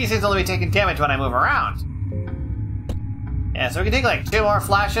 but Enki seems to only be taking damage when I move around. Yeah, so we can take like 2 more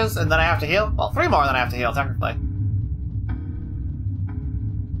flashes and then I have to heal. Well, 3 more than I have to heal, technically.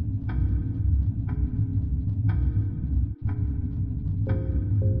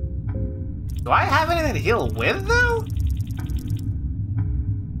 Do I have anything to heal with, though?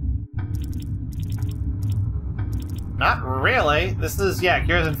 Not really. This is, yeah,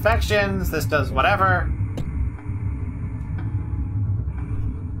 cures infections. This does whatever.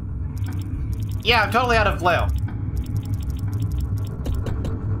 Yeah, I'm totally out of blue.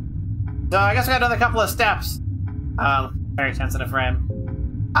 So I guess we got another couple of steps. Very sensitive frame.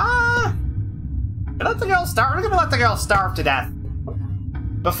 Let the girl starve. We're gonna let the girl starve to death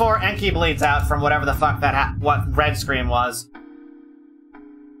before Enki bleeds out from whatever the fuck that what red scream was.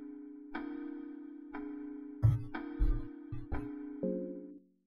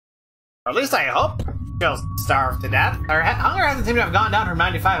 Or at least I hope she'll starve to death. Her hunger hasn't seemed to have gone down from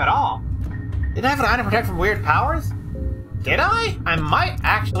 95 at all. Didn't I have an item to protect from weird powers? Did I? I might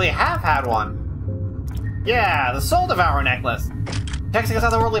actually have had one. Yeah, the Soul Devourer necklace. Protects against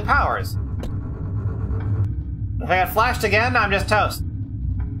otherworldly powers. If I got flashed again, I'm just toast.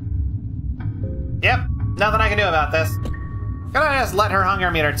 Yep, nothing I can do about this. Gotta just let her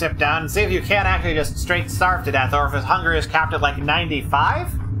hunger meter tip down and see if you can't actually just straight starve to death, or if his hunger is capped at like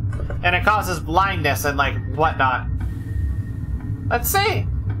 95, and it causes blindness and like whatnot. Let's see.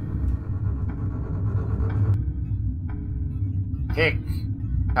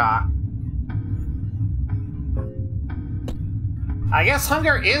 Tick-tock. I guess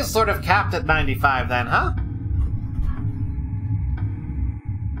hunger is sort of capped at 95 then, huh?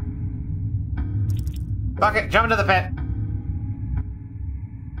 Fuck it, jump into the pit.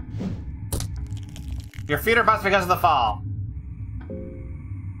 Your feet are busted because of the fall.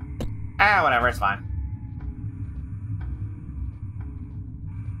 Ah, whatever, it's fine.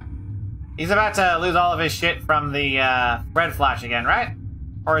 He's about to lose all of his shit from the red flash again, right?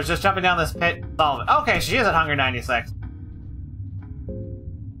 Or is just jumping down this pit solve it? Okay, she is at hunger 96.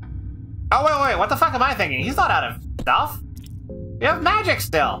 Oh, wait, what the fuck am I thinking? He's not out of stuff. We have magic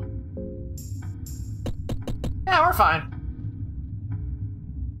still. Yeah, we're fine.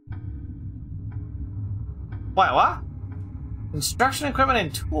 Wait, what? Construction equipment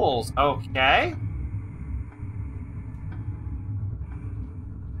and tools. Okay.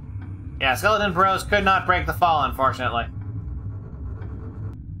 Yeah, skeleton bros could not break the fall, unfortunately.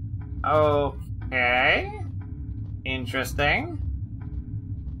 Okay. Interesting.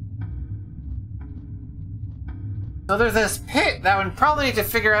 So there's this pit that would probably need to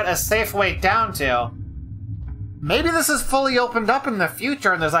figure out a safe way down to. Maybe this is fully opened up in the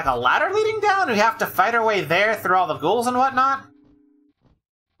future and there's like a ladder leading down and we have to fight our way there through all the ghouls and whatnot?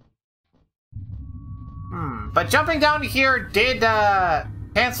 But jumping down here did,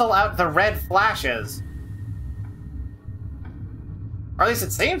 cancel out the red flashes. Or at least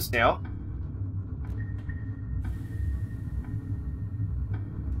it seems to.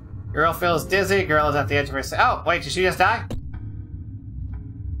 Girl feels dizzy. Girl is at the edge of her... Oh, wait, did she just die?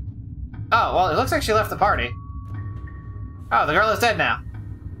 Oh, well, it looks like she left the party. Oh, the girl is dead now.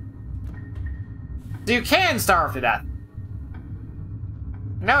 So you can starve to death.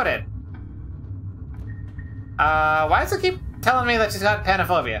 Noted. Why does it keep telling me that she's got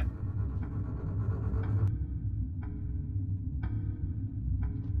panophobia?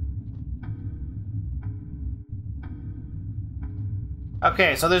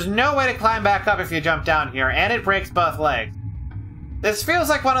 Okay, so there's no way to climb back up if you jump down here, and it breaks both legs. This feels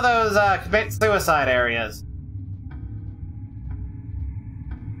like one of those, commit suicide areas.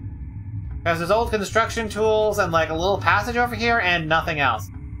 Because there's old construction tools and, like, a little passage over here and nothing else.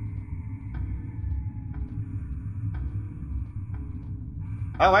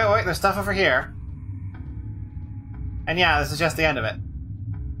 Oh, wait, there's stuff over here. And yeah, this is just the end of it.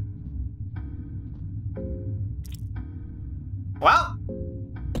 Well.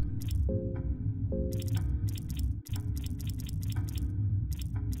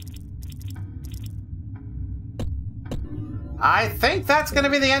 I think that's going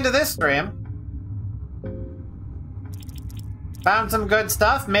to be the end of this stream. Found some good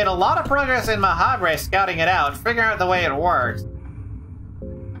stuff, made a lot of progress in Mahabre scouting it out, figuring out the way it works.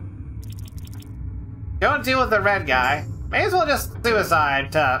 Don't deal with the red guy. May as well just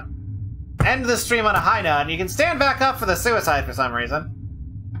suicide to end the stream on a high note, and you can stand back up for the suicide for some reason.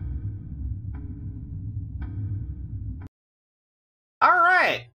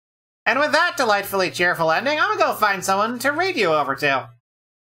 Alright. And with that delightfully cheerful ending, I'm gonna go find someone to read you over to.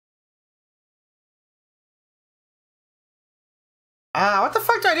 What the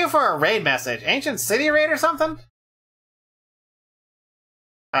fuck do I do for a raid message? Ancient City raid or something?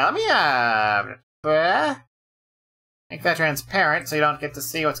 Let me, make that transparent so you don't get to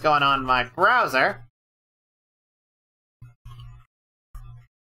see what's going on in my browser.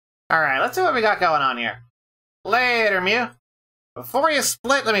 Alright, let's see what we got going on here. Later, Mew. Before you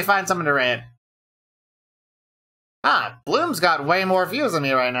split, let me find someone to raid. Bloom's got way more views than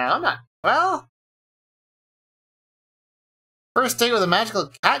me right now. I'm not... Well... First date with a magical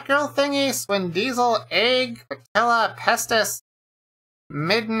cat girl thingy, Swin Diesel, Egg, Patella, Pestis,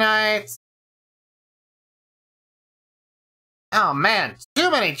 Midnight... Oh man, too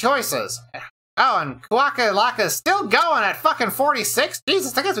many choices. Oh, and Kuwaka Laka's still going at fucking 46?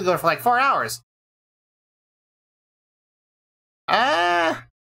 Jesus, I guess we go for like 4 hours.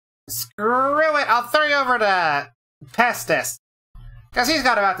 Screw it, I'll throw you over to Pestis. Because he's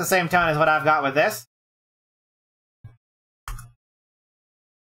got about the same tone as what I've got with this.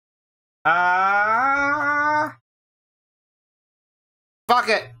 Fuck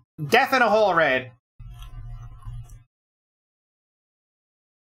it. Death in a hole raid.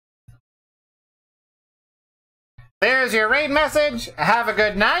 There's your raid message. Have a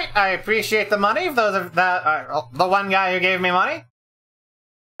good night. I appreciate the money. Those of the one guy who gave me money.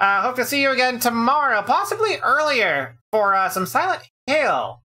 Hope to see you again tomorrow, possibly earlier, for some Silent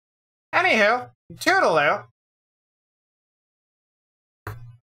Hill. Anywho, toodaloo.